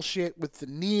that bullshit with the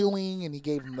kneeling and he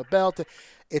gave him the belt,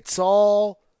 it's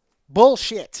all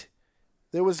bullshit.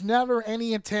 There was never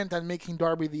any intent on making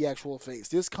Darby the actual face.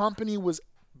 This company was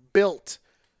built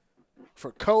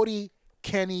for Cody,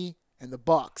 Kenny, and the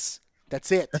Bucks. That's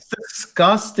it. That's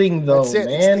disgusting, though, that's it.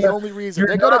 Man. It's the only reason.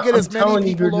 They're going to get as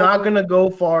many people You're not going to go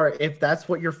far if that's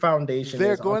what your foundation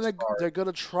They're is. going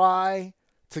to try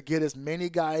to get as many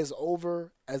guys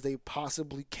over as they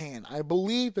possibly can. I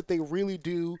believe that they really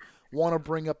do want to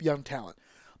bring up young talent.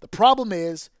 The problem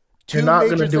is you're not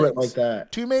going to do it like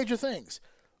that. Two major things.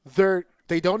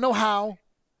 They don't know how,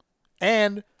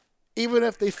 and even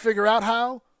if they figure out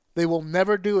how, they will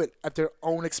never do it at their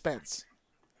own expense.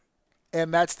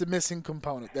 And that's the missing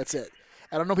component. That's it.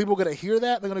 I don't know people are going to hear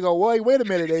that. They're going to go, wait a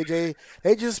minute, AJ.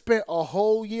 They just spent a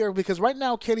whole year. Because right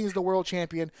now, Kenny is the world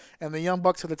champion and the Young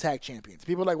Bucks are the tag champions.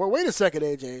 People are like, well, wait a second,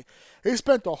 AJ. They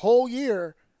spent a whole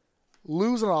year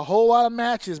losing a whole lot of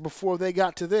matches before they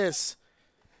got to this.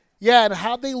 Yeah, and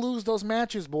how'd they lose those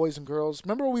matches, boys and girls?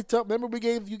 Remember we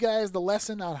gave you guys the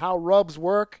lesson on how rubs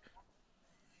work?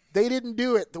 They didn't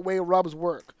do it the way rubs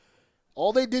work.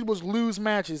 All they did was lose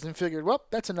matches and figured, well,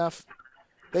 that's enough.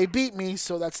 They beat me,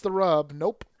 so that's the rub.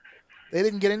 Nope. They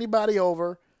didn't get anybody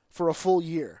over for a full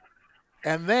year.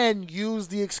 And then use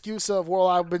the excuse of, well,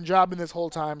 I've been jobbing this whole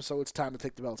time, so it's time to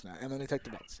take the belts now. And then they take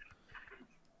the belts.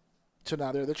 So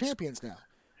now they're the champions now.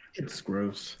 It's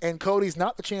gross. And Cody's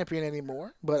not the champion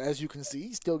anymore, but as you can see,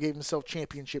 he still gave himself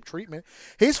championship treatment.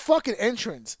 His fucking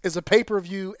entrance is a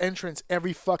pay-per-view entrance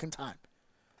every fucking time.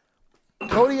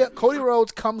 Cody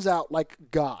Rhodes comes out like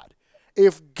God.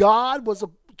 If God was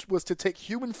to take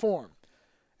human form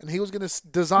and he was going to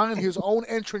design his own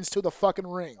entrance to the fucking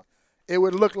ring, it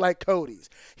would look like Cody's.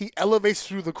 He elevates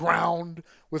through the ground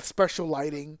with special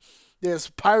lighting. There's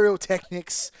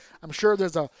pyrotechnics. I'm sure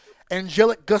there's a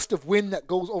angelic gust of wind that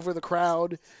goes over the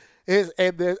crowd.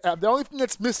 The only thing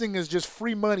that's missing is just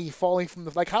free money falling from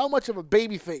the... Like, how much of a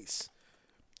baby face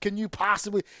can you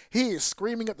possibly... He is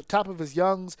screaming at the top of his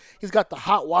lungs. He's got the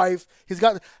hot wife. He's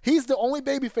the only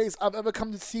baby face I've ever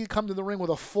come to see come to the ring with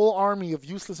a full army of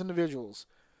useless individuals.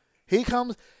 He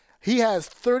has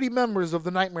 30 members of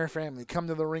the Nightmare family come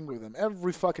to the ring with him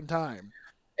every fucking time.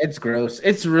 It's gross.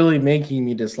 It's really making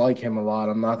me dislike him a lot.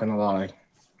 I'm not going to lie.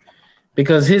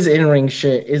 Because his in-ring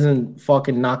shit isn't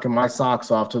fucking knocking my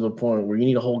socks off to the point where you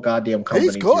need a whole goddamn company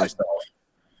he's good. to yourself.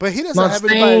 But he doesn't have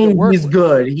anybody to work he's with.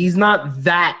 Good. He's not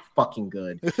that fucking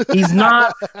good. He's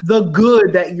not the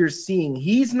good that you're seeing.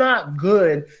 He's not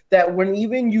good that when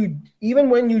even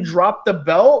when you drop the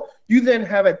belt, you then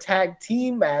have a tag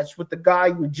team match with the guy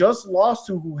you just lost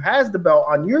to who has the belt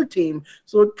on your team.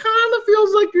 So it kind of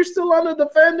feels like you're still on the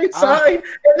defending side,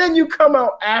 and then you come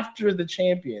out after the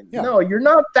champion. Yeah. No, you're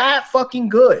not that fucking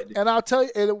good. And I'll tell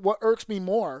you, what irks me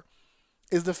more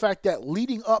is the fact that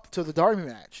leading up to the Darby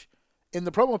match, in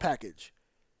the promo package,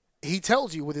 he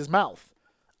tells you with his mouth,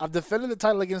 I've defended the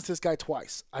title against this guy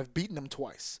twice. I've beaten him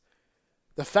twice.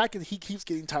 The fact that he keeps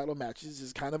getting title matches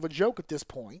is kind of a joke at this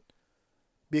point,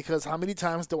 because how many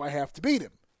times do I have to beat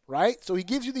him, right? So he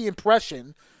gives you the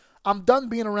impression, I'm done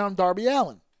being around Darby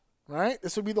Allin, right?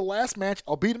 This will be the last match.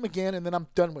 I'll beat him again, and then I'm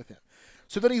done with him.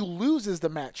 So then he loses the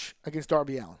match against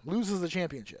Darby Allin, loses the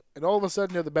championship, and all of a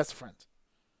sudden they're the best friends.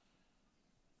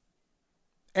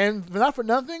 And not for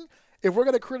nothing, if we're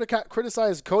going to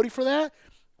criticize Cody for that,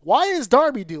 why is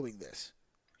Darby doing this?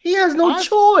 He has no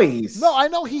choice. No, I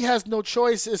know he has no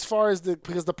choice as far as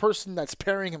because the person that's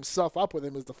pairing himself up with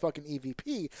him is the fucking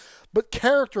EVP. But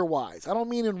character-wise, I don't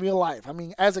mean in real life. I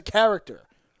mean as a character.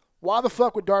 Why the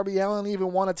fuck would Darby Allin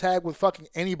even want to tag with fucking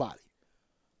anybody?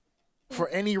 For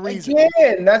any reason.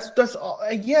 Again, that's all,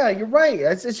 yeah, you're right.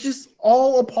 It's just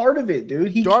all a part of it,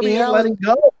 dude. He can't let it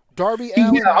go. Darby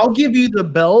Allin. Yeah, I'll give you the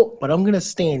belt, but I'm going to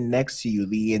stand next to you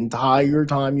the entire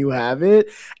time you have it.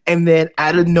 And then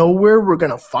out of nowhere, we're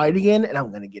going to fight again, and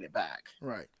I'm going to get it back.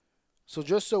 Right. So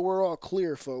just so we're all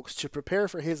clear, folks, to prepare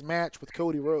for his match with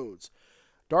Cody Rhodes,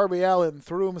 Darby Allin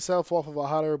threw himself off of a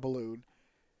hot air balloon.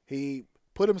 He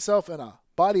put himself in a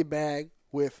body bag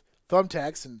with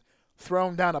thumbtacks and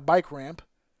thrown down a bike ramp,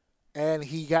 and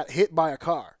he got hit by a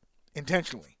car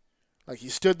intentionally. Like he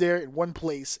stood there in one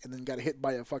place and then got hit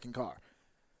by a fucking car.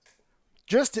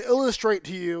 Just to illustrate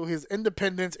to you his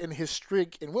independence and his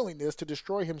streak and willingness to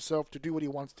destroy himself to do what he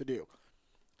wants to do.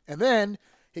 And then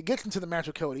he gets into the match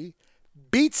with Cody,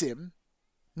 beats him,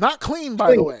 not clean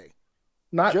by the way.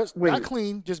 Not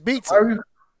clean, just beats him.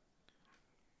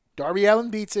 Darby Allin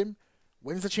beats him,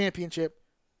 wins the championship,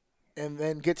 and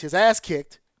then gets his ass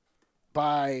kicked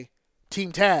by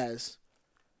Team Taz.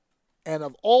 And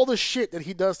of all the shit that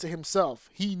he does to himself,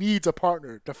 he needs a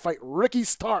partner to fight Ricky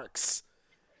Starks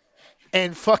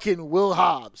and fucking Will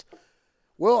Hobbs.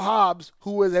 Will Hobbs,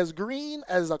 who is as green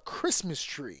as a Christmas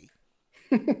tree,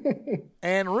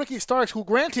 And Ricky Starks, who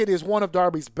granted is one of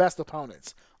Darby's best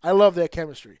opponents. I love their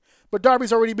chemistry. But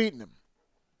Darby's already beaten him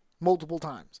multiple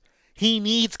times. He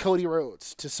needs Cody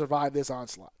Rhodes to survive this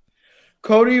onslaught.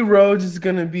 Cody Rhodes is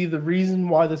going to be the reason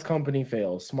why this company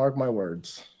fails. Mark my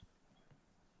words.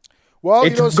 Well,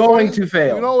 it's going to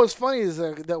fail. You know what's funny is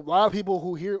that a lot of people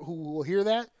who will hear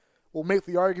that will make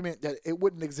the argument that it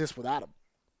wouldn't exist without him.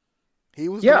 He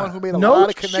was the one who made a lot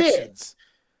of connections.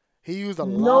 He used a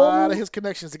lot of his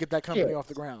connections to get that company off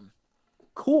the ground.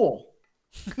 Cool.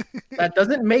 That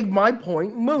doesn't make my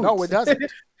point moot. No, it doesn't.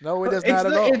 No, it does not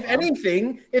at all. If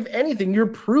anything, you're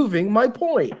proving my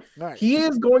point. Nice. He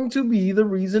is going to be the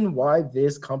reason why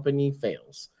this company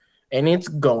fails. And it's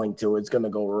going to. It's going to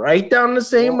go right down the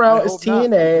same route as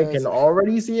TNA. I can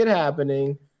already see it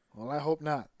happening. Well, I hope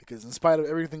not. Because in spite of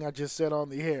everything I just said on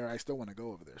the air, I still want to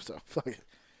go over there. So, fuck it.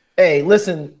 Hey,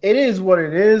 listen, it is what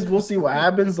it is. We'll see what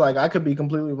happens. Like, I could be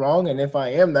completely wrong, and if I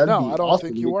am, that'd be awesome. No, I don't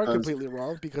think you are completely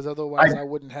wrong, because otherwise I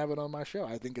wouldn't have it on my show.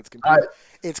 I think it's completely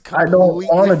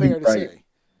fair to say.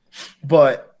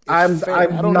 But I'm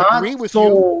not agree with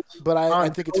sold you, but I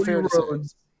think it's fair to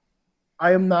say.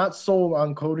 I am not sold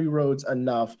on Cody Rhodes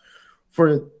enough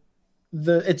for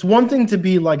it's one thing to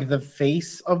be like the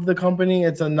face of the company.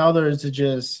 It's another to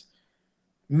just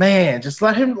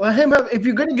let him have, if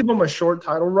you're going to give him a short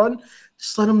title run,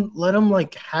 just let him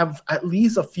like have at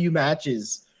least a few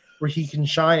matches where he can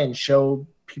shine and show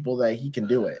people that he can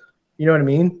do it. You know what I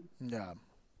mean? Yeah.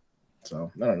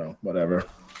 So, I don't know, whatever.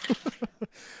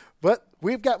 But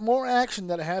we've got more action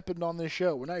that happened on this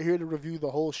show. We're not here to review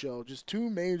the whole show, just two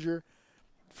major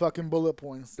fucking bullet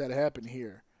points that happened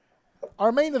here.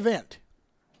 Our main event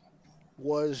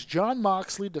was Jon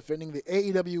Moxley defending the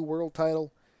AEW World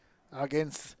Title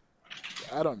against,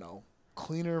 I don't know,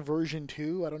 Cleaner version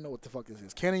 2? I don't know what the fuck this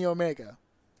is. Kenny Omega,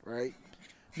 right?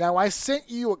 Now, I sent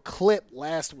you a clip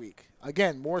last week.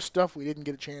 Again, more stuff we didn't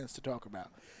get a chance to talk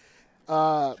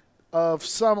about. Of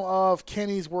some of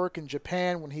Kenny's work in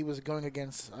Japan when he was going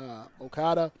against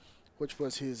Okada, which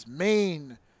was his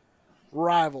main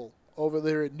rival over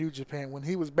there at New Japan, when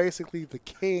he was basically the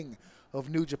king of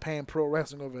New Japan Pro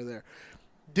Wrestling over there.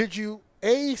 Did you,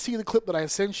 A, see the clip that I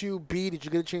sent you? B, did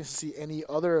you get a chance to see any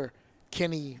other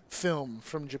Kenny film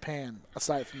from Japan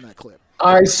aside from that clip?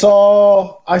 I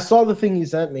saw the thing you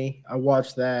sent me. I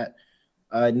watched that.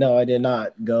 No, I did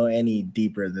not go any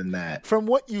deeper than that. From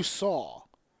what you saw,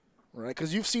 right?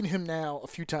 Because you've seen him now a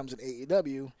few times in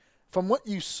AEW. From what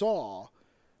you saw,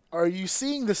 are you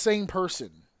seeing the same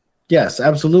person? Yes,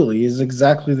 absolutely. He's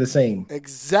exactly the same.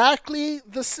 Exactly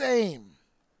the same.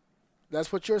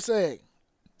 That's what you're saying.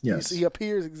 Yes. He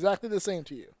appears exactly the same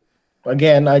to you.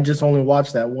 Again, I just only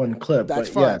watched that one clip. That's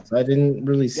but fine. Yes, I didn't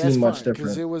really see much different.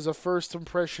 Because it was a first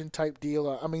impression type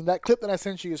deal. I mean, that clip that I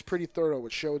sent you is pretty thorough.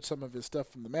 It showed some of his stuff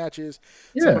from the matches,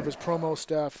 some of his promo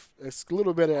stuff. It's a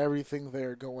little bit of everything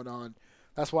there going on.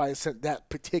 That's why I sent that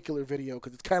particular video,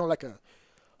 because it's kind of like a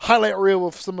highlight reel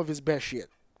of some of his best shit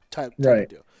type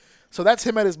deal. So that's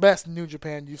him at his best in New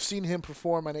Japan. You've seen him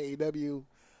perform on AEW,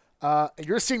 and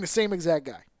you're seeing the same exact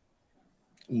guy.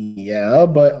 Yeah,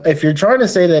 but if you're trying to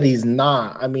say that he's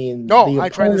not, I mean, no,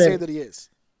 I'm trying to say that he is.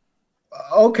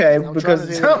 Okay, because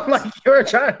it sounds like you're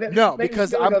trying to. No,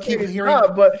 because I'm keeping hearing.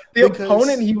 But the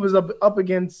opponent he was up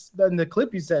against in the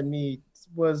clip you sent me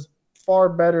was far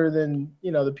better than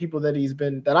the people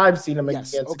that I've seen him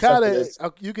against. Okada,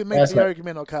 you can make the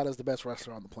argument Okada is the best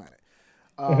wrestler on the planet.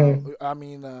 I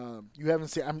mean, you haven't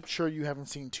seen. I'm sure you haven't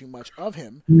seen too much of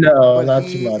him. No, not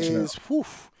too much.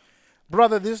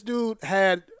 Brother, this dude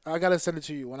had. I gotta send it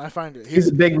to you when I find it. He's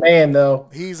a big man, though.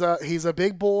 He's a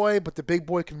big boy, but the big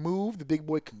boy can move. The big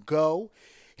boy can go.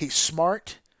 He's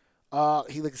smart.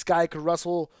 This guy could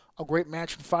wrestle a great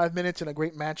match in 5 minutes and a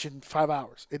great match in 5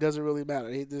 hours. It doesn't really matter.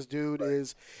 This dude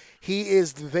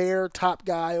is their top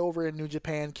guy over in New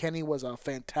Japan. Kenny was a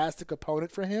fantastic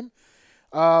opponent for him.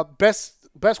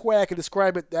 Best way I could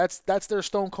describe it, that's their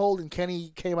Stone Cold, and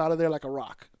Kenny came out of there like a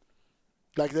rock.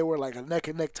 Like they were like a neck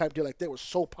and neck type deal. Like they were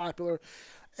so popular,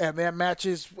 and their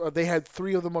matches. They had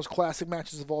 3 of the most classic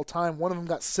matches of all time. One of them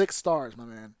got 6 stars, my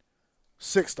man.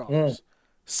 6 stars.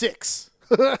 6.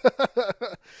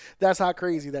 That's how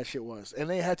crazy that shit was, and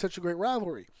they had such a great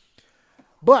rivalry.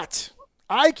 But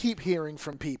I keep hearing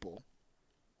from people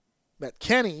that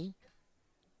Kenny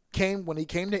when he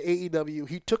came to AEW,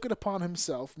 he took it upon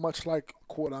himself, much like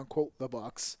quote unquote the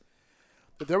Bucks,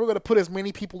 that they were going to put as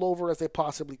many people over as they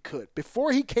possibly could.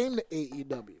 Before he came to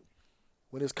AEW,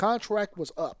 when his contract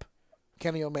was up,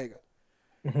 Kenny Omega,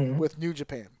 with New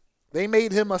Japan, they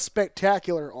made him a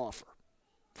spectacular offer,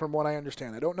 from what I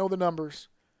understand. I don't know the numbers,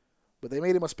 but they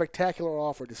made him a spectacular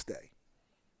offer to stay.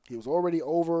 He was already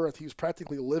over. He was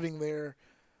practically living there.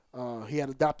 He had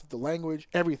adopted the language,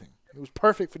 everything. It was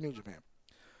perfect for New Japan.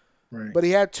 Right. But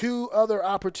he had 2 other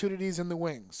opportunities in the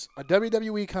wings. A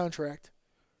WWE contract.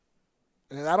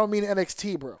 And I don't mean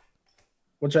NXT, bro.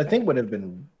 Which I think would have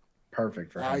been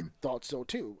perfect for him. I thought so,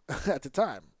 too, at the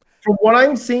time. From what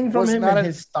I'm seeing from him and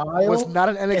his style. Was not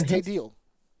an NXT deal.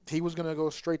 He was going to go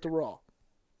straight to Raw.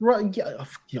 Right,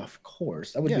 yeah, of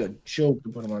course. That would be a joke to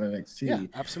put him on NXT. Yeah,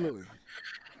 absolutely.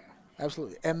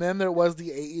 Absolutely. And then there was the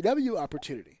AEW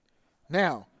opportunity.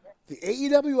 Now, the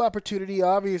AEW opportunity,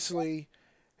 obviously,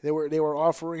 they were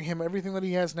offering him everything that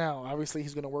he has now. Obviously,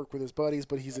 he's going to work with his buddies,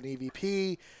 but he's an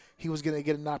EVP. He was going to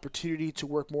get an opportunity to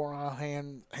work more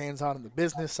on hands-on in the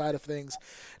business side of things.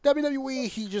 WWE,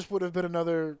 he just would have been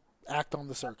another act on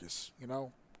the circus, you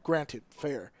know? Granted,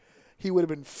 fair. He would have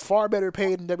been far better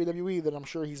paid in WWE than I'm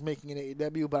sure he's making in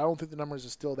AEW, but I don't think the numbers are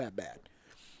still that bad.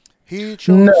 He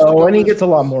chose and he gets a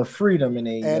lot more freedom in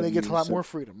AEW. And he gets a lot more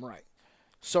freedom, right.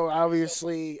 So,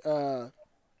 obviously,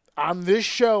 on this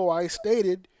show, I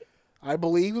stated I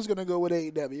believe he was going to go with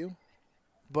AEW,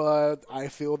 but I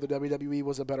feel the WWE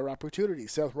was a better opportunity.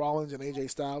 Seth Rollins and AJ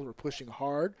Styles were pushing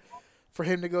hard for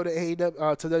him to go to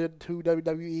AEW, to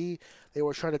WWE. They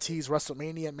were trying to tease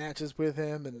WrestleMania matches with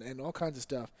him and all kinds of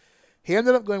stuff. He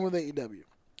ended up going with AEW.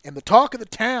 And the talk of the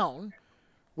town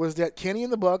was that Kenny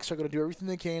and the Bucks are going to do everything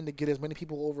they can to get as many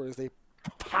people over as they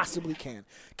possibly can.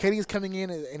 Kenny is coming in,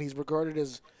 and he's regarded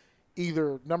as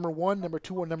either number 1, number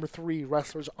 2, or number 3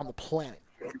 wrestlers on the planet.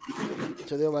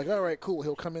 So they're like, all right, cool.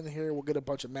 He'll come in here. We'll get a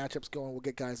bunch of matchups going. We'll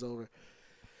get guys over.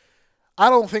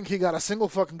 I don't think he got a single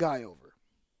fucking guy over.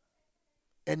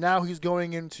 And now he's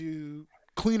going into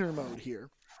cleaner mode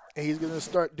here. And he's going to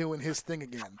start doing his thing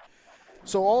again.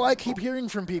 So all I keep hearing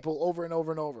from people over and over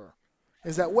and over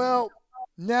is that, well,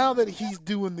 now that he's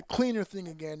doing the cleaner thing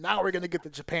again, now we're going to get the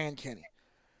Japan Kenny.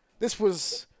 This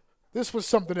was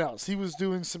something else. He was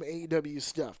doing some AEW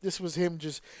stuff. This was him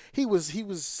just he was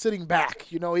sitting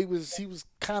back, you know, he was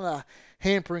kind of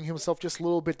hampering himself just a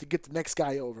little bit to get the next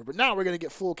guy over. But now we're going to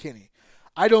get full Kenny.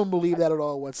 I don't believe that at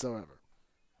all whatsoever.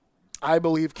 I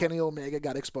believe Kenny Omega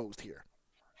got exposed here.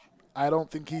 I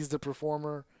don't think he's the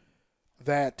performer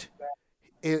that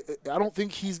I don't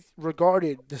think he's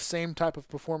regarded the same type of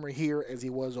performer here as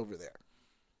he was over there.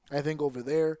 I think over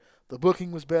there, the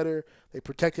booking was better. They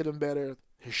protected him better.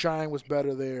 His shine was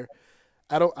better there.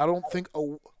 I don't think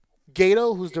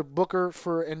Gato, who's the booker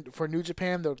for New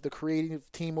Japan, the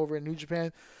creative team over in New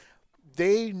Japan,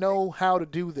 they know how to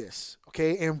do this.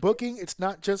 Okay, and booking, it's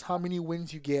not just how many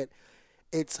wins you get,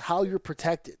 it's how you're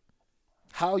protected,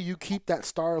 how you keep that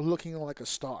star looking like a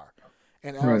star.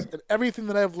 And everything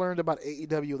that I've learned about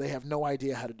AEW, they have no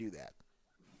idea how to do that.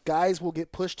 Guys will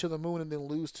get pushed to the moon and then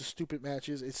lose to stupid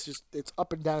matches. It's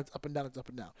up and down, it's up and down, it's up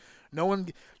and down.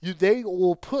 They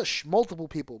will push multiple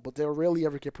people, but they'll rarely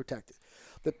ever get protected.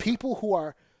 The people who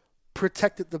are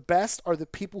protected the best are the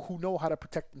people who know how to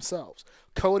protect themselves.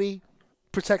 Cody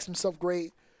protects himself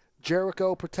great.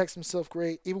 Jericho protects himself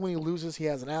great. Even when he loses, he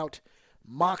has an out.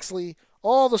 Moxley,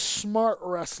 all the smart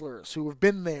wrestlers who have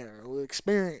been there, who have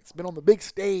experienced, been on the big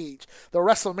stage, the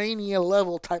WrestleMania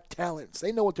level type talents,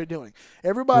 they know what they're doing.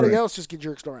 Everybody else just get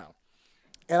jerked around.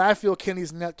 And I feel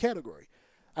Kenny's in that category.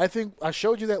 I think I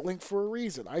showed you that link for a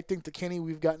reason. I think the Kenny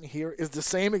we've gotten here is the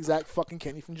same exact fucking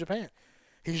Kenny from Japan.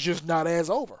 He's just not as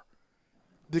over.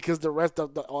 Because the rest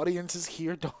of the audiences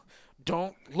here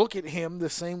don't look at him the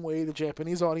same way the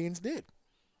Japanese audience did.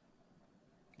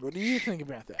 What do you think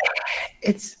about that?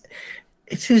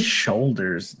 It's his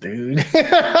shoulders, dude.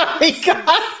 He's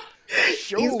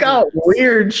got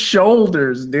weird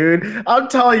shoulders, dude. I'm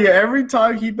telling you, every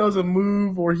time he does a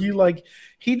move or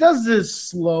he does this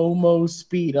slow-mo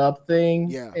speed up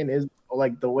thing, and is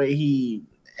like the way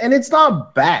and it's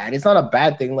not bad. It's not a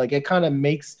bad thing. Like it kind of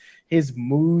makes his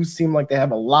moves seem like they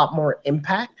have a lot more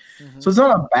impact. Mm-hmm. So it's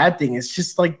not a bad thing. It's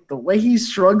just like the way he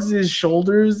shrugs his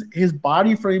shoulders, his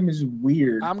body frame is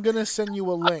weird. I'm going to send you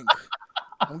a link.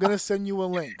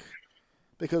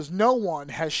 Because no one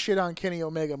has shit on Kenny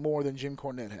Omega more than Jim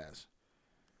Cornette has.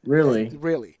 Really?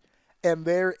 Really. And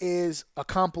there is a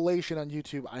compilation on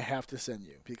YouTube I have to send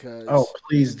you because. Oh,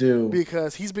 please do.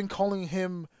 Because he's been calling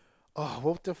him. Oh,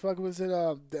 what the fuck was it?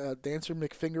 Dancer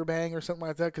McFingerbang or something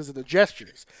like that because of the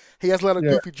gestures. He has a lot of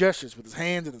goofy gestures with his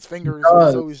hands and his fingers.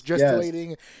 So he's gesticulating.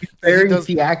 Yes. He's very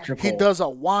theatrical. He does a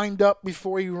wind up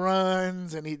before he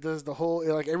runs, and he does the whole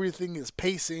everything is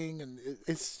pacing, and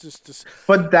it's just.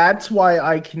 But that's why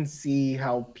I can see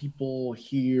how people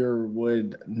here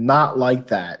would not like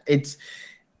that. It's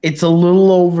a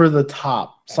little over the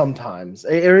top sometimes.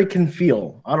 It can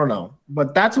feel. I don't know,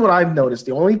 but that's what I've noticed.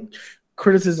 The only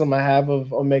criticism I have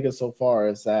of Omega so far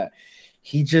is that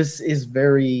he just is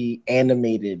very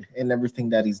animated in everything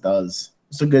that he does.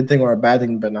 It's a good thing or a bad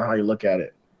thing, depending on how you look at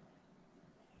it.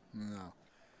 No.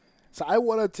 So I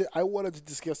wanted to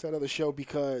discuss that other show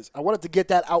because I wanted to get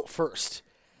that out first.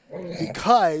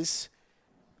 Because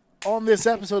on this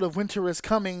episode of Winter is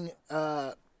Coming,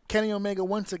 Kenny Omega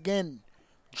once again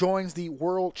joins the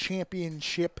World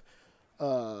Championship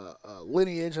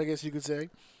lineage, I guess you could say.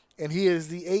 And he is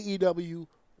the AEW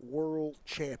World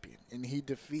Champion. And he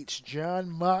defeats Jon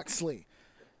Moxley,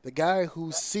 the guy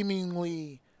who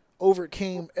seemingly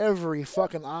overcame every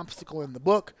fucking obstacle in the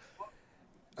book.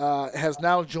 Has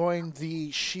now joined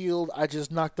the Shield I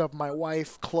Just Knocked Up My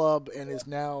Wife club and is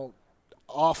now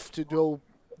off to go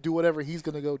do whatever he's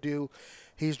going to go do.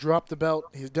 He's dropped the belt.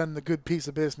 He's done the good piece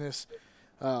of business.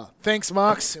 Thanks,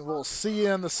 Mox, and we'll see you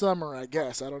in the summer, I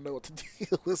guess. I don't know what the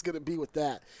deal is going to be with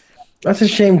that. That's a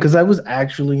shame because I was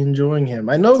actually enjoying him.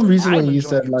 I know recently you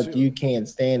said like you can't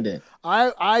stand it.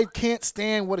 I can't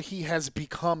stand what he has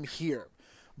become here,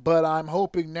 but I'm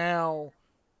hoping now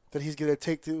that he's going to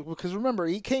take the – because remember,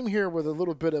 he came here with a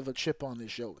little bit of a chip on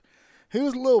his shoulder. He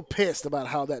was a little pissed about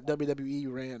how that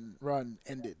WWE run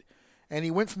ended. And he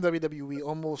went from WWE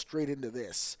almost straight into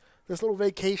this. This little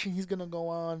vacation he's going to go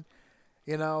on.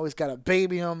 You know, he's got a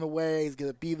baby on the way. He's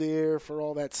going to be there for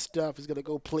all that stuff. He's going to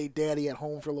go play daddy at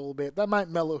home for a little bit. That might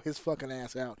mellow his fucking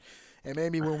ass out. And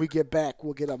maybe when we get back,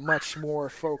 we'll get a much more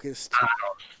focused.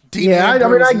 Yeah, I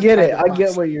mean, I get it. I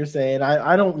get what you're saying.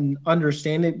 I don't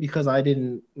understand it because I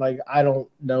don't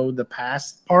know the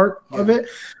past part of it.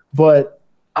 But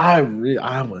I really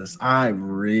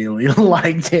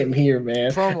liked him here,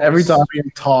 man. Every time he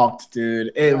talked,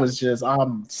 dude, it was just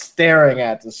I'm staring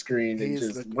at the screen and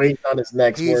just waiting on his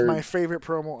next word. He's my favorite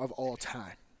promo of all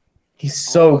time. He's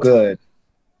so good.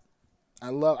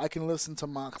 I can listen to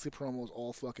Moxley promos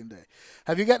all fucking day.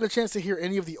 Have you gotten a chance to hear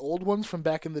any of the old ones from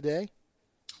back in the day?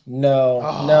 No.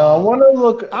 I want to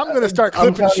look. I'm gonna start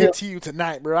clipping shit to you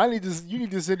tonight, bro. You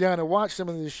need to sit down and watch some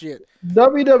of this shit.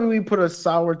 WWE put a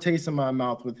sour taste in my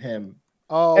mouth with him.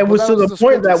 Oh, it was to the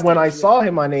point that when I saw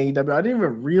him on AEW, I didn't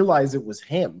even realize it was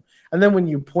him. And then when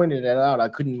you pointed it out, I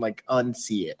couldn't like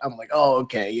unsee it. I'm like, oh,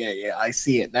 okay, yeah, I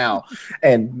see it now.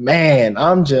 And man,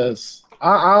 I'm just.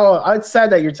 It's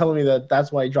sad that you're telling me that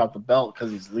that's why he dropped the belt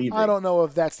because he's leaving. I don't know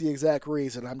if that's the exact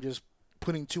reason. I'm just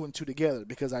putting two and two together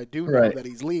because I do know that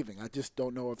he's leaving. I just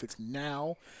don't know if it's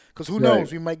now because who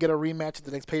knows? We might get a rematch at the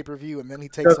next pay-per-view and then he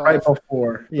takes off. Right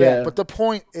before. Yeah. But the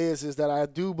point is that I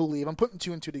do believe, I'm putting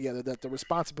two and two together, that the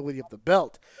responsibility of the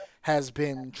belt has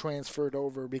been transferred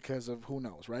over because of who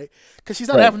knows, right? Because she's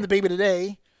not having the baby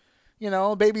today. You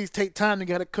know, babies take time. You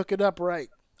got to cook it up right.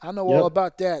 I know all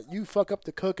about that. You fuck up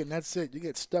the cooking, that's it. You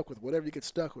get stuck with whatever you get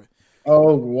stuck with.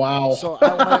 Oh wow! So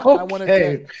I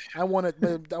wanted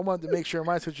to make sure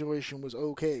my situation was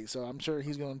okay. So I'm sure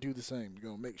he's gonna do the same. He's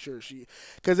gonna make sure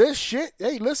because this shit.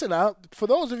 Hey, listen out. For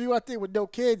those of you out there with no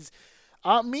kids,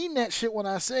 I mean that shit when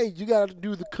I say you gotta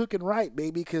do the cooking right,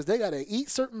 baby. Because they gotta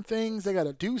eat certain things, they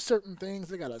gotta do certain things,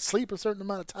 they gotta sleep a certain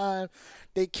amount of time.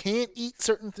 They can't eat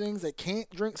certain things, they can't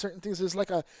drink certain things.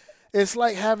 It's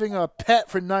like having a pet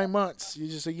for 9 months.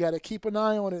 You got to keep an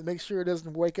eye on it, make sure it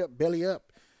doesn't wake up belly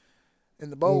up in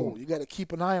the bowl. You got to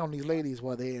keep an eye on these ladies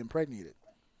while they're impregnated.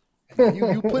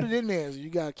 You put it in there, so you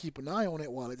got to keep an eye on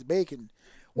it while it's baking.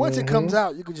 Once it comes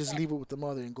out, you can just leave it with the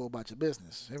mother and go about your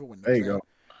business. Everyone knows that. Go.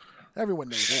 Everyone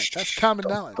knows that. That's common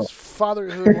knowledge.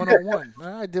 Fatherhood 101.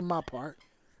 I did my part.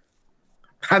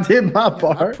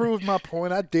 I proved my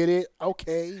point. I did it.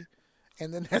 Okay.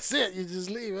 And then that's it. You just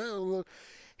leave.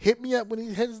 Hit me up when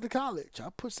he heads to college. I'll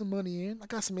put some money in. I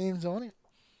got some ends on it.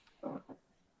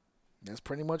 That's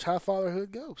pretty much how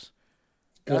fatherhood goes.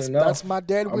 That's my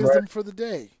dad wisdom for the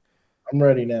day. I'm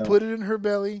ready now. Put it in her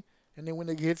belly, and then when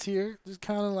it gets here, just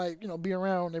kind of like, be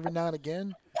around every now and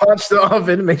again. Punch the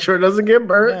oven, make sure it doesn't get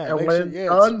burnt, and when it's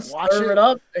done, stir it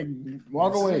up and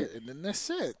walk away. And then that's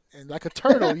it. And like a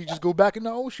turtle, you just go back in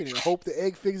the ocean and hope the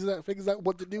egg figures out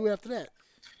what to do after that.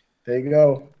 There you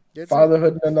go.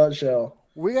 Fatherhood in a nutshell.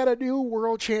 We got a new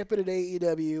world champion at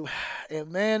AEW,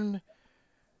 and then,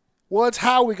 it's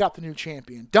how we got the new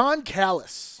champion. Don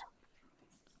Callis,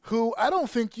 who I don't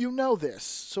think you know this,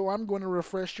 so I'm going to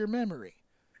refresh your memory.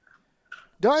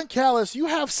 Don Callis, you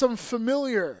have some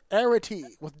familiarity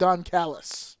with Don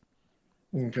Callis.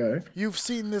 Okay. You've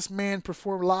seen this man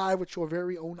perform live with your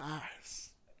very own eyes.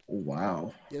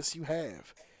 Wow. Yes, you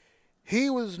have. He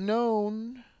was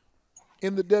known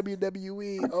in the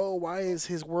WWE, why is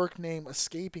his work name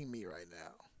escaping me right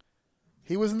now?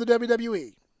 He was in the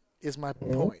WWE, is my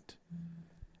point.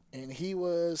 And he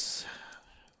was,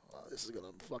 this is going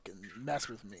to fucking mess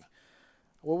with me.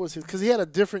 What was it? Because he had a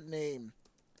different name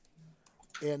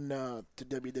in the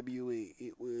WWE.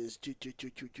 It was.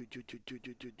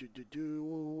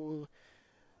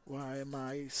 Why am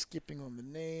I skipping on the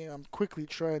name? I'm quickly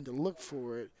trying to look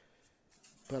for it,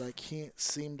 but I can't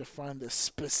seem to find the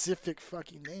specific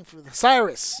fucking name for the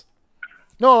Cyrus.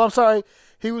 No, I'm sorry.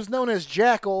 He was known as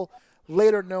Jackal,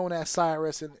 later known as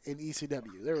Cyrus in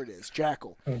ECW. There it is,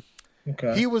 Jackal.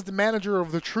 Okay. He was the manager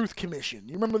of the Truth Commission.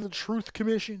 You remember the Truth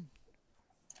Commission?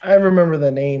 I remember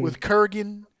the name. With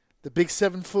Kurgan, the big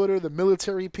 7-footer, the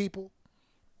military people.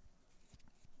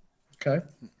 Okay.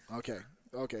 Okay.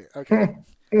 Okay. I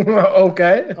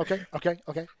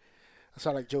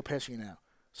sound like Joe Pesci now.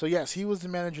 So, yes, he was the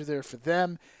manager there for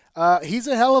them. He's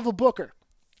a hell of a booker,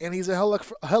 and he's a hell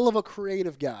of a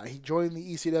creative guy. He joined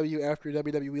the ECW after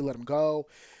WWE let him go.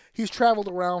 He's traveled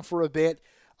around for a bit.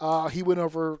 He went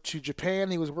over to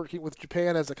Japan. He was working with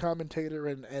Japan as a commentator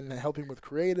and helping with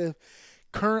creative.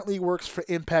 Currently works for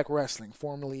Impact Wrestling,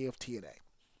 formerly of TNA.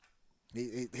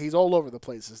 He's all over the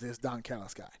place, this Don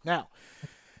Callis guy. Now,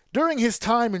 during his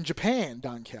time in Japan,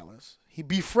 Don Callis, he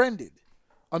befriended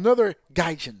another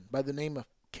gaijin by the name of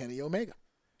Kenny Omega.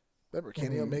 Remember,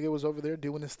 Kenny Omega was over there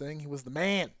doing his thing. He was the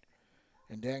man.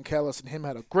 And Dan Callis and him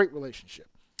had a great relationship.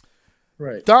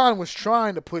 Right. Don was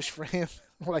trying to push for him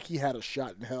like he had a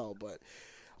shot in hell. But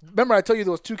remember, I told you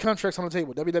there was 2 contracts on the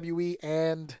table, WWE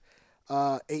and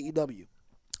AEW.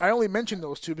 I only mentioned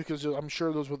those 2 because I'm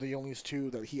sure those were the only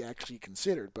 2 that he actually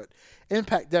considered. But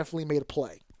Impact definitely made a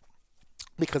play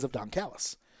because of Don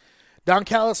Callis. Don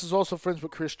Callis is also friends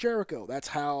with Chris Jericho. That's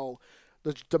how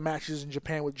the matches in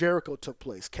Japan with Jericho took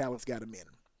place. Callis got him in,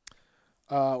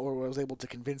 or was able to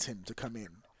convince him to come in.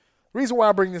 The reason why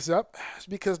I bring this up is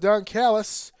because Don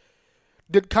Callis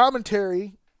did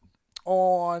commentary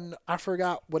on, I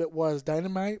forgot what it was,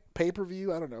 Dynamite,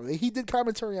 pay-per-view, I don't know. He did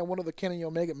commentary on one of the Kenny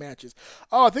Omega matches.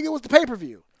 Oh, I think it was the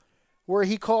pay-per-view, where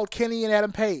he called Kenny and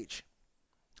Adam Page,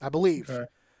 I believe. Okay.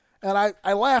 And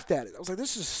I laughed at it. I was like,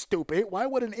 this is stupid. Why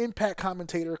would an Impact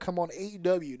commentator come on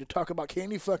AEW to talk about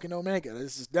Kenny fucking Omega?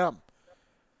 This is dumb.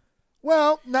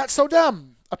 Well, not so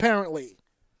dumb, apparently.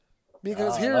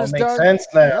 Because here's Don. Sense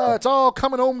now. It's all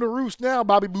coming home to roost now,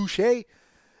 Bobby Boucher.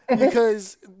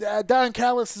 Because Don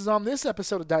Callis is on this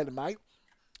episode of Dynamite,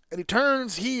 and he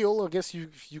turns heel, I guess you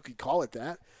could call it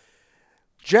that.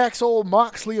 Jacks old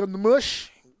Moxley on the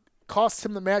mush, costs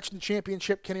him the match in the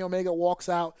championship. Kenny Omega walks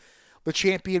out the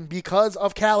champion because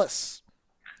of Callis.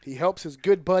 He helps his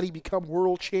good buddy become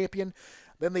world champion.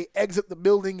 Then they exit the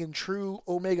building in true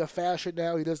Omega fashion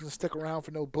now. He doesn't stick around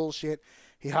for no bullshit.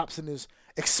 He hops in his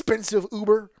expensive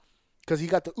Uber because he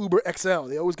got the Uber XL.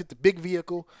 They always get the big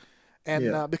vehicle.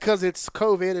 And because it's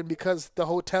COVID and because the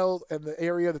hotel and the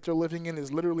area that they're living in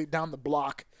is literally down the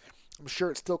block, I'm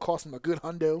sure it still costs them a good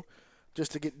hundo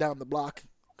just to get down the block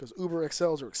because Uber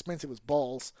XLs are expensive as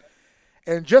balls.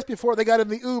 And just before they got in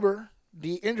the Uber,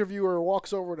 the interviewer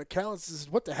walks over to Callis and says,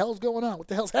 what the hell's going on? What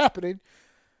the hell's happening?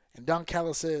 And Don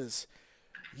Callis says,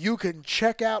 you can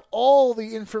check out all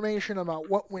the information about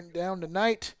what went down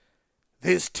tonight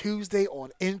this Tuesday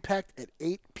on Impact at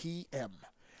 8 p.m.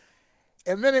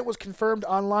 And then it was confirmed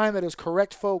online that is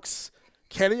correct, folks.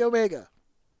 Kenny Omega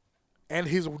and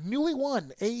his newly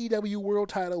won AEW World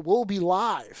title will be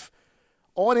live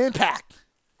on Impact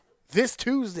this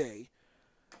Tuesday.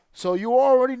 So you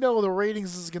already know the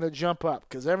ratings is going to jump up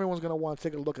because everyone's going to want to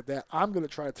take a look at that. I'm going to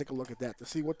try to take a look at that to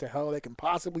see what the hell they can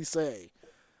possibly say.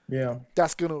 Yeah.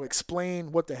 That's going to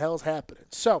explain what the hell's happening.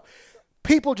 So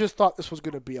people just thought this was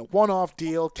going to be a one-off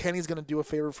deal. Kenny's going to do a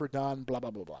favor for Don, blah, blah,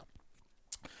 blah, blah.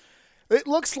 It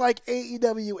looks like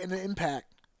AEW and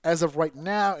Impact, as of right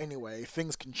now anyway,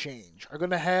 things can change, are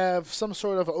going to have some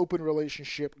sort of open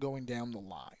relationship going down the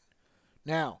line.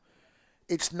 Now,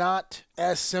 it's not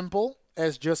as simple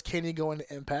as just Kenny going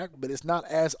to Impact, but it's not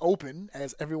as open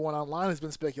as everyone online has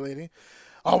been speculating.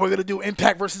 Oh, we're going to do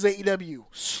Impact versus AEW.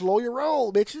 Slow your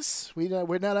roll, bitches.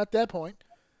 We're not at that point.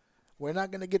 We're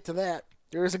not going to get to that.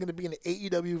 There isn't going to be an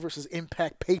AEW versus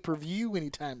Impact pay-per-view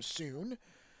anytime soon.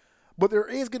 But there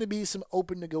is going to be some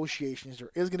open negotiations.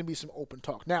 There is going to be some open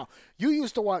talk. Now, you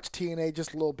used to watch TNA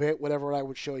just a little bit, whatever I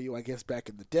would show you, I guess, back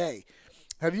in the day.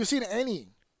 Have you seen any,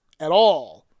 at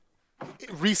all,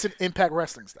 recent Impact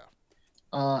Wrestling stuff?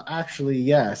 Actually,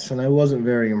 yes, and I wasn't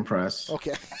very impressed.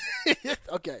 Okay.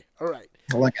 Okay, all right.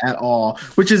 Like, at all.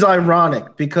 Which is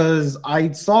ironic, because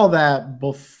I saw that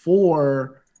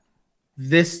before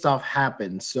this stuff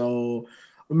happened. So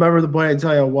remember the boy I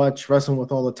tell you I watch wrestling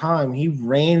with all the time? He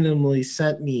randomly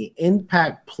sent me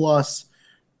Impact Plus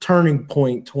Turning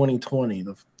Point 2020,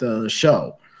 the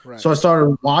show. Right. So I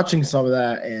started watching some of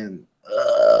that and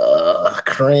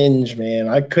cringe, man.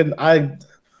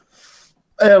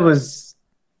 It was.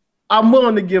 I'm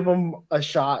willing to give them a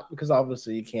shot because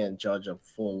obviously you can't judge a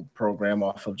full program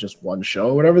off of just one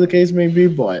show, whatever the case may be.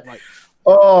 But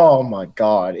oh my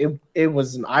god, it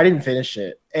was. I didn't finish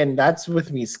it, and that's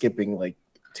with me skipping like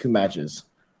 2 matches.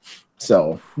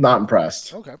 So not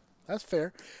impressed. Okay, that's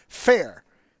fair. Fair,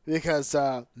 because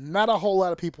not a whole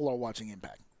lot of people are watching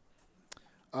Impact.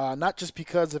 Not just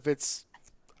because of its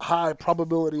high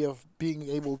probability of being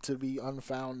able to be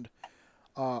unfound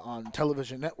on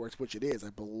television networks, which it is. I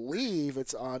believe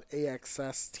it's on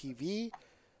AXS TV,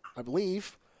 I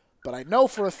believe. But I know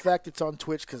for a fact it's on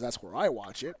Twitch because that's where I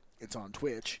watch it. It's on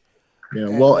Twitch. Yeah,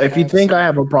 well, if you think I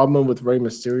have a problem with Rey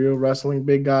Mysterio wrestling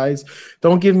big guys,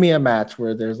 don't give me a match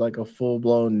where there's like a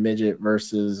full-blown midget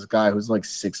versus a guy who's like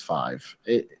 6'5".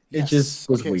 It just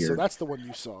was weird. So that's the one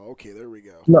you saw. Okay, there we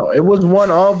go. No, it was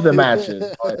one of the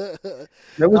matches. But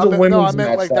there was a women's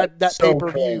match. Like that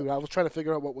pay-per-view. I was trying to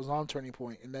figure out what was on Turning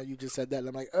Point, and then you just said that, and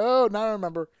I'm like, oh, now I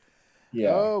remember.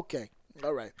 Yeah. Okay.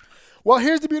 All right. Well,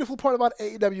 here's the beautiful part about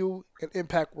AEW and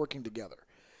Impact working together.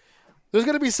 There's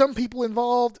going to be some people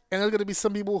involved, and there's going to be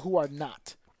some people who are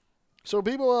not. So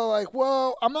people are like,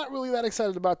 well, I'm not really that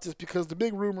excited about this because the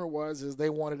big rumor is they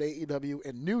wanted AEW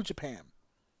and New Japan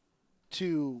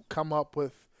to come up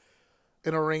with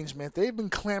an arrangement. They've been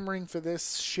clamoring for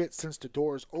this shit since the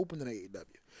doors opened in AEW.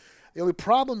 The only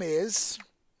problem is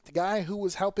the guy who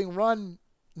was helping run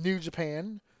New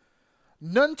Japan,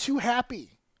 none too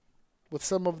happy with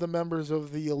some of the members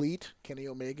of the Elite, Kenny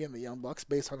Omega and the Young Bucks,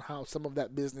 based on how some of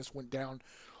that business went down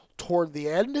toward the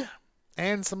end,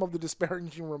 and some of the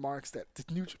disparaging remarks that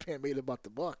New Japan made about the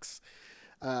Bucks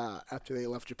after they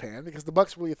left Japan, because the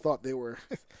Bucks really thought they were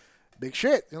big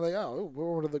shit. They're like, oh, we're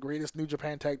one of the greatest New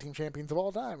Japan Tag Team Champions of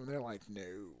all time. And they're like, no.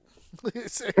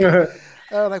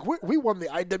 Like, we won the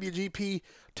IWGP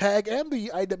Tag and the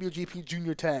IWGP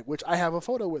Junior Tag, which I have a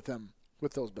photo with them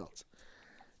with those belts.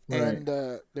 Right. And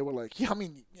they were like, I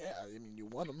mean, you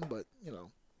won them, but,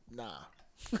 nah.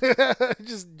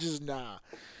 just nah.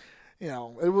 It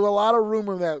was a lot of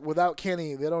rumor that without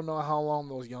Kenny, they don't know how long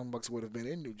those Young Bucks would have been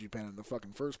in New Japan in the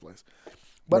fucking first place.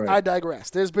 But right. I digress.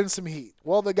 There's been some heat.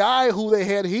 Well, the guy who they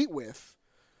had heat with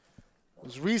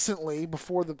was recently,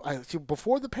 before the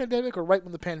pandemic, or right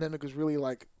when the pandemic was really,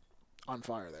 like, on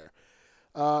fire there.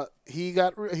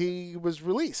 He was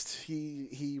released.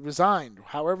 He resigned,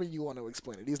 however you want to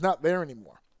explain it. He's not there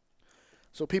anymore.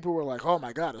 So people were like, oh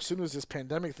my God, as soon as this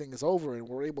pandemic thing is over and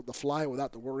we're able to fly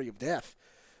without the worry of death,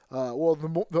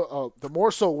 the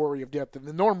more so worry of death than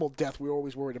the normal death we're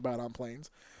always worried about on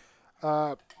planes,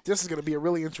 this is going to be a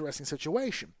really interesting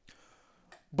situation.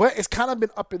 But it's kind of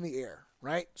been up in the air,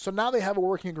 right? So now they have a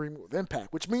working agreement with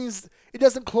Impact, which means it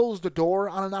doesn't close the door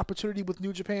on an opportunity with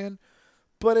New Japan,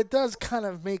 but it does kind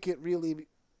of make it really,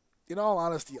 in all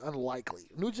honesty, unlikely.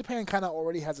 New Japan kind of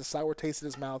already has a sour taste in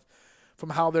his mouth from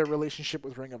how their relationship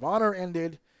with Ring of Honor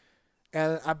ended.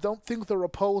 And I don't think they're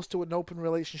opposed to an open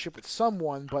relationship with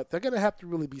someone, but they're going to have to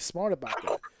really be smart about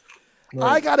that.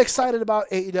 Right. I got excited about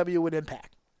AEW and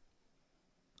Impact.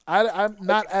 I'm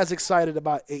not as excited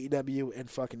about AEW and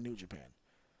fucking New Japan.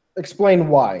 Explain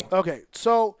why. Okay,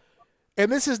 so... And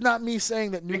this is not me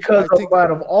saying that New Japan. Because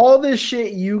out of all this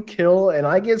shit you kill, and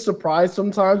I get surprised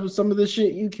sometimes with some of the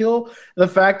shit you kill, the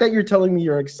fact that you're telling me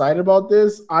you're excited about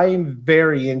this, I am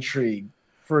very intrigued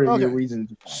for your reasons.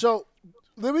 So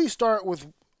let me start with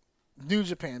New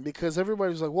Japan, because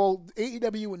everybody's like, well,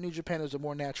 AEW and New Japan is a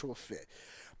more natural fit.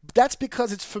 That's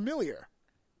because it's familiar.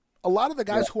 A lot of the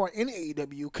guys who are in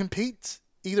AEW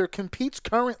either competes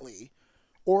currently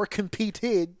or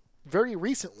competed very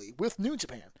recently with New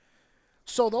Japan.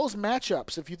 So those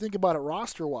matchups, if you think about it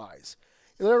roster-wise,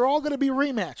 they're all going to be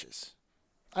rematches.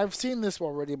 I've seen this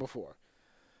already before.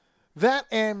 That,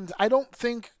 and I don't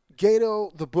think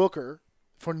Gato, the booker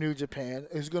for New Japan,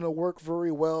 is going to work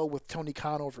very well with Tony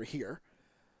Khan over here.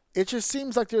 It just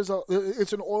seems like it's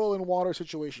an oil and water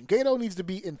situation. Gato needs to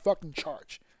be in fucking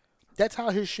charge. That's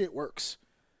how his shit works.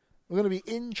 We're going to be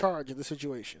in charge of the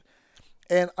situation.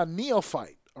 And a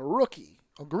neophyte, a rookie,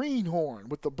 a greenhorn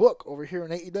with the book over here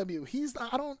in AEW,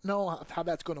 I don't know how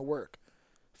that's going to work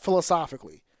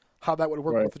philosophically, how that would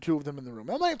work with the two of them in the room.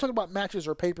 I'm not even talking about matches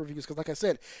or pay-per-views because, like I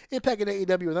said, Impact and AEW,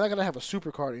 they're not going to have a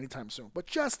super card anytime soon. But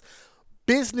just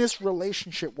business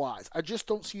relationship-wise, I just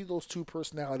don't see those two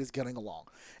personalities getting along.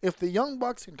 If the Young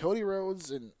Bucks and Cody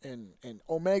Rhodes and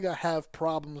Omega have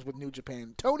problems with New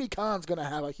Japan, Tony Khan's going to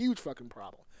have a huge fucking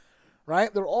problem,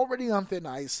 right? They're already on thin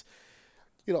ice.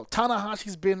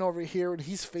 Tanahashi's been over here and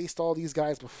he's faced all these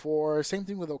guys before. Same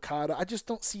thing with Okada. I just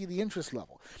don't see the interest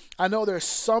level. I know there's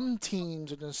some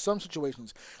teams and there's some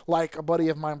situations, like a buddy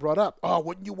of mine brought up. Oh,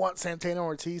 wouldn't you want Santana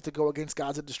Ortiz to go against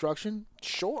Gods of Destruction?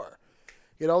 Sure.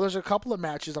 There's a couple of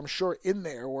matches I'm sure in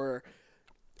there where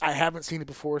I haven't seen it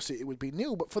before, so it would be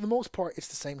new. But for the most part, it's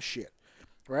the same shit,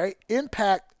 right?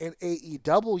 Impact and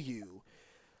AEW,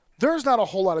 there's not a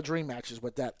whole lot of dream matches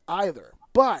with that either.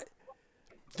 But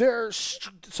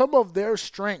some of their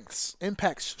strengths,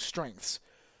 Impact's strengths,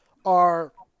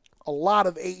 are a lot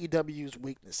of AEW's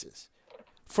weaknesses.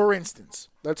 For instance,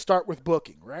 let's start with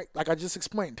booking, right? Like I just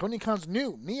explained, Tony Khan's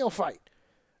new, neophyte,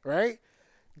 right?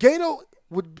 Gato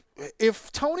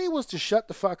if Tony was to shut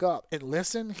the fuck up and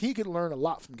listen, he could learn a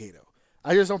lot from Gato.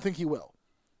 I just don't think he will.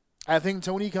 I think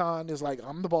Tony Khan is like,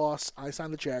 I'm the boss, I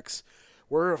sign the checks.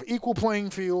 We're an equal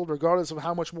playing field, regardless of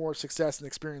how much more success and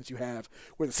experience you have.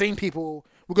 We're the same people.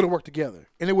 We're going to work together.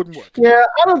 And it wouldn't work. Yeah,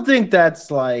 I don't think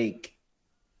that's like,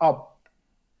 how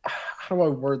do I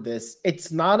word this?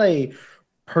 It's not a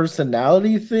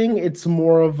personality thing. It's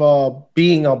more of a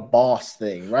being a boss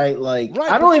thing, right? Like,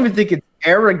 right, I don't even think it's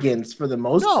arrogance for the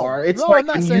most part. It's like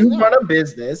when you run a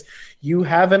business, you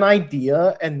have an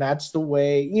idea, and that's the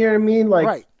way, you know what I mean? Like,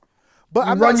 right. But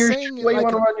I'm not saying you want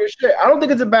to run your shit. I don't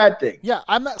think it's a bad thing. Yeah,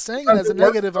 I'm not saying it as a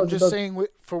negative. I'm just saying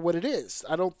for what it is.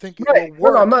 I don't think it will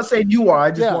work. No, I'm not saying you are. I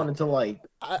just wanted to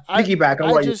piggyback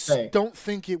on what you're saying. I just don't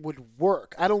think it would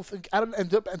work.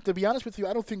 And to be honest with you,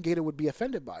 I don't think Gator would be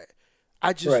offended by it.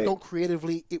 I just don't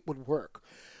creatively it would work.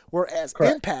 Whereas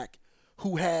Impact,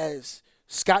 who has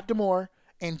Scott D'Amore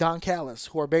and Don Callis,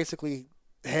 who are basically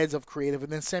heads of creative,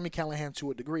 and then Sami Callihan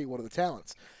to a degree, one of the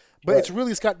talents. But it's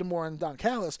really Scott D'Amore and Don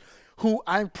Callis, who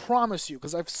I promise you,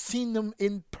 because I've seen them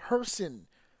in person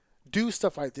do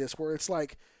stuff like this, where it's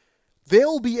like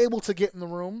they'll be able to get in the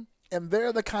room, and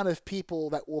they're the kind of people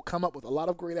that will come up with a lot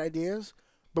of great ideas,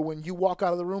 but when you walk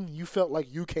out of the room, you felt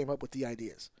like you came up with the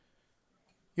ideas.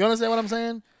 You understand what I'm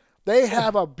saying? They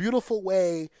have a beautiful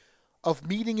way of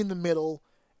meeting in the middle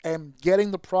and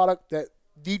getting the product that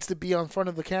needs to be on front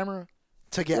of the camera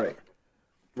together.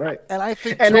 Right. And I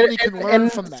think Tony can learn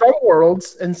from that.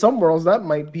 In some worlds, that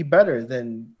might be better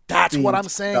than. That's what I'm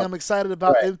saying. I'm excited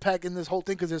about Impact in this whole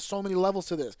thing because there's so many levels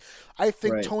to this. I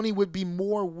think Tony would be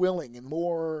more willing and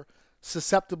more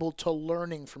susceptible to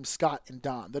learning from Scott and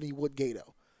Don than he would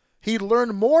Gato. He'd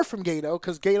learn more from Gato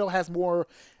because Gato has more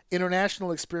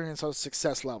international experience on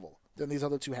success level than these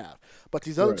other two have. But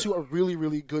these other two are really,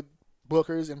 really good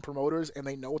bookers and promoters, and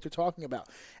they know what they're talking about.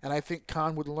 And I think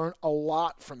Khan would learn a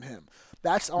lot from him.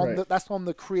 That's on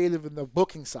the creative and the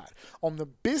booking side. On the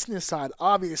business side,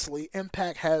 obviously,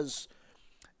 Impact has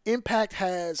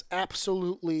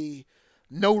absolutely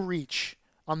no reach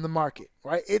on the market,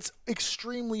 right? It's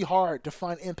extremely hard to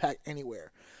find Impact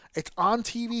anywhere. It's on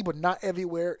TV, but not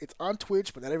everywhere. It's on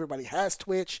Twitch, but not everybody has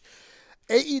Twitch.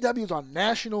 AEW is on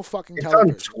national fucking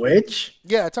television. It's on Twitch?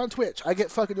 Yeah, it's on Twitch. I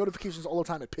get fucking notifications all the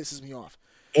time. It pisses me off.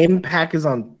 Impact is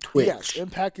on Twitch. Yes,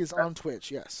 Impact is on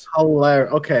Twitch, yes.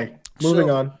 Hilarious. Okay, moving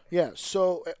on. Yeah,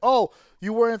 so,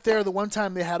 you weren't there the one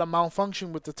time they had a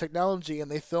malfunction with the technology and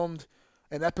they filmed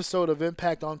an episode of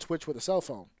Impact on Twitch with a cell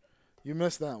phone. You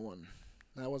missed that one.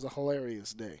 That was a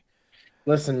hilarious day.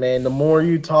 Listen, man, the more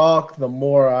you talk, the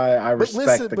more I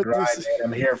respect the grind, man.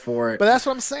 I'm here for it. But that's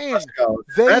what I'm saying. Let's go.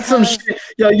 That's some shit.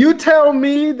 Yo, you tell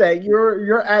me that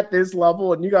you're at this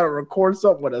level and you got to record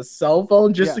something with a cell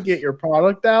phone just to get your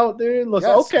product out, dude. Listen,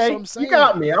 okay, you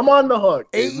got me. I'm on the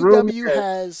hook. AEW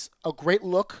has a great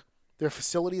look. Their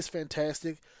facility is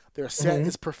fantastic. Their set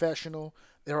is professional.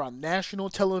 They're on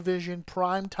national television,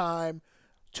 prime time,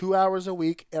 2 hours a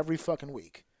week, every fucking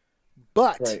week.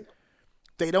 But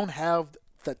they don't have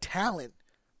the talent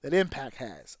that Impact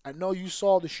has. I know you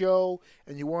saw the show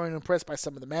and you weren't impressed by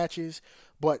some of the matches,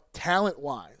 but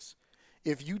talent-wise,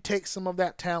 if you take some of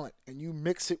that talent and you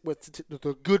mix it with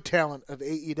the good talent of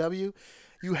AEW,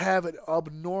 you have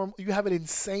an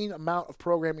insane amount of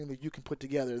programming that you can put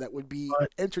together that would be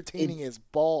entertaining as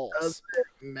balls. It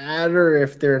doesn't matter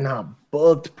if they're not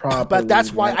booked properly. But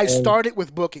that's why I started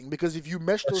with booking, because if you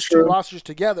mesh those two rosters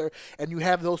together and you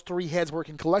have those three heads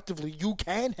working collectively, you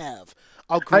can have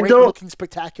a great-looking,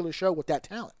 spectacular show with that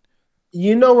talent.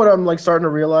 You know what I'm starting to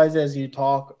realize as you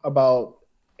talk about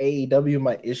AEW?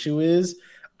 My issue is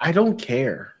I don't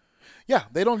care. Yeah,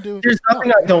 they don't do. There's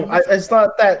nothing I don't. It's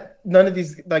not that none of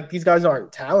these these guys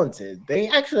aren't talented. They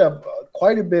actually have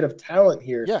quite a bit of talent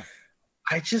here. Yeah,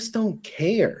 I just don't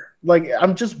care.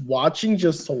 I'm just watching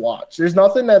just to watch. There's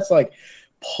nothing that's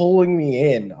pulling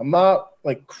me in. I'm not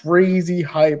crazy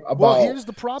hype about. Well, here's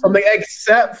the problem. Something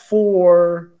except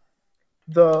for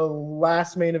the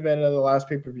last main event of the last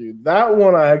pay-per-view. That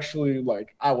one I actually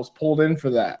I was pulled in for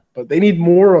that, but they need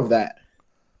more of that.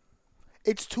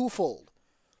 It's twofold.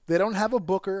 They don't have a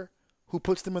booker who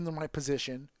puts them in the right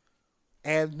position,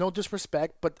 and no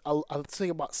disrespect, but I'll say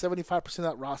about 75% of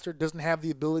that roster doesn't have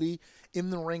the ability in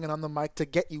the ring and on the mic to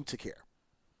get you to care.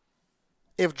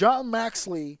 If John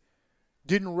Maxley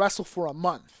didn't wrestle for a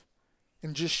month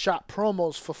and just shot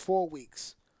promos for 4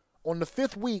 weeks, on the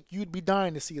 5th week, you'd be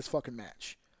dying to see his fucking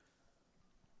match.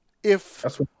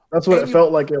 That's what it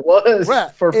felt like it was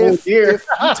for a full year. If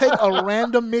you take a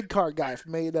random mid-card guy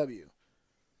from AEW,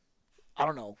 I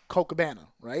don't know, Colt Cabana,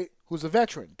 right? Who's a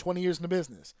veteran, 20 years in the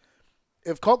business.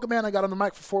 If Colt Cabana got on the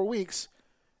mic for 4 weeks,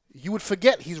 you would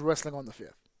forget he's wrestling on the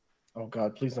 5th. Oh,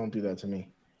 God, please don't do that to me.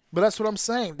 But that's what I'm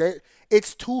saying.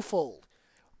 It's twofold.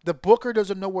 The booker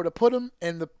doesn't know where to put him,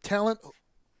 and the talent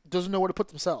doesn't know where to put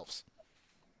themselves.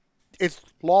 It's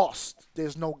lost.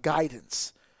 There's no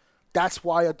guidance. That's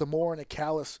why a D'Amore and a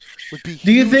Callis would be.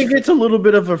 Do you think it's a little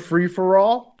bit of a free for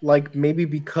all? Like maybe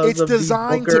because it's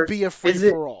designed to be a free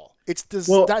for all.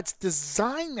 That's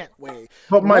designed that way.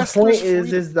 But my point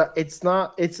is that it's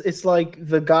not. It's like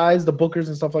the guys, the bookers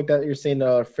and stuff like that. You're saying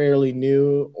are fairly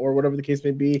new or whatever the case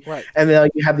may be, right? And then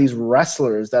you have these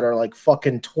wrestlers that are like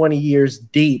fucking 20 years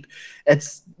deep.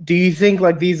 Do you think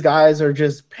like these guys are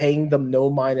just paying them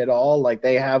no mind at all? Like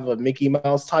they have a Mickey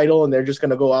Mouse title and they're just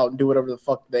gonna go out and do whatever the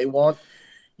fuck they want?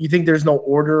 You think there's no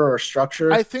order or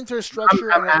structure? I think there's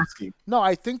structure. I'm asking. No,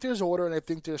 I think there's order and I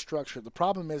think there's structure. The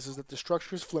problem is that the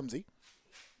structure is flimsy,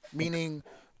 meaning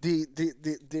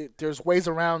there's ways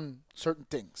around certain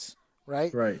things,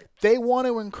 right? Right. They want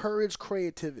to encourage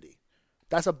creativity.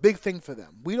 That's a big thing for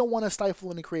them. We don't want to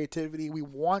stifle any creativity. We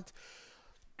want,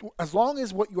 as long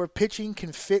as what you're pitching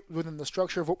can fit within the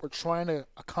structure of what we're trying to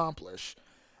accomplish,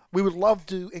 we would love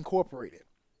to incorporate it.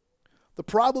 The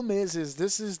problem is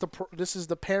this is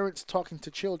the parents talking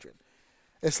to children.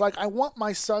 It's like I want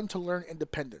my son to learn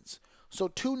independence. So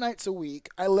 2 nights a week,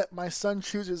 I let my son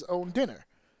choose his own dinner,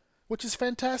 which is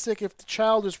fantastic if the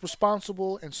child is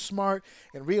responsible and smart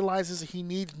and realizes that he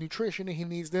needs nutrition and he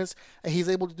needs this and he's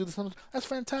able to do this. That's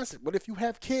fantastic. But if you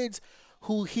have kids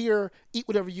who here eat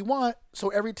whatever you want, so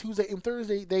every Tuesday and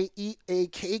Thursday they eat a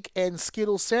cake and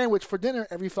Skittles sandwich for dinner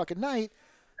every fucking night,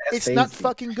 it's not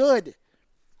fucking good.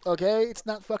 Okay? It's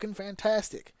not fucking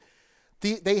fantastic.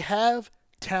 They have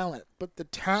talent, but the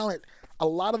talent, a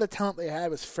lot of the talent they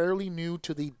have is fairly new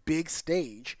to the big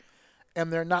stage,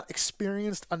 and they're not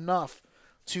experienced enough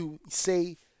to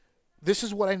say, this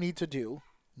is what I need to do.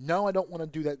 No, I don't want to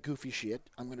do that goofy shit.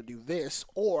 I'm going to do this.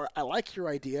 Or, I like your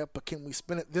idea, but can we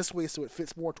spin it this way so it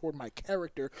fits more toward my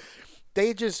character?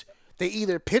 They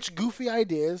either pitch goofy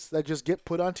ideas that just get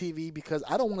put on TV because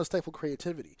I don't want to stifle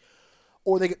creativity.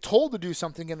 Or they get told to do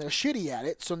something and they're shitty at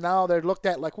it, so now they're looked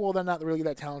at like, well, they're not really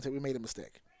that talented. We made a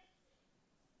mistake.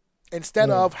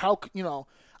 Instead of,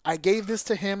 I gave this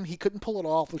to him, he couldn't pull it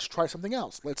off, let's try something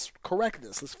else. Let's correct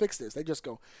this, let's fix this. They just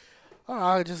go,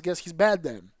 I just guess he's bad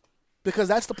then. Because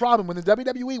that's the problem. When the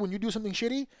WWE, when you do something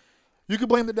shitty, you can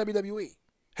blame the WWE.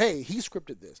 Hey, he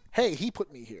scripted this. Hey, he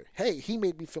put me here. Hey, he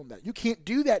made me film that. You can't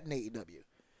do that in AEW.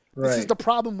 Right. This is the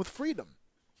problem with freedom.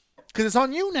 Because it's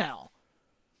on you now.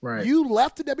 Right. You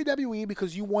left the WWE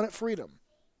because you wanted freedom.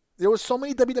 There was so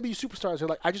many WWE superstars who are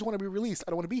like, I just want to be released. I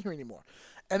don't want to be here anymore.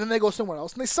 And then they go somewhere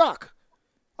else and they suck.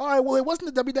 All right, well, it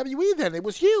wasn't the WWE then. It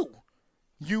was you.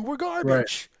 You were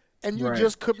garbage. Right. And you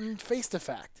just couldn't face the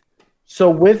fact. So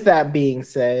with that being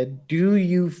said, do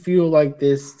you feel like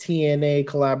this TNA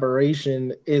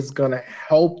collaboration is going to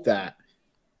help that?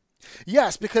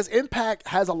 Yes, because Impact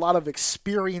has a lot of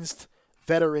experienced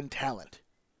veteran talent.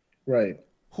 Right.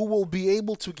 Who will be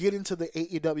able to get into the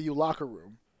AEW locker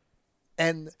room.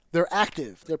 And they're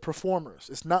active. They're performers.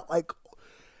 It's not like,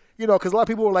 because a lot of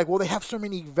people are like, well, they have so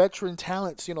many veteran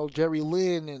talents, Jerry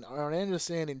Lynn and Arn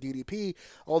Anderson and DDP,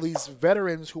 all these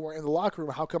veterans who are in the locker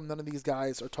room. How come none of these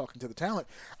guys are talking to the talent?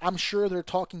 I'm sure they're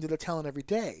talking to the talent every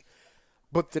day.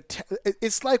 But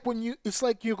it's like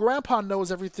your grandpa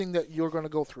knows everything that you're going to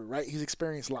go through, right? He's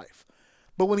experienced life.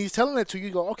 But when he's telling it to you,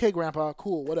 you go, okay, grandpa,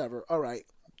 cool, whatever. All right.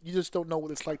 You just don't know what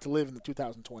it's like to live in the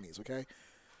 2020s, okay?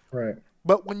 Right.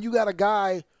 But when you got a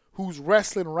guy who's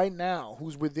wrestling right now,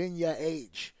 who's within your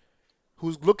age,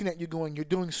 who's looking at you going, you're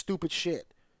doing stupid shit,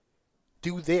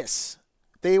 do this.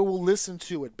 They will listen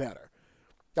to it better.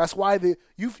 That's why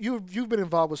you've been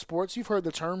involved with sports. You've heard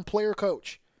the term player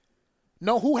coach.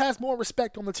 No, who has more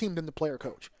respect on the team than the player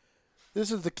coach?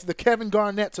 This is the Kevin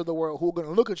Garnetts of the world who are going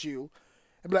to look at you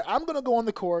and be like, I'm going to go on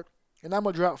the court and I'm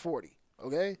going to drop 40,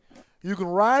 okay? You can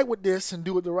ride with this and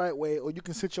do it the right way, or you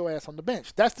can sit your ass on the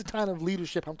bench. That's the kind of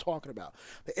leadership I'm talking about.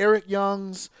 The Eric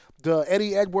Youngs, the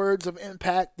Eddie Edwards of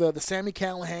Impact, the Sami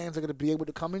Callahans are going to be able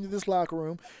to come into this locker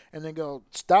room and then go,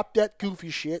 stop that goofy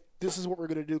shit. This is what we're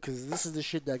going to do because this is the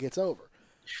shit that gets over.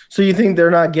 So you think they're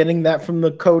not getting that from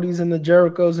the Codys and the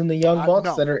Jerichos and the Young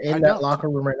Bucks that are in that locker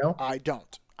room right now? I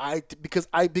don't. Because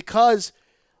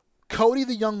Cody,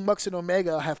 the Young Bucks, and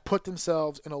Omega have put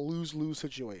themselves in a lose-lose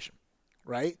situation,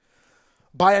 right?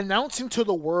 By announcing to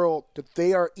the world that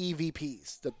they are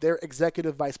EVPs, that they're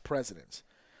executive vice presidents,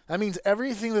 that means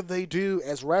everything that they do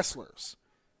as wrestlers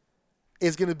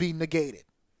is going to be negated.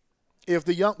 If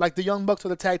the Young Bucks are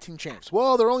the tag team champs,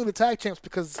 well, they're only the tag champs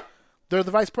because they're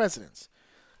the vice presidents.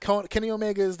 Kenny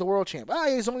Omega is the world champ.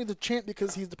 He's only the champ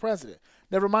because he's the president.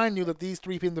 Never mind you that these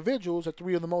three individuals are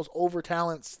three of the most over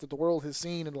talents that the world has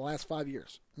seen in the last 5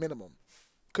 years, minimum.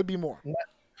 Could be more.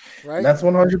 Right? That's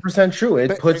 100% true.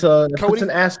 It puts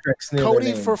an asterisk near Cody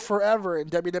their name. For forever in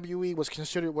WWE was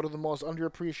considered one of the most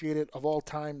underappreciated of all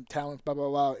time talents, blah, blah,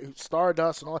 blah.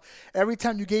 Stardust and all. Every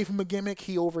time you gave him a gimmick,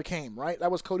 he overcame, right?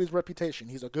 That was Cody's reputation.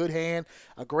 He's a good hand,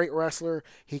 a great wrestler.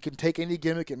 He can take any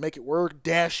gimmick and make it work.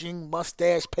 Dashing,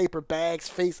 mustache, paper bags,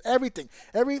 face, everything.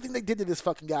 Everything they did to this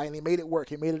fucking guy, and he made it work.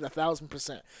 He made it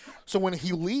 1,000%. So when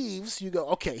he leaves, you go,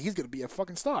 okay, he's going to be a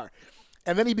fucking star.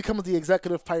 And then he becomes the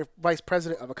executive vice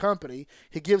president of a company.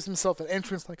 He gives himself an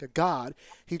entrance like a god.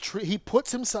 He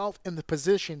puts himself in the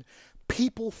position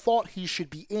people thought he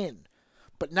should be in.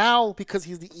 But now, because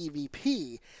he's the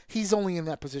EVP, he's only in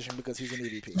that position because he's an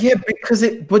EVP. Yeah,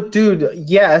 but dude,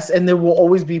 yes, and there will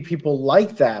always be people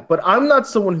like that. But I'm not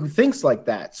someone who thinks like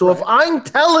that. So if I'm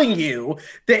telling you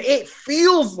that it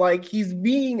feels like he's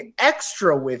being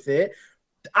extra with it,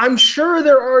 I'm sure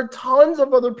there are tons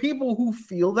of other people who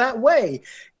feel that way.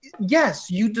 Yes,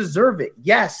 you deserve it.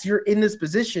 Yes, you're in this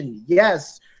position.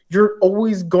 Yes, you're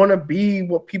always going to be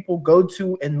what people go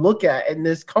to and look at in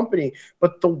this company.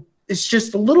 But it's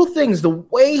just the little things, the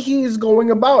way he's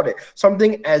going about it.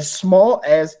 Something as small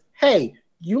as, hey,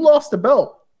 you lost the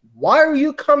belt. Why are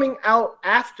you coming out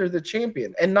after the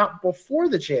champion and not before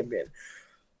the champion?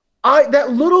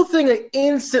 That little thing that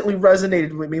instantly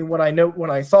resonated with me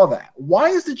when I saw that. Why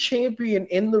is the champion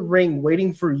in the ring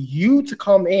waiting for you to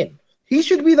come in? He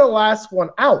should be the last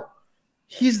one out.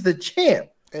 He's the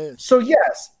champ. So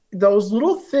yes, those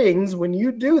little things, when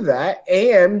you do that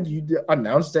and you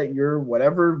announce that you're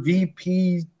whatever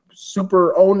VP,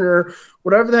 super owner,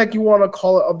 whatever the heck you want to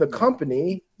call it of the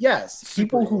company, yes,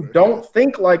 people who don't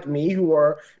think like me, who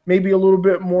are maybe a little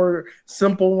bit more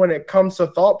simple when it comes to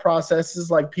thought processes,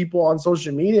 like people on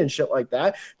social media and shit like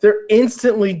that, they're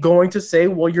instantly going to say,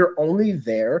 well, you're only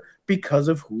there because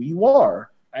of who you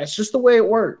are. That's just the way it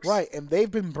works. Right, and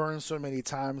they've been burned so many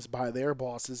times by their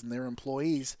bosses and their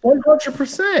employees.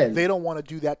 100%. They don't want to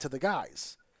do that to the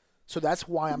guys. So that's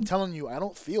why I'm telling you, I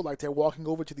don't feel like they're walking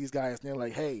over to these guys and they're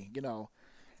like, hey,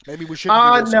 maybe we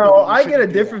shouldn't do this. No, I get a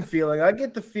different feeling. I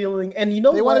get the feeling, and you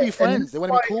know, they want to be friends. They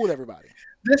want to be cool with everybody.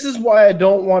 This is why I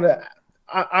don't want to.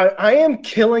 I am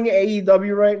killing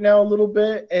AEW right now a little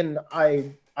bit, and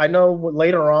I know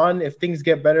later on, if things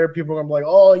get better, people are gonna be like,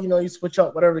 oh, you switch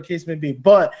up, whatever the case may be.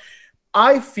 But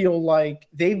I feel like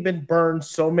they've been burned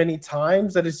so many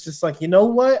times that it's just like, you know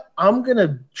what? I'm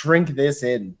gonna drink this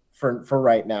in for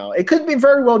right now. It could be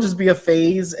very well just be a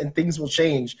phase and things will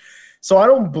change. So I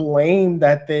don't blame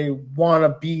that they want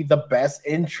to be the best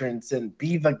entrance and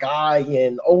be the guy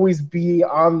and always be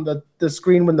on the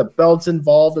screen when the belt's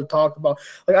involved or talked about.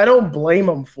 Like, I don't blame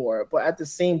them for it. But at the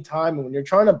same time, when you're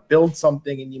trying to build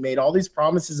something and you made all these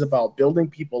promises about building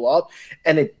people up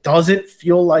and it doesn't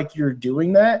feel like you're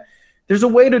doing that, there's a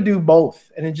way to do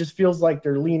both, and it just feels like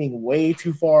they're leaning way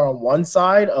too far on one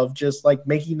side of just like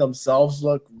making themselves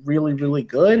look really, really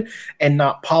good and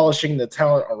not polishing the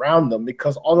talent around them,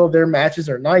 because although their matches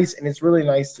are nice and it's really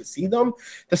nice to see them,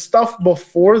 the stuff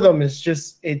before them is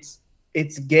just it's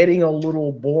getting a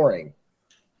little boring.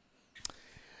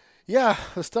 Yeah,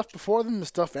 the stuff before them, the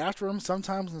stuff after them,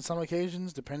 sometimes on some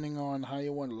occasions, depending on how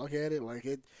you want to look at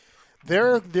it,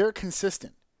 they're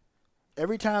consistent.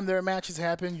 Every time their matches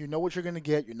happen, you know what you're going to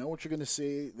get. You know what you're going to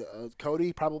see.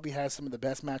 Cody probably has some of the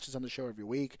best matches on the show every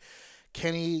week.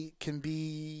 Kenny can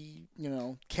be,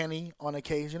 Kenny on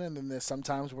occasion, and then there's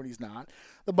sometimes when he's not.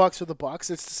 The Bucks are the Bucks.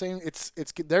 It's the same.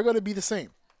 They're going to be the same,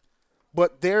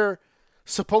 but they're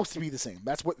supposed to be the same.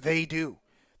 That's what they do.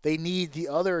 They need the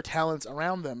other talents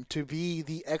around them to be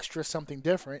the extra something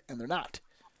different, and they're not.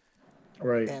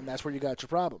 Right. And that's where you got your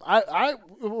problem.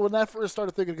 When I first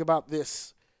started thinking about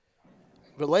this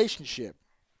relationship,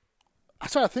 I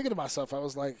started thinking to myself, I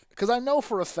was like, because I know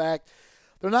for a fact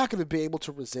they're not going to be able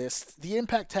to resist. The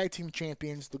Impact Tag Team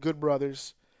Champions, the Good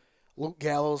Brothers, Luke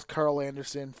Gallows, Carl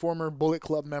Anderson, former Bullet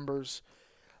Club members,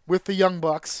 with the Young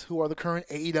Bucks, who are the current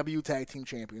AEW Tag Team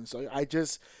Champions. So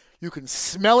you can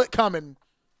smell it coming.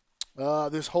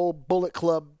 This whole Bullet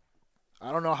Club,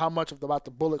 I don't know how much about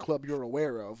the Bullet Club you're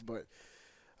aware of, but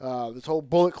this whole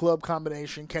Bullet Club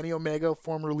combination, Kenny Omega,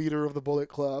 former leader of the Bullet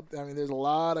Club. I mean, there's a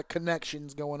lot of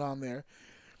connections going on there.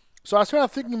 So I started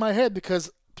thinking in my head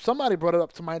because somebody brought it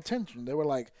up to my attention. They were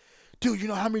like, dude, you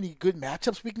know how many good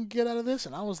matchups we can get out of this?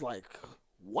 And I was like,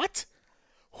 what?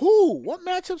 Who? What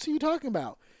matchups are you talking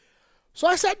about? So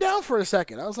I sat down for a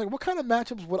second. I was like, what kind of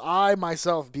matchups would I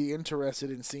myself be interested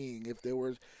in seeing if there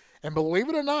was? And believe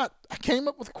it or not, I came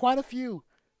up with quite a few.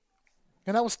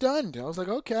 And I was stunned. I was like,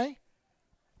 okay.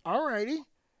 Alrighty.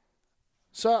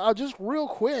 So I'll just real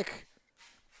quick.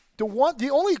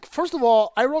 First of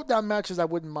all, I wrote down matches I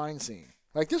wouldn't mind seeing.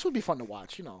 Like, this would be fun to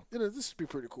watch, you know. This would be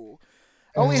pretty cool.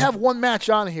 I only have one match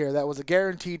on here that was a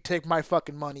guaranteed take my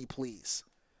fucking money, please.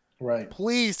 Right.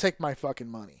 Please take my fucking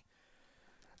money.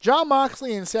 Jon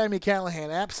Moxley and Sami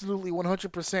Callihan absolutely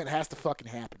 100% has to fucking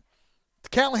happen. The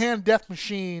Callihan Death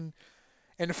Machine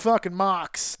and the fucking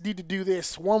Mox need to do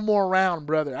this one more round,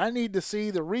 brother. I need to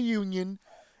see the reunion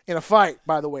in a fight,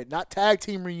 by the way, not tag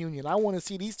team reunion. I want to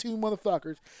see these two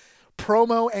motherfuckers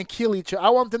promo and kill each other. I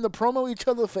want them to promo each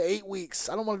other for 8 weeks.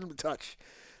 I don't want them to touch.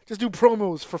 Just do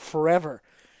promos for forever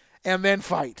and then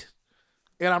fight.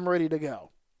 And I'm ready to go.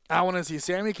 I want to see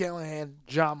Sami Callihan,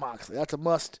 Jon Moxley. That's a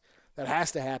must. That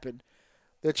has to happen.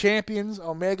 The champions,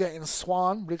 Omega and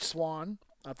Swan, Rich Swann.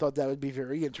 I thought that would be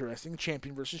very interesting.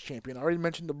 Champion versus champion. I already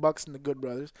mentioned the Bucks and the Good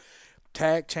Brothers.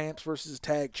 Tag champs versus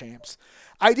tag champs.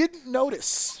 I didn't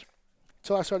notice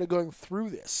until I started going through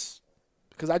this,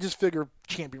 because I just figure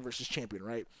champion versus champion,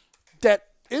 right? That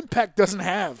Impact doesn't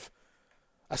have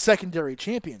a secondary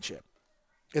championship.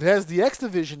 It has the X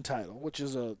Division title, which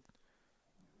is it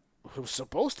was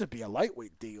supposed to be a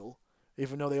lightweight deal,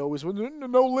 even though they always win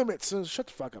no limits. Shut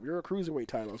the fuck up. You're a cruiserweight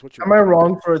title. Is what you're. Am I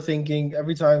wrong for thinking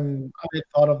every time I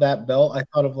thought of that belt, I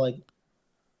thought of like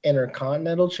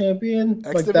Intercontinental Champion, X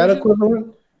like Division? that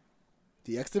equivalent?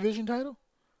 The X Division title?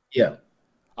 Yeah.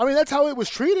 I mean, that's how it was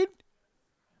treated.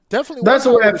 Definitely. That's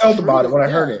the way I felt about it when I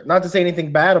yeah. heard it. Not to say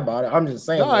anything bad about it. I'm just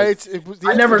saying. No, like, it was.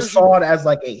 I never saw it as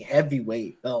like a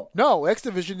heavyweight belt. No, X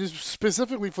Division is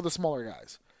specifically for the smaller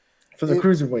guys. For the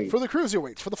cruiserweight. For the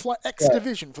cruiserweights. For the X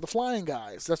Division. For the flying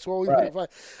guys. That's what we right.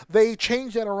 They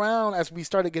changed that around as we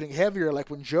started getting heavier, like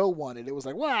when Joe won it. It was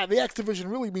like, wow, the X Division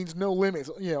really means no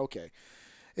limits. Yeah, okay.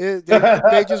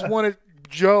 They just wanted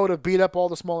Joe to beat up all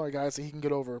the smaller guys so he can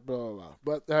get over, blah, blah,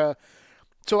 blah. But,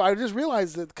 so I just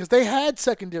realized that because they had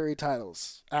secondary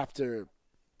titles after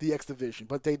the X Division,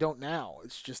 but they don't now.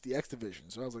 It's just the X Division.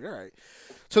 So I was like, all right.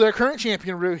 So their current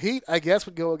champion, Rohit, I guess,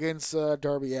 would go against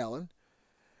Darby Allin.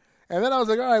 And then I was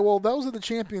like, all right, well, those are the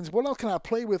champions. What else can I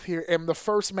play with here? And the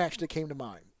first match that came to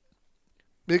mind.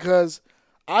 Because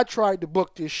I tried to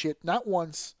book this shit not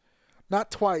once,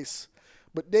 not twice,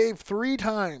 but Dave, 3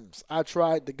 times I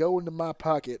tried to go into my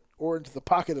pocket or into the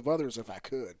pocket of others if I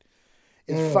could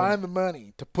and find the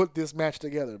money to put this match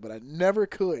together. But I never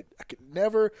could.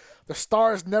 The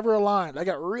stars never aligned. I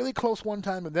got really close one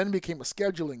time and then it became a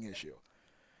scheduling issue.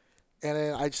 And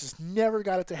then I just never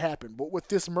got it to happen. But with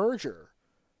this merger,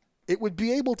 it would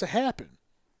be able to happen.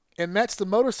 And that's the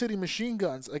Motor City Machine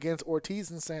Guns against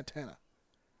Ortiz and Santana.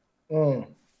 And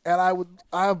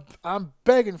I'm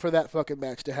begging for that fucking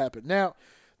match to happen. Now,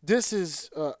 this is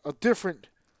a different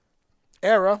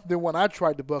era than when I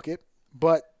tried to book it.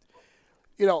 But,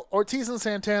 you know, Ortiz and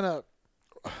Santana,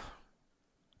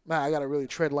 man, I got to really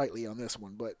tread lightly on this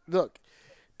one. But look,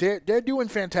 they're doing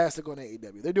fantastic on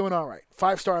AEW. They're doing all right.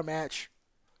 5-star match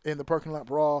in the parking lot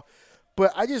brawl.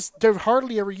 But they're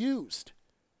hardly ever used.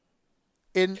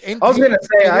 I was gonna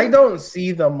say I don't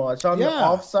see them much on the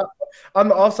offside. On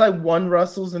the offside, one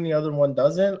wrestles and the other one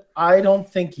doesn't. I don't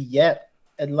think yet,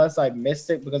 unless I missed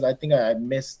it, because I think I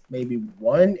missed maybe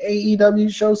one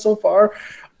AEW show so far.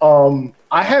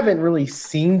 I haven't really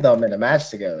seen them in a match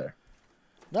together.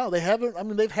 No, they haven't. I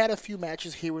mean, they've had a few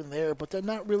matches here and there, but they're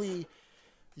not really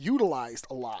utilized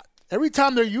a lot. Every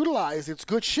time they're utilized, it's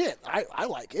good shit. I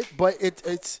like it, but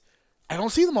it's I don't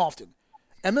see them often.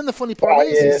 And then the funny part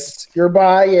is you're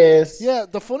biased. Yeah,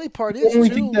 the funny part is you only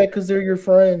think that because they're your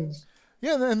friends.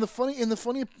 Yeah, and the funny.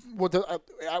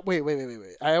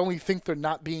 Wait. I only think they're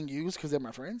not being used because they're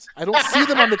my friends. I don't see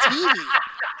them on the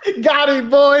TV. Got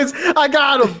him, boys. I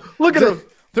got him. Look at him.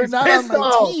 They're not on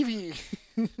my TV.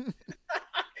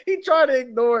 He tried to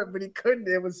ignore it, but he couldn't.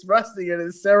 It was rusty in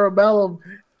his cerebellum.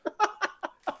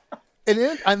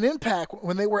 And on Impact,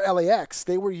 when they were LAX,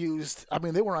 they were used. I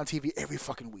mean, they were on TV every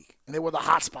fucking week, and they were the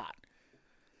hot spot.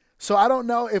 So I don't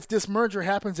know if this merger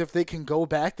happens, if they can go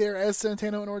back there as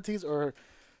Santana and Ortiz, or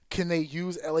can they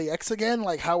use LAX again?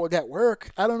 Like, how would that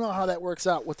work? I don't know how that works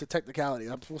out with the technicality.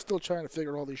 We're still trying to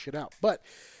figure all this shit out. But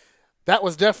that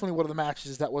was definitely one of the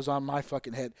matches that was on my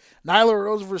fucking head. Nyla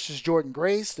Rose versus Jordynne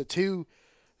Grace, the two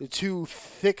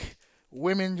thick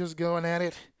women just going at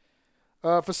it.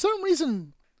 For some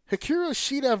reason, Hikaru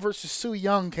Shida versus Su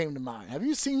Yung came to mind. Have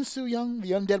you seen Su Yung,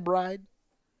 the Undead Bride?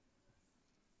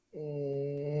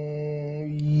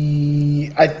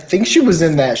 I think she was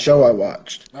in that show I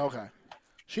watched. Okay.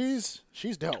 She's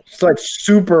dope. It's like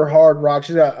super hard rock.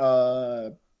 She's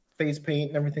got face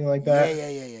paint and everything like that.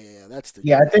 Yeah. That's the.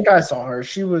 Yeah, I think I saw her.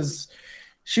 She was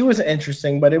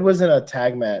interesting, but it wasn't a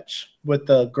tag match with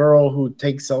the girl who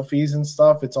takes selfies and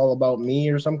stuff. It's all about me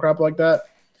or some crap like that.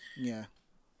 Yeah.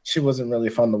 She wasn't really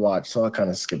fun to watch, so I kind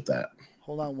of skipped that.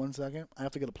 Hold on 1 second. I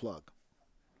have to get a plug.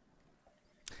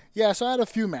 Yeah, so I had a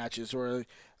few matches where,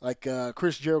 like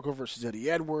Chris Jericho versus Eddie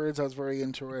Edwards, I was very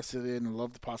interested in. I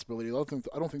love the possibility. I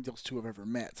don't think those two have ever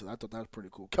met, so I thought that was pretty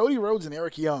cool. Cody Rhodes and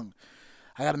Eric Young.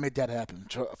 I got to make that happen.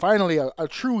 Finally, a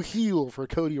true heel for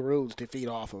Cody Rhodes to feed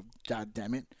off of. God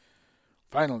damn it.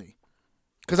 Finally.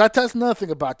 Because I test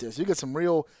nothing about this. You get some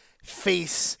real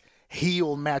face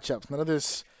heel matchups. None of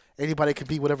this, anybody can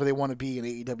be whatever they want to be in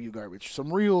AEW garbage.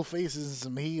 Some real faces and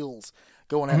some heels.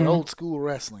 Going at old school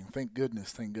wrestling. Thank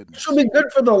goodness. Should be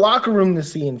good for the locker room to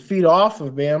see and feed off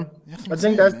of, man. I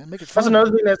think that's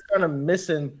another thing that's kind of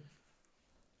missing.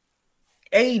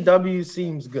 AEW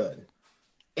seems good.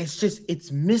 It's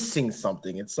missing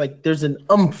something. It's like there's an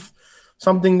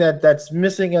something that's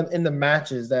missing in the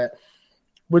matches that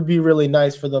would be really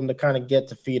nice for them to kind of get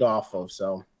to feed off of.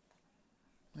 So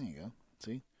there you go.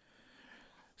 See?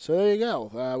 So there you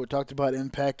go. We talked about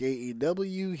Impact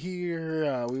AEW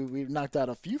here. We've knocked out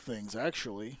a few things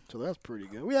actually, so that's pretty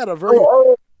good. We had a very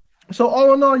so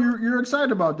all in all, you're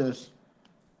excited about this?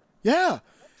 Yeah,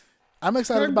 I'm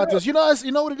excited about this. You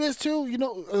know what it is too. You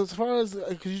know, as far as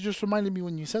because you just reminded me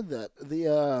when you said that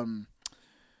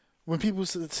when people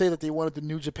say that they wanted the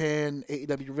New Japan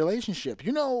AEW relationship.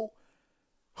 You know,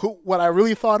 what I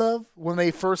really thought of when they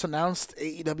first announced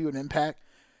AEW and Impact.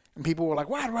 And people were like,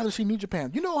 well, I'd rather see New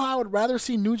Japan. You know how I would rather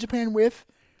see New Japan with?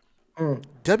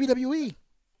 WWE.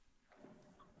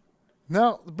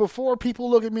 Now, before people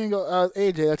look at me and go,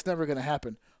 AJ, that's never going to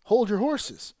happen. Hold your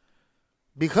horses.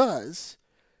 Because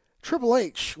Triple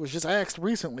H was just asked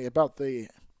recently about the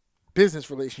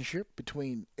business relationship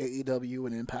between AEW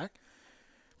and Impact.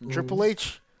 And Triple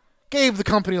H gave the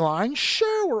company line,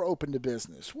 sure, we're open to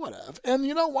business, whatever. And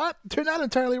you know what? They're not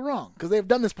entirely wrong, because they've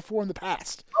done this before in the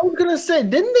past. I was going to say,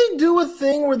 didn't they do a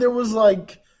thing where there was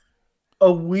like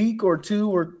a week or two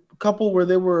or a couple where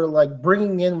they were like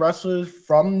bringing in wrestlers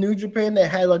from New Japan? They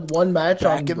had like one match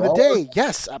back in the day.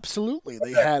 Yes, absolutely.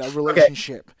 They had a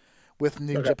relationship with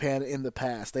New Japan in the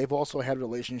past. They've also had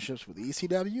relationships with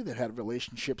ECW. They've had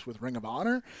relationships with Ring of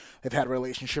Honor. They've had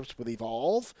relationships with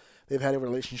Evolve. They've had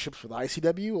relationships with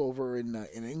ICW over in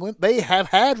England. They have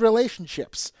had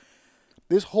relationships.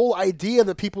 This whole idea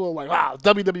that people are like, wow,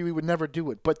 WWE would never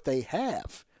do it, but they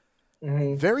have.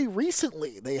 Very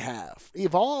recently, they have.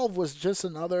 Evolve was just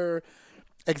another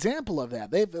example of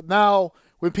that. Now,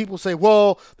 when people say,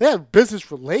 well, they have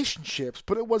business relationships,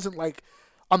 but it wasn't like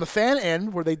on the fan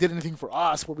end where they did anything for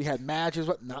us, where we had matches,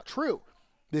 but not true.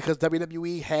 Because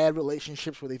WWE had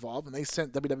relationships with Evolve, and they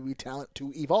sent WWE talent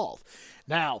to Evolve.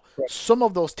 Now, some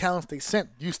of those talents they sent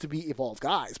used to be Evolve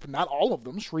guys, but not all of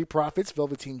them. Street Profits,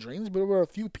 Velveteen Dreams, but there were a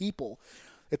few people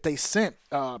that they sent.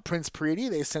 Prince Pretty,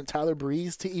 they sent Tyler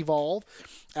Breeze to Evolve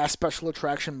as special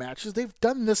attraction matches. They've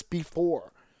done this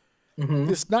before.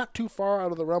 It's not too far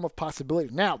out of the realm of possibility.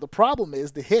 Now, the problem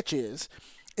is, the hitch is,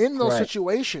 in those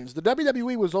situations, the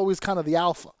WWE was always kind of the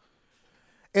alpha.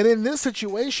 And in this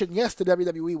situation, yes, the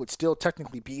WWE would still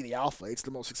technically be the alpha. It's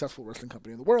the most successful wrestling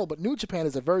company in the world. But New Japan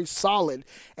is a very solid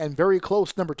and very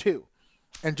close number two.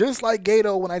 And just like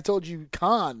Gato, when I told you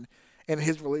Khan and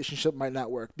his relationship might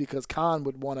not work because Khan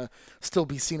would want to still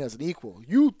be seen as an equal.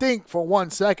 You think for 1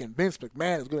 second Vince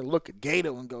McMahon is going to look at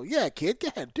Gato and go, yeah, kid, go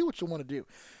ahead, do what you want to do.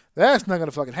 That's not going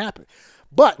to fucking happen.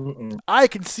 But I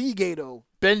can see Gato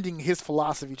bending his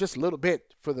philosophy just a little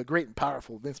bit for the great and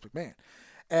powerful Vince McMahon.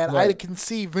 And I can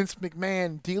see Vince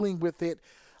McMahon dealing with it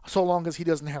so long as he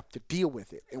doesn't have to deal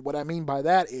with it. And what I mean by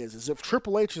that is if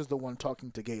Triple H is the one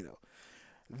talking to Gato,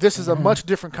 this is a much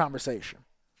different conversation.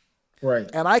 Right.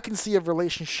 And I can see a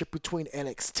relationship between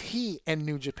NXT and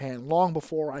New Japan long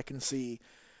before I can see,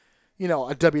 a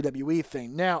WWE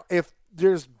thing. Now, if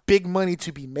there's big money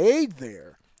to be made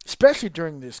there, especially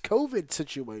during this COVID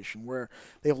situation where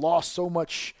they've lost so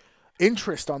much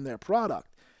interest on their product.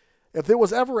 If there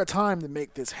was ever a time to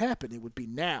make this happen, it would be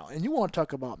now. And you want to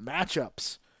talk about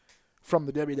matchups from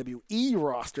the WWE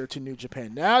roster to New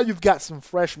Japan. Now you've got some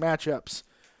fresh matchups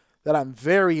that I'm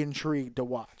very intrigued to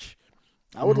watch.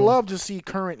 I would love to see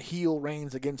current heel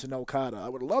Reigns against an Okada. I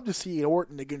would love to see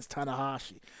Orton against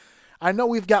Tanahashi. I know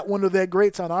we've got one of their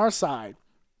greats on our side,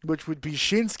 which would be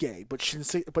Shinsuke. But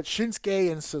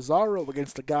Shinsuke and Cesaro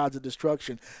against the Gods of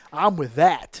Destruction, I'm with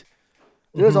that.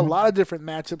 There's a lot of different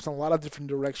matchups and a lot of different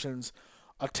directions,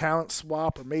 a talent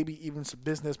swap or maybe even some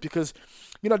business because,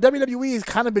 WWE has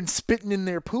kind of been spitting in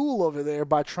their pool over there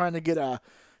by trying to get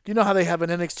you know how they have an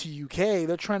NXT UK?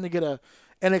 They're trying to get a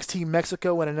NXT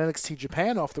Mexico and an NXT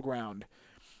Japan off the ground.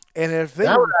 And if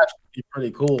that would actually be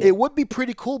pretty cool. It would be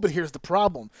pretty cool, but here's the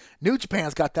problem. New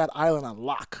Japan's got that island on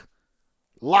lock.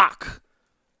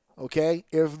 Okay?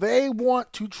 If they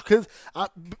want to, because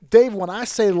Dave, when I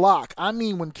say lock, I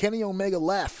mean when Kenny Omega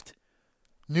left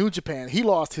New Japan, he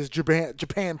lost his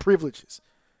Japan privileges.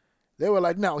 They were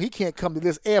like, no, he can't come to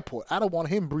this airport. I don't want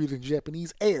him breathing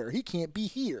Japanese air. He can't be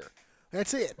here.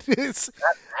 That's it. It's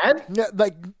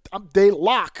like they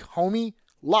lock, homie,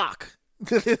 lock.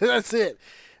 That's it.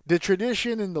 The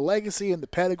tradition and the legacy and the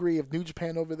pedigree of New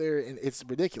Japan over there, and it's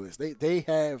ridiculous. They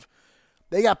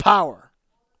got power.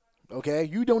 Okay,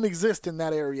 you don't exist in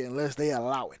that area unless they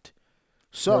allow it.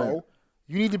 So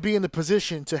you need to be in the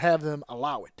position to have them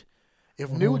allow it. If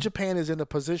New Japan is in a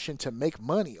position to make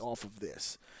money off of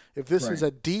this, if this is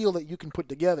a deal that you can put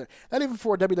together, not even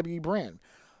for a WWE brand,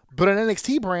 but an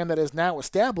NXT brand that is now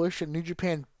established and New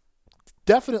Japan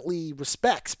definitely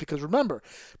respects, because remember,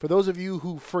 for those of you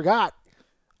who forgot,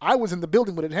 I was in the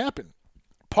building when it happened.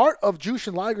 Part of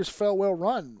Jushin Liger's farewell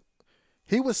run,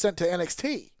 he was sent to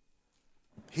NXT.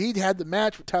 He had the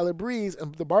match with Tyler Breeze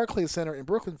and the Barclays Center in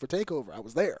Brooklyn for TakeOver. I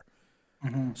was there.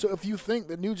 So if you think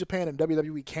that New Japan and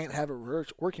WWE can't have a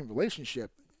working relationship,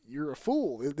 you're a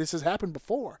fool. This has happened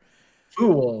before.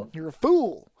 You're a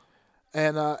fool.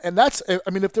 And that's, I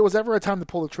mean, if there was ever a time to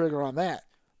pull the trigger on that,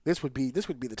 this would be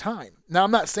the time. Now, I'm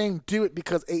not saying do it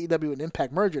because AEW and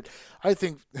Impact merged. I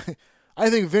think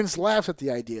Vince laughs at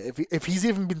the idea if he's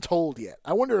even been told yet.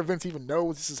 I wonder if Vince even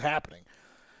knows this is happening.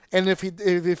 And if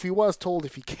he was told,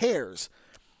 if he cares.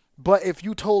 But if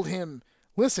you told him,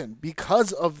 listen,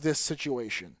 because of this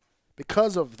situation,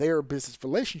 because of their business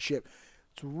relationship,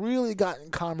 it's really gotten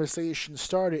conversations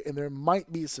started, and there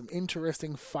might be some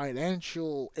interesting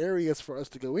financial areas for us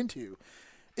to go into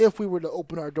if we were to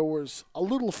open our doors a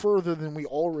little further than we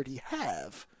already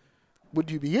have.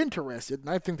 Would you be interested? And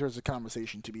I think there's a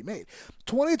conversation to be made.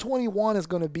 2021 is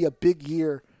going to be a big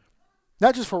year,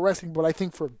 not just for wrestling, but I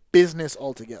think for business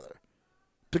altogether.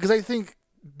 Because I think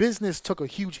business took a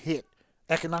huge hit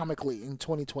economically in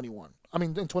 2021. I mean,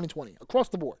 in 2020, across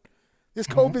the board. This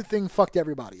COVID thing fucked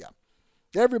everybody up.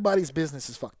 Everybody's business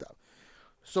is fucked up.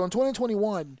 So in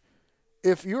 2021,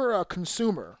 if you're a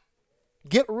consumer,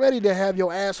 get ready to have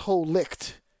your asshole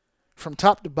licked from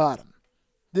top to bottom.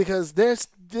 Because this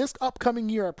upcoming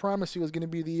year, I promise you, is going to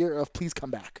be the year of please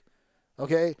come back.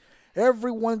 Okay?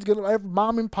 Everyone's going to,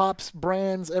 mom and pops,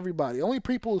 brands, everybody. Only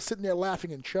people sitting there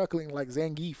laughing and chuckling like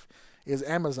Zangief is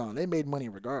Amazon. They made money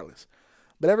regardless.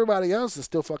 But everybody else is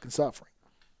still fucking suffering.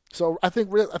 So I think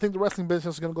the wrestling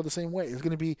business is going to go the same way. It's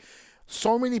going to be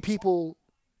so many people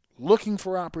looking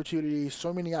for opportunities,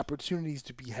 so many opportunities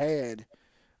to be had,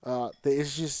 that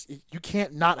it's just, you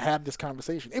can't not have this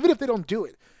conversation. Even if they don't do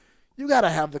it, you got to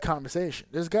have the conversation.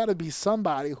 There's got to be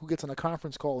somebody who gets on a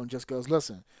conference call and just goes,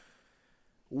 listen,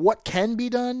 what can be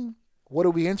done? What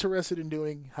are we interested in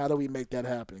doing? How do we make that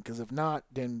happen? Because if not,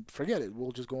 then forget it.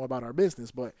 We'll just go about our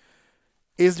business. But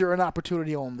is there an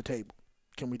opportunity on the table?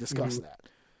 Can we discuss that?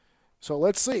 So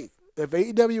let's see. If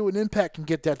AEW and Impact can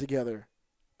get that together,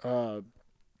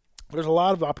 there's a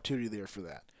lot of opportunity there for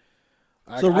that.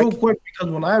 Real quick,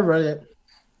 because when I read it,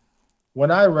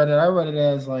 I read it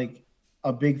as like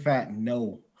a big fat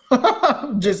no.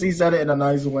 Just he said it in a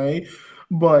nice way.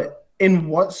 But in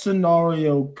what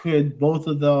scenario could both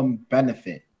of them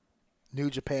benefit? New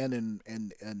Japan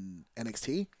and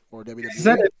NXT or WWE? He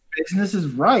said if business is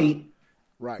right,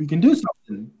 you can do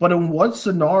something. But in what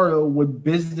scenario would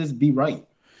business be right?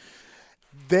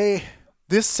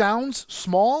 This sounds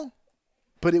small,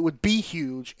 but it would be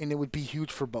huge, and it would be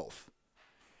huge for both.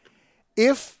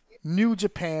 If New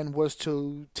Japan was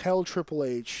to tell Triple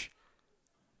H,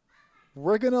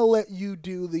 we're going to let you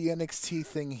do the NXT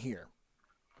thing here.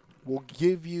 We'll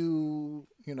give you,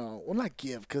 well, not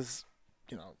give, because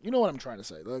you know what I'm trying to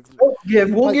say. Like,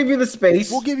 We'll give you the space.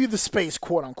 We'll give you the space,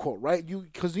 quote unquote, right?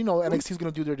 Because NXT is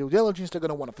going to do their due diligence. They're going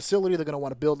to want a facility. They're going to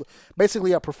want to build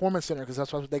basically a performance center because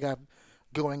that's what they got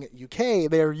going at UK.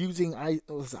 They're using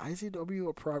was it ICW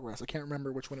or Progress? I can't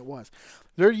remember which one it was.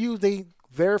 They're using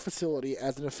their facility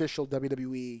as an official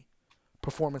WWE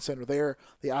performance center there.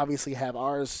 They obviously have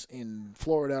ours in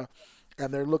Florida,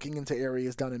 and they're looking into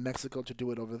areas down in Mexico to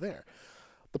do it over there.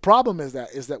 The problem is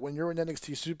that when you're an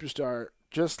NXT superstar,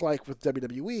 just like with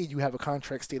WWE, you have a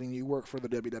contract stating you work for the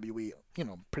WWE,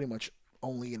 pretty much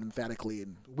only and emphatically.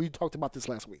 And we talked about this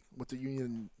last week with the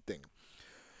union thing.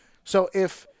 So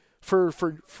if for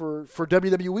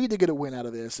WWE to get a win out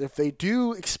of this, if they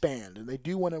do expand and they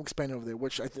do want to expand over there,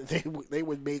 which I think they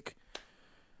would make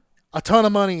a ton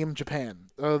of money in Japan.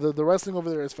 The wrestling over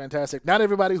there is fantastic. Not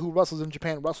everybody who wrestles in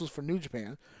Japan wrestles for New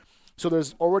Japan. So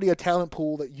there's already a talent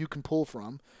pool that you can pull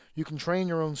from. You can train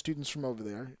your own students from over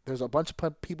there. There's a bunch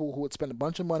of people who would spend a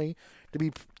bunch of money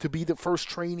to be the first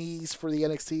trainees for the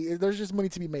NXT. There's just money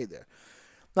to be made there.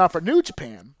 Now for New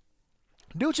Japan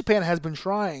has been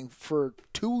trying for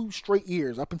 2 straight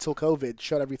years up until COVID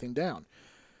shut everything down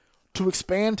to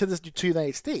expand to the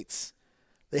United States.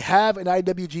 They have an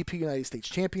IWGP United States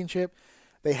Championship.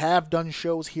 They have done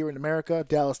shows here in America,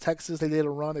 Dallas, Texas. They did a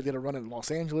run in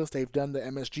Los Angeles. They've done the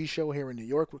MSG show here in New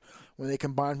York when they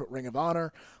combined with Ring of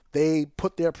Honor. They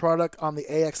put their product on the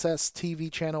AXS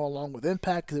TV channel along with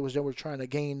Impact because they were trying to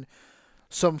gain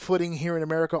some footing here in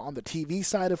America on the TV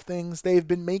side of things. They've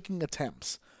been making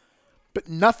attempts, but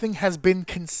nothing has been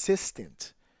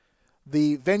consistent.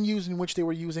 The venues in which they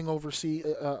were using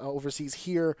overseas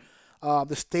here,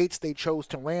 the states they chose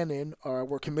to land in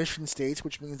were commission states,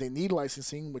 which means they need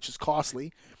licensing, which is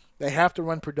costly. They have to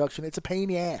run production. It's a pain in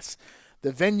the ass.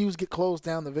 The venues get closed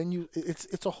down.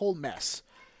 It's a whole mess.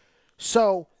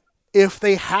 So if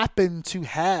they happen to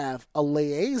have a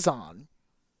liaison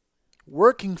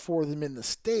working for them in the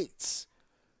States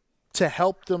to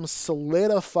help them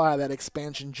solidify that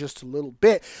expansion just a little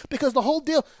bit, because the whole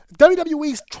deal,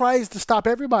 WWE tries to stop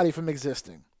everybody from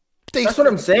existing. That's what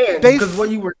I'm saying. Because what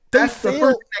you were, that's the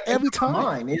first thing every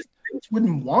time. Vince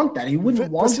wouldn't want that. He wouldn't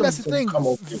want them that's the thing. to come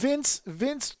over.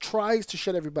 Vince tries to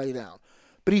shut everybody down,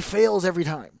 but he fails every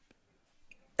time.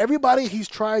 Everybody he's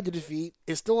tried to defeat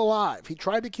is still alive. He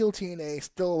tried to kill TNA,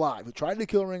 still alive. He tried to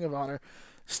kill Ring of Honor,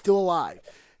 still alive.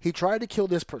 He tried to kill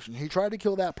this person. He tried to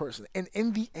kill that person. And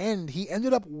in the end, he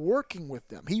ended up working with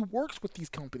them. He works with these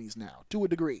companies now, to a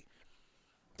degree.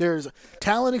 There's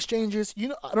talent exchanges.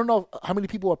 I don't know how many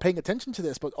people are paying attention to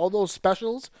this, but all those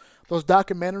specials, those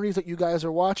documentaries that you guys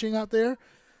are watching out there,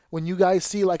 when you guys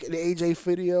see like an AJ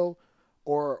video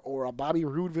or a Bobby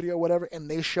Roode video, whatever, and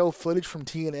they show footage from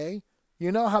TNA,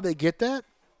 you know how they get that?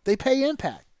 They pay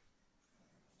Impact.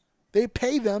 They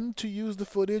pay them to use the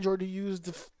footage or to use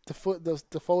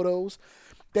the photos.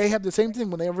 They have the same thing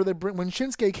when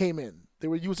Shinsuke came in. They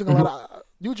were using a lot of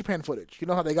New Japan footage. You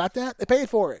know how they got that? They paid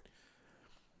for it.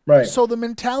 Right. So the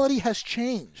mentality has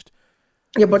changed.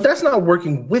 Yeah, but that's not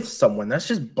working with someone. That's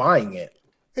just buying it.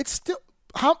 It's still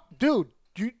it's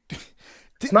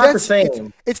not the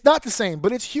same. It's not the same,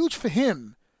 but it's huge for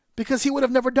him because he would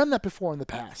have never done that before in the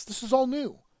past. This is all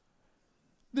new.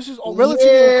 This is all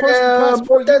relatively, of course,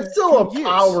 but that's still a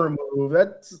power move.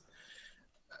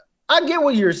 I get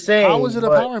what you're saying. How is it a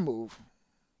power move?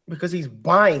 Because he's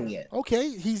buying it. Okay,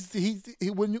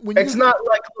 when it's not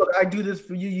like, look, I do this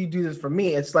for you, you do this for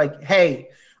me. It's like, hey,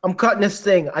 I'm cutting this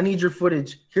thing. I need your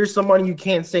footage. Here's some money you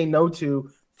can't say no to.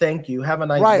 Thank you. Have a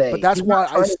nice day. Right, but that's why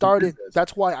I started.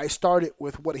 That's why I started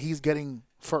with what he's getting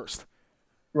first.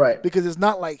 Right, because it's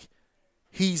not like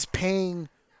he's paying,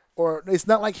 or it's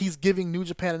not like he's giving New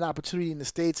Japan an opportunity in the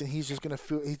States and he's just gonna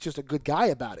feel he's just a good guy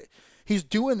about it. He's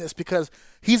doing this because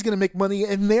he's gonna make money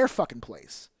in their fucking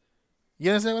place. You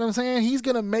understand what I'm saying? He's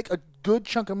going to make a good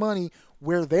chunk of money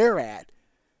where they're at.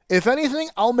 If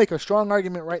anything, I'll make a strong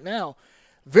argument right now.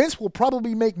 Vince will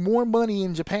probably make more money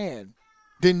in Japan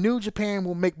than New Japan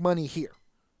will make money here.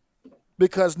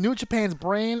 Because New Japan's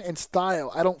brand and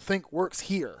style, I don't think works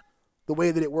here the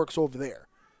way that it works over there.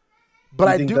 But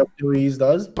I do. WWE's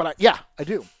does? But I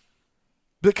do.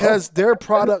 Because their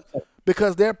product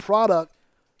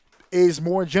is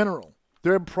more general.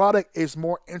 Their product is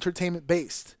more entertainment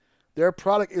based. Their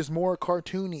product is more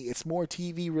cartoony. It's more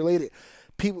TV related.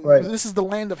 People, right. This is the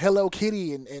land of Hello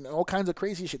Kitty and all kinds of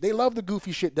crazy shit. They love the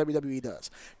goofy shit WWE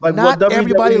does. But not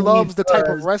everybody loves the type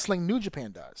of wrestling New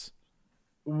Japan does.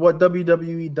 What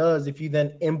WWE does, if you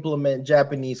then implement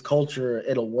Japanese culture,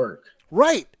 it'll work.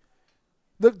 Right.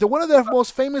 The one of the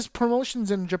most famous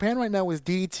promotions in Japan right now is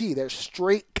DDT. They're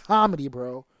straight comedy,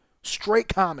 bro. Straight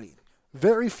comedy.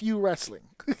 Very few wrestling.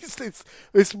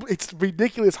 It's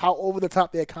ridiculous how over the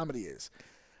top their comedy is.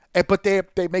 But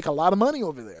they make a lot of money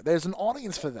over there. There's an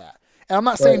audience for that. And I'm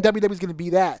not saying WWE is going to be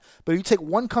that, but you take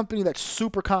one company that's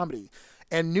super comedy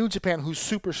and New Japan who's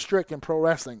super strict in pro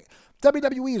wrestling.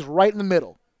 WWE is right in the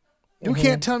middle. You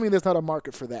can't tell me there's not a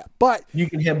market for that. But you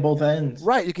can hit both ends.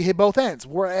 Right, you can hit both ends.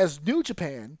 Whereas New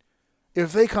Japan,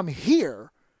 if they come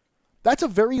here, that's a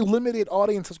very limited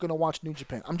audience that's going to watch New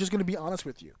Japan. I'm just going to be honest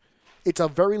with you. It's a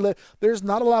very there's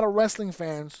not a lot of wrestling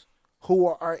fans who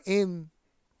are into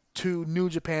New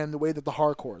Japan the way that the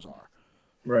hardcores are.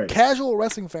 Right. Casual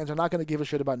wrestling fans are not going to give a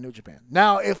shit about New Japan.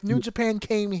 Now, if New Japan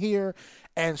came here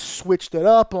and switched it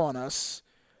up on us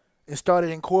and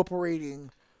started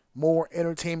incorporating more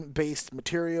entertainment-based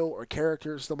material or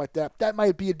characters, stuff like that, that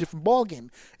might be a different ballgame.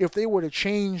 If they were to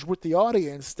change with the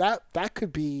audience, that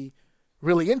could be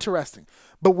really interesting.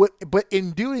 But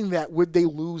in doing that, would they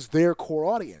lose their core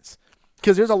audience?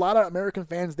 Because there's a lot of American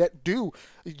fans that do.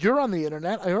 You're on the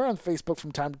internet. You're on Facebook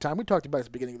from time to time. We talked about it at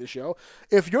the beginning of the show.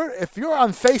 If you're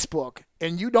on Facebook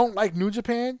and you don't like New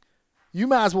Japan, you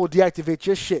might as well deactivate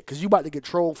your shit because you about to get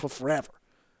trolled for forever,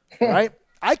 right?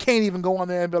 I can't even go on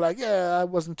there and be like, yeah, I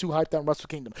wasn't too hyped on Wrestle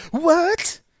Kingdom.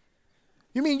 What?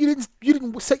 You mean you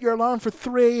didn't set your alarm for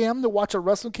 3 a.m. to watch a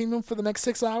Wrestle Kingdom for the next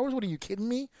 6 hours? What are you kidding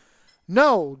me?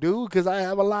 No, dude, because I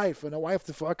have a life and a wife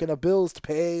to fuck and a bills to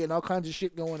pay and all kinds of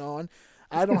shit going on.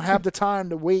 I don't have the time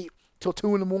to wait till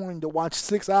 2 a.m. to watch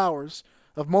 6 hours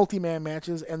of multi-man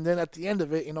matches and then at the end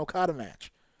of it, an Okada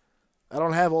match. I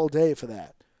don't have all day for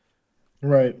that.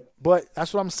 Right. But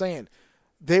that's what I'm saying.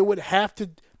 There would have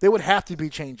to be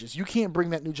changes. You can't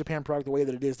bring that New Japan product the way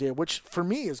that it is there, which for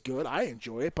me is good. I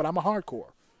enjoy it, but I'm a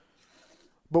hardcore.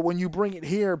 But when you bring it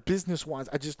here, business-wise,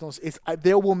 I just don't.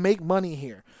 They will make money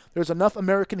here. There's enough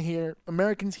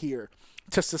Americans here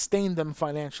to sustain them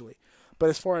financially. But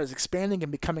as far as expanding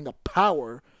and becoming a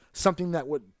power, something that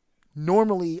would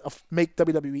normally make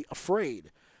WWE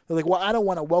afraid. They're like, well, I don't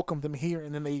want to welcome them here,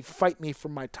 and then they fight me for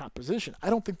my top position. I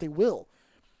don't think they will.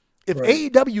 If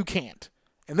AEW can't,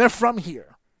 and they're from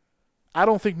here, I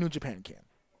don't think New Japan can.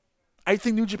 I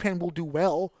think New Japan will do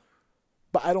well,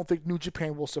 but I don't think New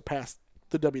Japan will surpass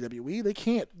the WWE. They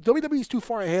can't. WWE is too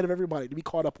far ahead of everybody to be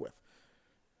caught up with.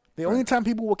 The only time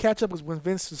people will catch up is when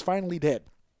Vince is finally dead.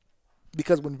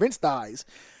 Because when Vince dies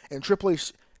and Triple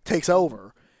H takes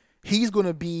over, he's going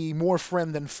to be more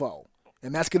friend than foe.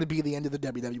 And that's going to be the end of the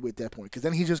WWE at that point. Because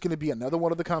then he's just going to be another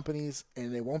one of the companies,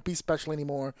 and it won't be special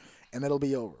anymore, and it'll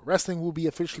be over. Wrestling will be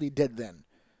officially dead then.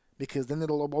 Because then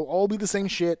it'll all be the same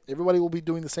shit. Everybody will be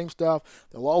doing the same stuff.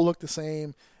 They'll all look the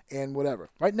same, and whatever.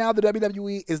 Right now, the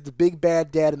WWE is the big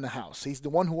bad dad in the house. He's the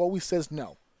one who always says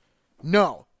no.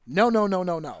 No. No, no, no,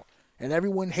 no, no. And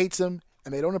everyone hates him.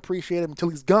 And they don't appreciate him until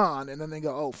he's gone, and then they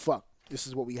go, oh, fuck, this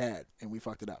is what we had, and we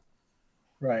fucked it up.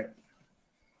 Right.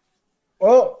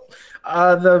 Well,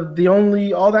 all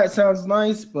that sounds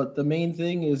nice, but the main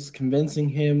thing is convincing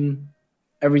him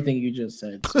everything you just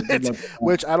said. So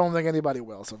which I don't think anybody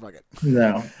will, so fuck it.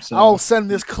 No. So. I'll send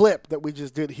this clip that we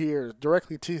just did here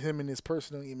directly to him in his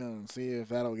personal email and see if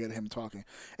that'll get him talking.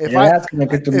 That's gonna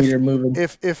get the meter moving.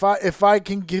 If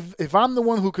I'm the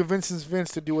one who convinces Vince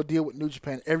to do a deal with New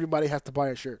Japan, everybody has to buy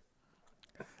a shirt.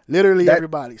 Literally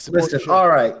everybody. Listen, all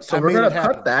right. So we're gonna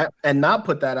cut that and not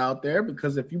put that out there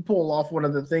because if you pull off one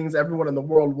of the things everyone in the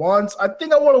world wants, I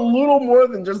think I want a little more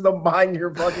than just them buying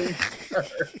your fucking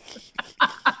shirt.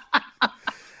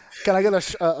 Can I get a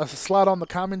slot on the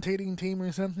commentating team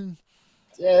or something?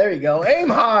 Yeah, there you go. Aim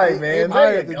high, man. Aim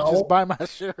higher than just buy my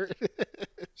shirt.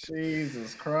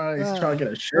 Jesus Christ. Trying to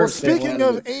get a shirt. Well, speaking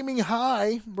of aiming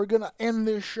high, we're going to end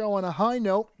this show on a high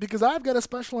note because I've got a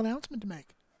special announcement to make.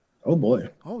 Oh, boy.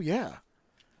 Oh, yeah.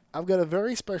 I've got a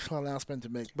very special announcement to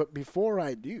make. But before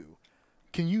I do,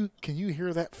 can you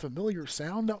hear that familiar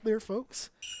sound out there, folks?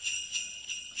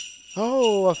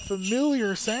 Oh, a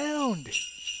familiar sound.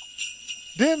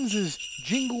 Them's is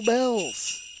Jingle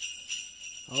Bells.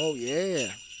 Oh,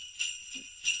 yeah.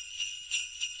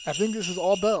 I think this is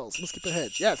all bells. Let's skip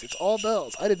ahead. Yes, it's all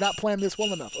bells. I did not plan this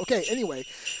well enough. Okay, anyway.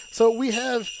 So we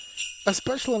have a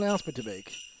special announcement to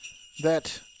make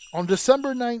that on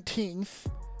December 19th,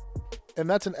 and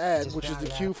that's an ad, which is the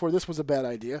cue for This Was a Bad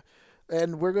Idea,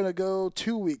 and we're going to go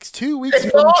 2 weeks. 2 weeks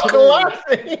from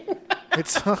today.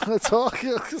 It's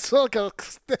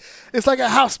like a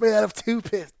house made out of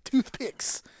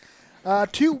toothpicks.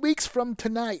 2 weeks from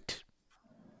tonight,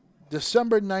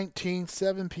 December 19th,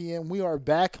 7 p.m., we are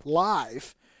back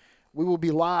live. We will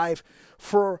be live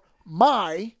for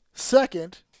my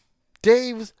second,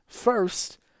 Dave's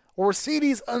first,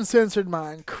 Orsini's Uncensored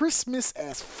Mind Christmas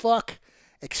as fuck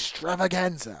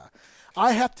extravaganza.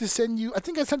 I have to send you. I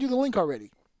think I sent you the link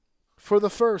already for the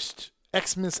first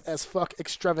Xmas as fuck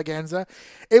extravaganza.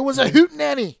 It was a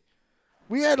hootenanny.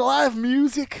 We had live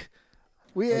music.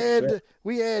 We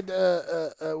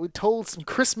told some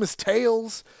Christmas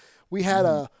tales. We had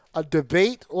a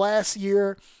debate last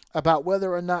year about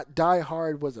whether or not Die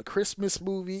Hard was a Christmas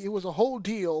movie. It was a whole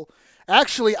deal.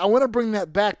 Actually, I want to bring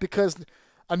that back because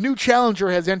a new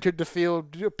challenger has entered the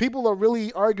field. People are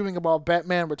really arguing about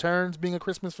Batman Returns being a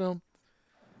Christmas film.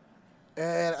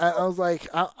 And I was like,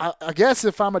 I guess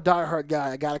if I'm a Die Hard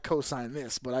guy, I got to co-sign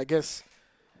this. But I guess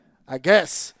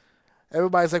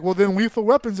everybody's like, well, then Lethal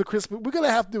Weapon's a Christmas. We're going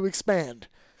to have to expand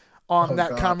on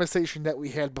that conversation that we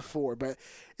had before. But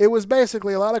it was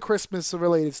basically a lot of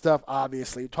Christmas-related stuff,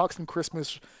 obviously. Talk some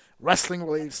Christmas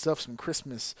wrestling-related stuff, some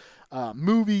Christmas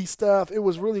movie stuff. It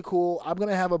was really cool. I'm going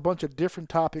to have a bunch of different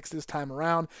topics this time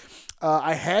around.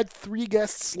 I had 3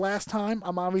 guests last time.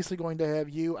 I'm obviously going to have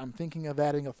you. I'm thinking of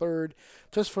adding a third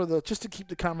just to keep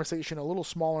the conversation a little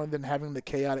smaller than having the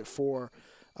chaotic 4.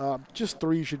 Just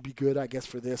 3 should be good, I guess,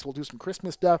 for this. We'll do some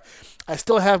Christmas stuff. I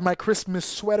still have my Christmas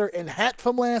sweater and hat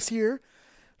from last year,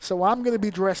 so I'm going to be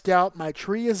dressed out. My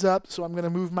tree is up, so I'm going to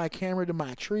move my camera to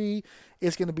my tree.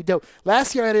 It's going to be dope.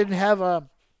 Last year I didn't have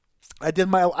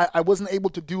I wasn't able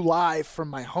to do live from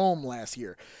my home last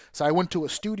year, so I went to a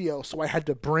studio, so I had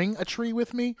to bring a tree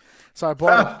with me. So I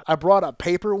brought a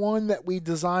paper one that we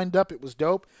designed up. It was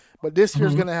dope, but this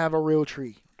year's going to have a real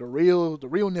tree. The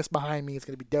realness behind me is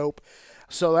going to be dope.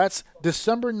 So that's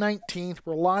December 19th.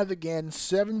 We're live again,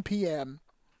 7 p.m.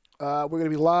 We're going to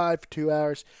be live for 2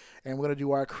 hours, and we're going to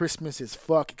do our Christmas is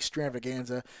fuck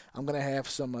extravaganza. I'm going to have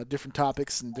some different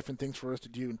topics and different things for us to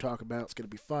do and talk about. It's going to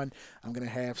be fun. I'm going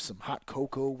to have some hot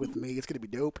cocoa with me. It's going to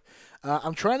be dope.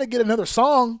 I'm trying to get another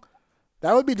song.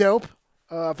 That would be dope.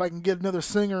 If I can get another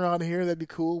singer on here, that'd be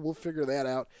cool. We'll figure that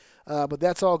out. But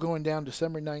that's all going down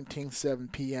December 19th, 7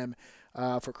 p.m.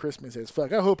 For Christmas as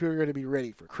fuck. I hope you're going to be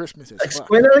ready for Christmas as fuck.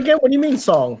 Explain it again. What do you mean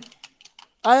song?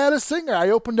 I had a singer. I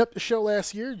opened up the show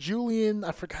last year. Julian,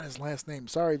 I forgot his last name.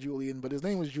 Sorry, Julian, but his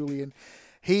name was Julian.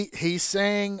 He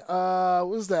sang, what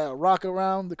was that? Rock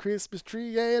Around the Christmas Tree.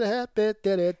 He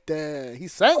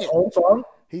sang it. Whole song?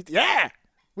 Yeah.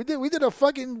 We did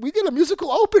a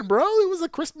musical open, bro. It was a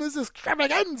Christmas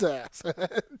extravaganza.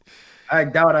 I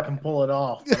doubt I can pull it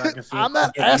off. But I can see I'm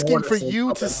not asking for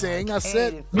you to sing. I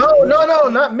said no,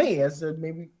 not me. I said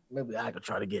maybe I could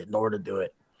try to get Nora to do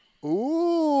it.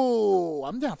 Ooh,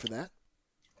 I'm down for that.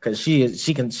 Because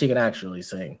she can actually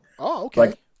sing. Oh, okay.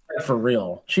 Like for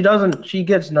real. She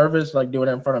gets nervous like doing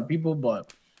it in front of people,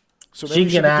 but so maybe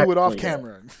she can do it off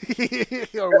camera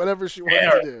or whatever she wants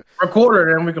to do. Record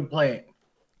it and we can play it.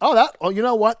 Oh, you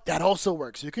know what? That also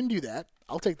works. You can do that.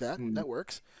 I'll take that. That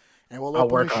works. And I'll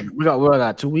work on it. We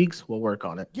got 2 weeks. We'll work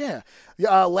on it. Yeah.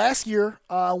 Last year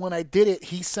when I did it,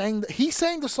 he sang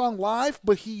the song live,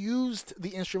 but he used the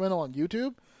instrumental on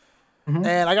YouTube,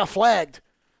 and I got flagged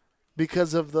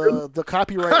because of the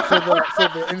copyright for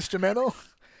the instrumental.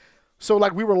 So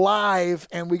like we were live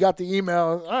and we got the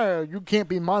email, oh, you can't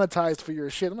be monetized for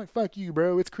your shit. I'm like, fuck you,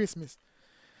 bro. It's Christmas.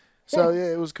 So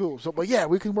yeah, it was cool. So but yeah,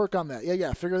 we can work on that.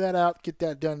 Yeah. Figure that out, get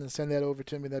that done, and send that over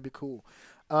to me. That'd be cool.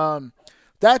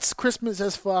 That's Christmas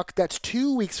as fuck. That's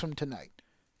 2 weeks from tonight,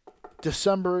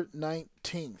 December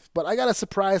 19th. But I got a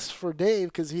surprise for Dave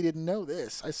because he didn't know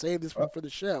this. I saved this one for the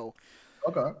show.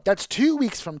 Okay. That's 2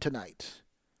 weeks from tonight.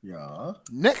 Yeah.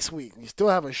 Next week. We still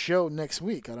have a show next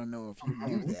week. I don't know if you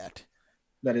knew that.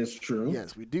 That is true.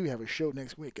 Yes, we do have a show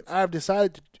next week. And I've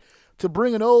decided to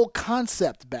bring an old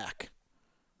concept back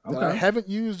that I haven't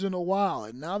used in a while.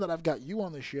 And now that I've got you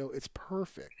on the show, it's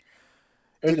perfect.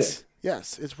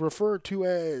 Yes, it's referred to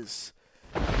as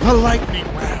the lightning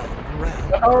round.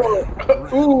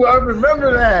 Ooh, I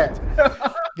remember that.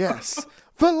 Yes,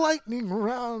 the lightning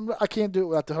round. I can't do it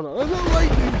without the hold on. The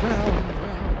lightning round.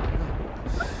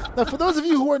 Now, for those of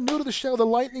you who are new to the show, the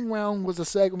lightning round was a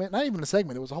segment, not even a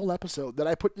segment, it was a whole episode that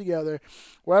I put together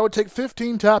where I would take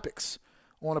 15 topics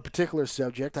on a particular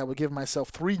subject. I would give myself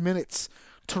 3 minutes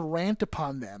to rant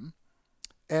upon them.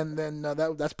 And then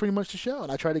that's pretty much the show. And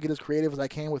I try to get as creative as I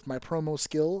can with my promo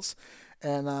skills.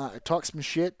 And I talk some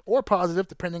shit, or positive,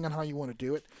 depending on how you want to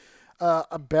do it,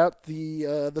 about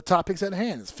the topics at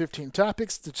hand. It's 15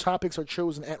 topics. The topics are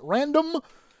chosen at random.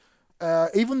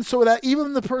 Even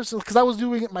the person, because I was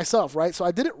doing it myself, right? So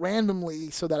I did it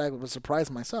randomly so that I would surprise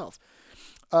myself.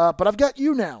 But I've got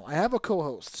you now. I have a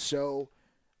co-host. So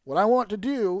what I want to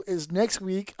do is next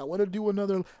week, I want to do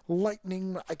another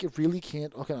lightning. I really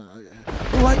can't. Okay,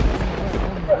 lightning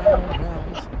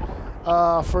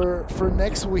round. For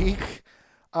next week,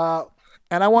 and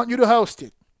I want you to host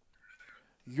it.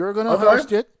 You're gonna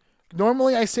host it.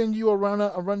 normally I send you a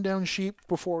rundown sheet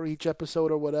before each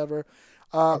episode or whatever.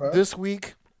 This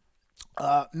week,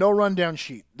 no rundown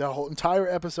sheet. The whole entire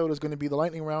episode is going to be the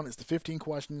lightning round. It's the 15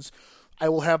 questions. I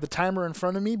will have the timer in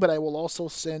front of me, but I will also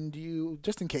send you,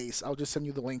 just in case, I'll just send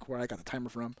you the link where I got the timer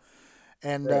from.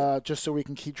 And just so we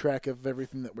can keep track of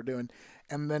everything that we're doing.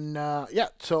 And then,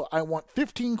 so I want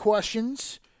 15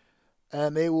 questions,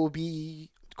 and they will be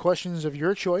questions of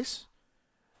your choice.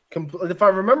 If I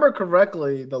remember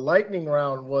correctly, the lightning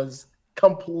round was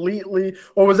completely,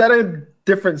 or was that a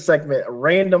different segment?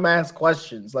 Random ass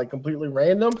questions, like completely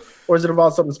random, or is it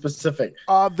about something specific?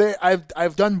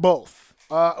 I've done both.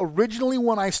 Originally,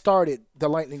 when I started the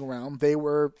lightning round, it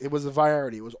was a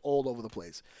variety. It was all over the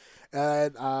place.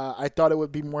 And I thought it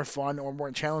would be more fun or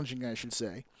more challenging, I should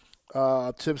say,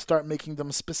 to start making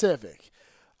them specific.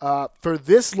 For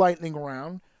this lightning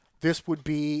round, this would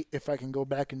be, if I can go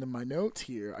back into my notes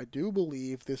here, I do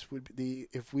believe this would be,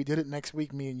 if we did it next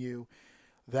week, me and you,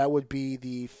 that would be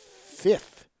the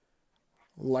 5th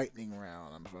lightning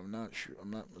round, if I'm not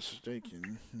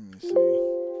mistaken. Let me see.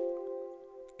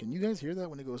 Can you guys hear that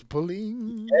when it goes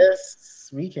bling?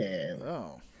 Yes, we can.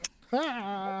 Oh.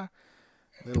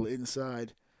 Little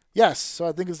inside. Yes, so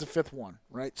I think it's the 5th one,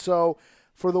 right? So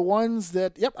for the ones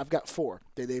that, I've got 4.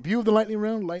 The debut of the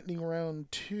lightning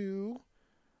round 2.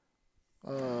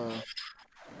 Hold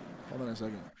on a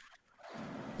second.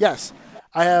 Yes,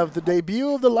 I have the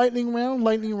debut of the lightning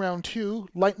round 2,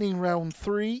 lightning round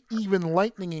 3, even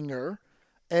lightninginger,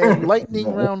 and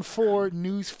lightning round 4,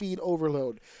 newsfeed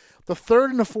overload. The 3rd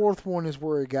and the 4th one is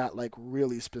where it got like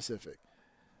really specific.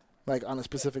 Like on a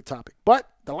specific topic. But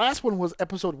the last one was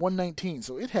episode 119,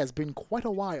 so it has been quite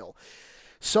a while.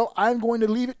 So I'm going to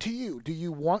leave it to you. Do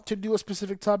you want to do a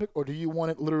specific topic, or do you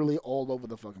want it literally all over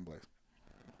the fucking place?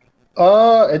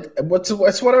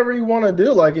 It's whatever you want to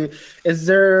do. Like, is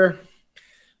there?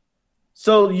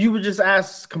 So you would just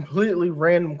ask completely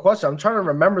random questions. I'm trying to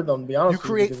remember them. To be honest, you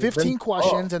create 15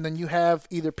 questions, and then you have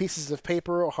either pieces of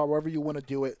paper or however you want to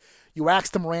do it. You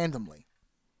ask them randomly.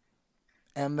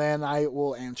 And then I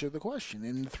will answer the question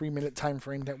in the 3-minute time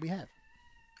frame that we have.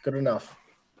 Good enough.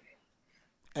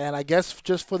 And I guess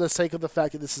just for the sake of the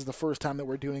fact that this is the first time that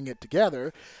we're doing it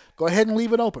together, go ahead and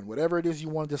leave it open. Whatever it is you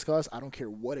want to discuss, I don't care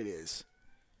what it is.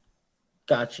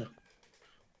 Gotcha.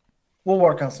 We'll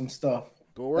work on some stuff.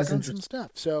 We'll work on some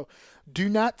stuff. So do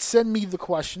not send me the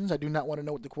questions. I do not want to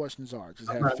know what the questions are. Just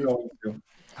have 50. Going to.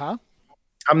 Huh?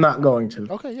 I'm not going to.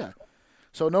 Okay, yeah.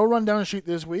 So no rundown sheet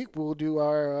this week. We'll do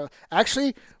our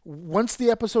actually, once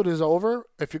the episode is over,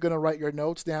 if you're going to write your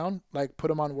notes down, like put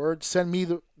them on Word, send me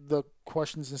the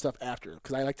questions and stuff after,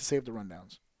 because I like to save the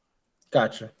rundowns.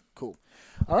 Gotcha. Cool.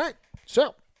 All right.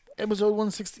 So episode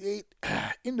 168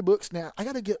 in the books now. I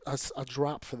got to get a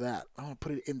drop for that. I want to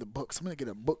put it in the books. I'm going to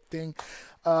get a book thing.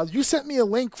 You sent me a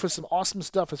link for some awesome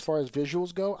stuff as far as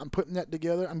visuals go. I'm putting that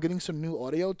together. I'm getting some new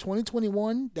audio.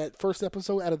 2021, that first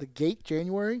episode out of the gate,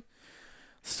 January.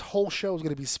 This whole show is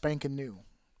going to be spanking new.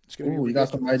 It's going to be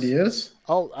ridiculous. You got some ideas?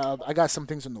 Oh, I got some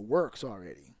things in the works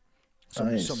already.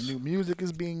 Nice. Some new music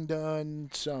is being done.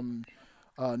 Some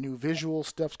new visual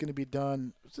stuff's going to be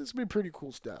done. This is going to be pretty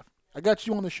cool stuff. I got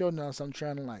you on the show now, so I'm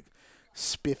trying to like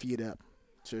spiffy it up.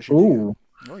 So it should Ooh.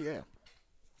 Oh yeah.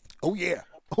 Oh yeah.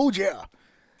 Oh yeah.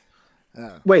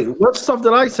 Wait, what stuff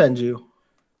did I send you?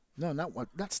 No, not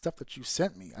stuff that you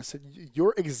sent me. I said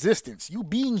your existence, you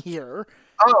being here,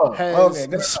 has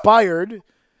inspired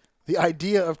the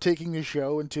idea of taking the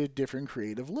show into different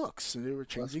creative looks. And they were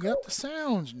changing up the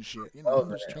sounds and shit. You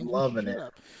know, I'm loving it.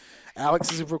 Up.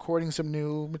 Alex is recording some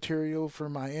new material for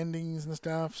my endings and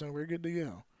stuff, so we're good to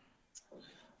go.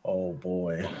 Oh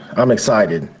boy, I'm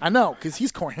excited. I know, because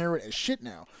he's coherent as shit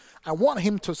now. I want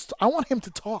him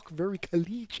to talk very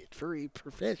collegiate, very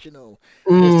professional.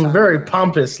 Very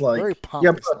pompous, like. Very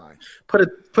pompous, like.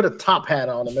 Put a top hat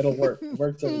on him. It'll work.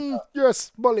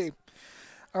 Yes, bully.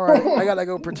 All right, I gotta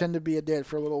go pretend to be a dad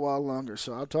for a little while longer.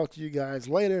 So I'll talk to you guys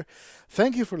later.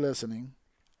 Thank you for listening.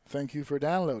 Thank you for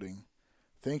downloading.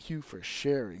 Thank you for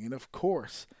sharing, and of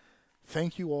course,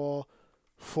 thank you all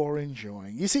for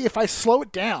enjoying. You see, if I slow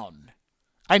it down,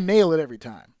 I nail it every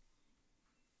time.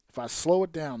 If I slow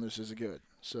it down, this is good.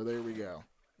 So there we go.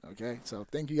 Okay? So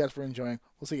thank you guys for enjoying.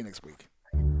 We'll see you next week.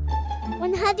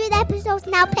 100 episodes,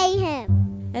 now pay him.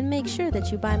 And make sure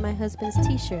that you buy my husband's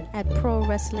t-shirt at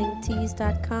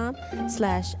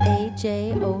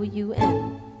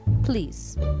prowrestlingtees.com/AJOUN.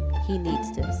 Please. He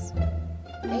needs this.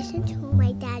 Listen to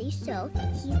my daddy show.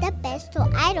 He's the best, so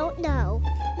I don't know.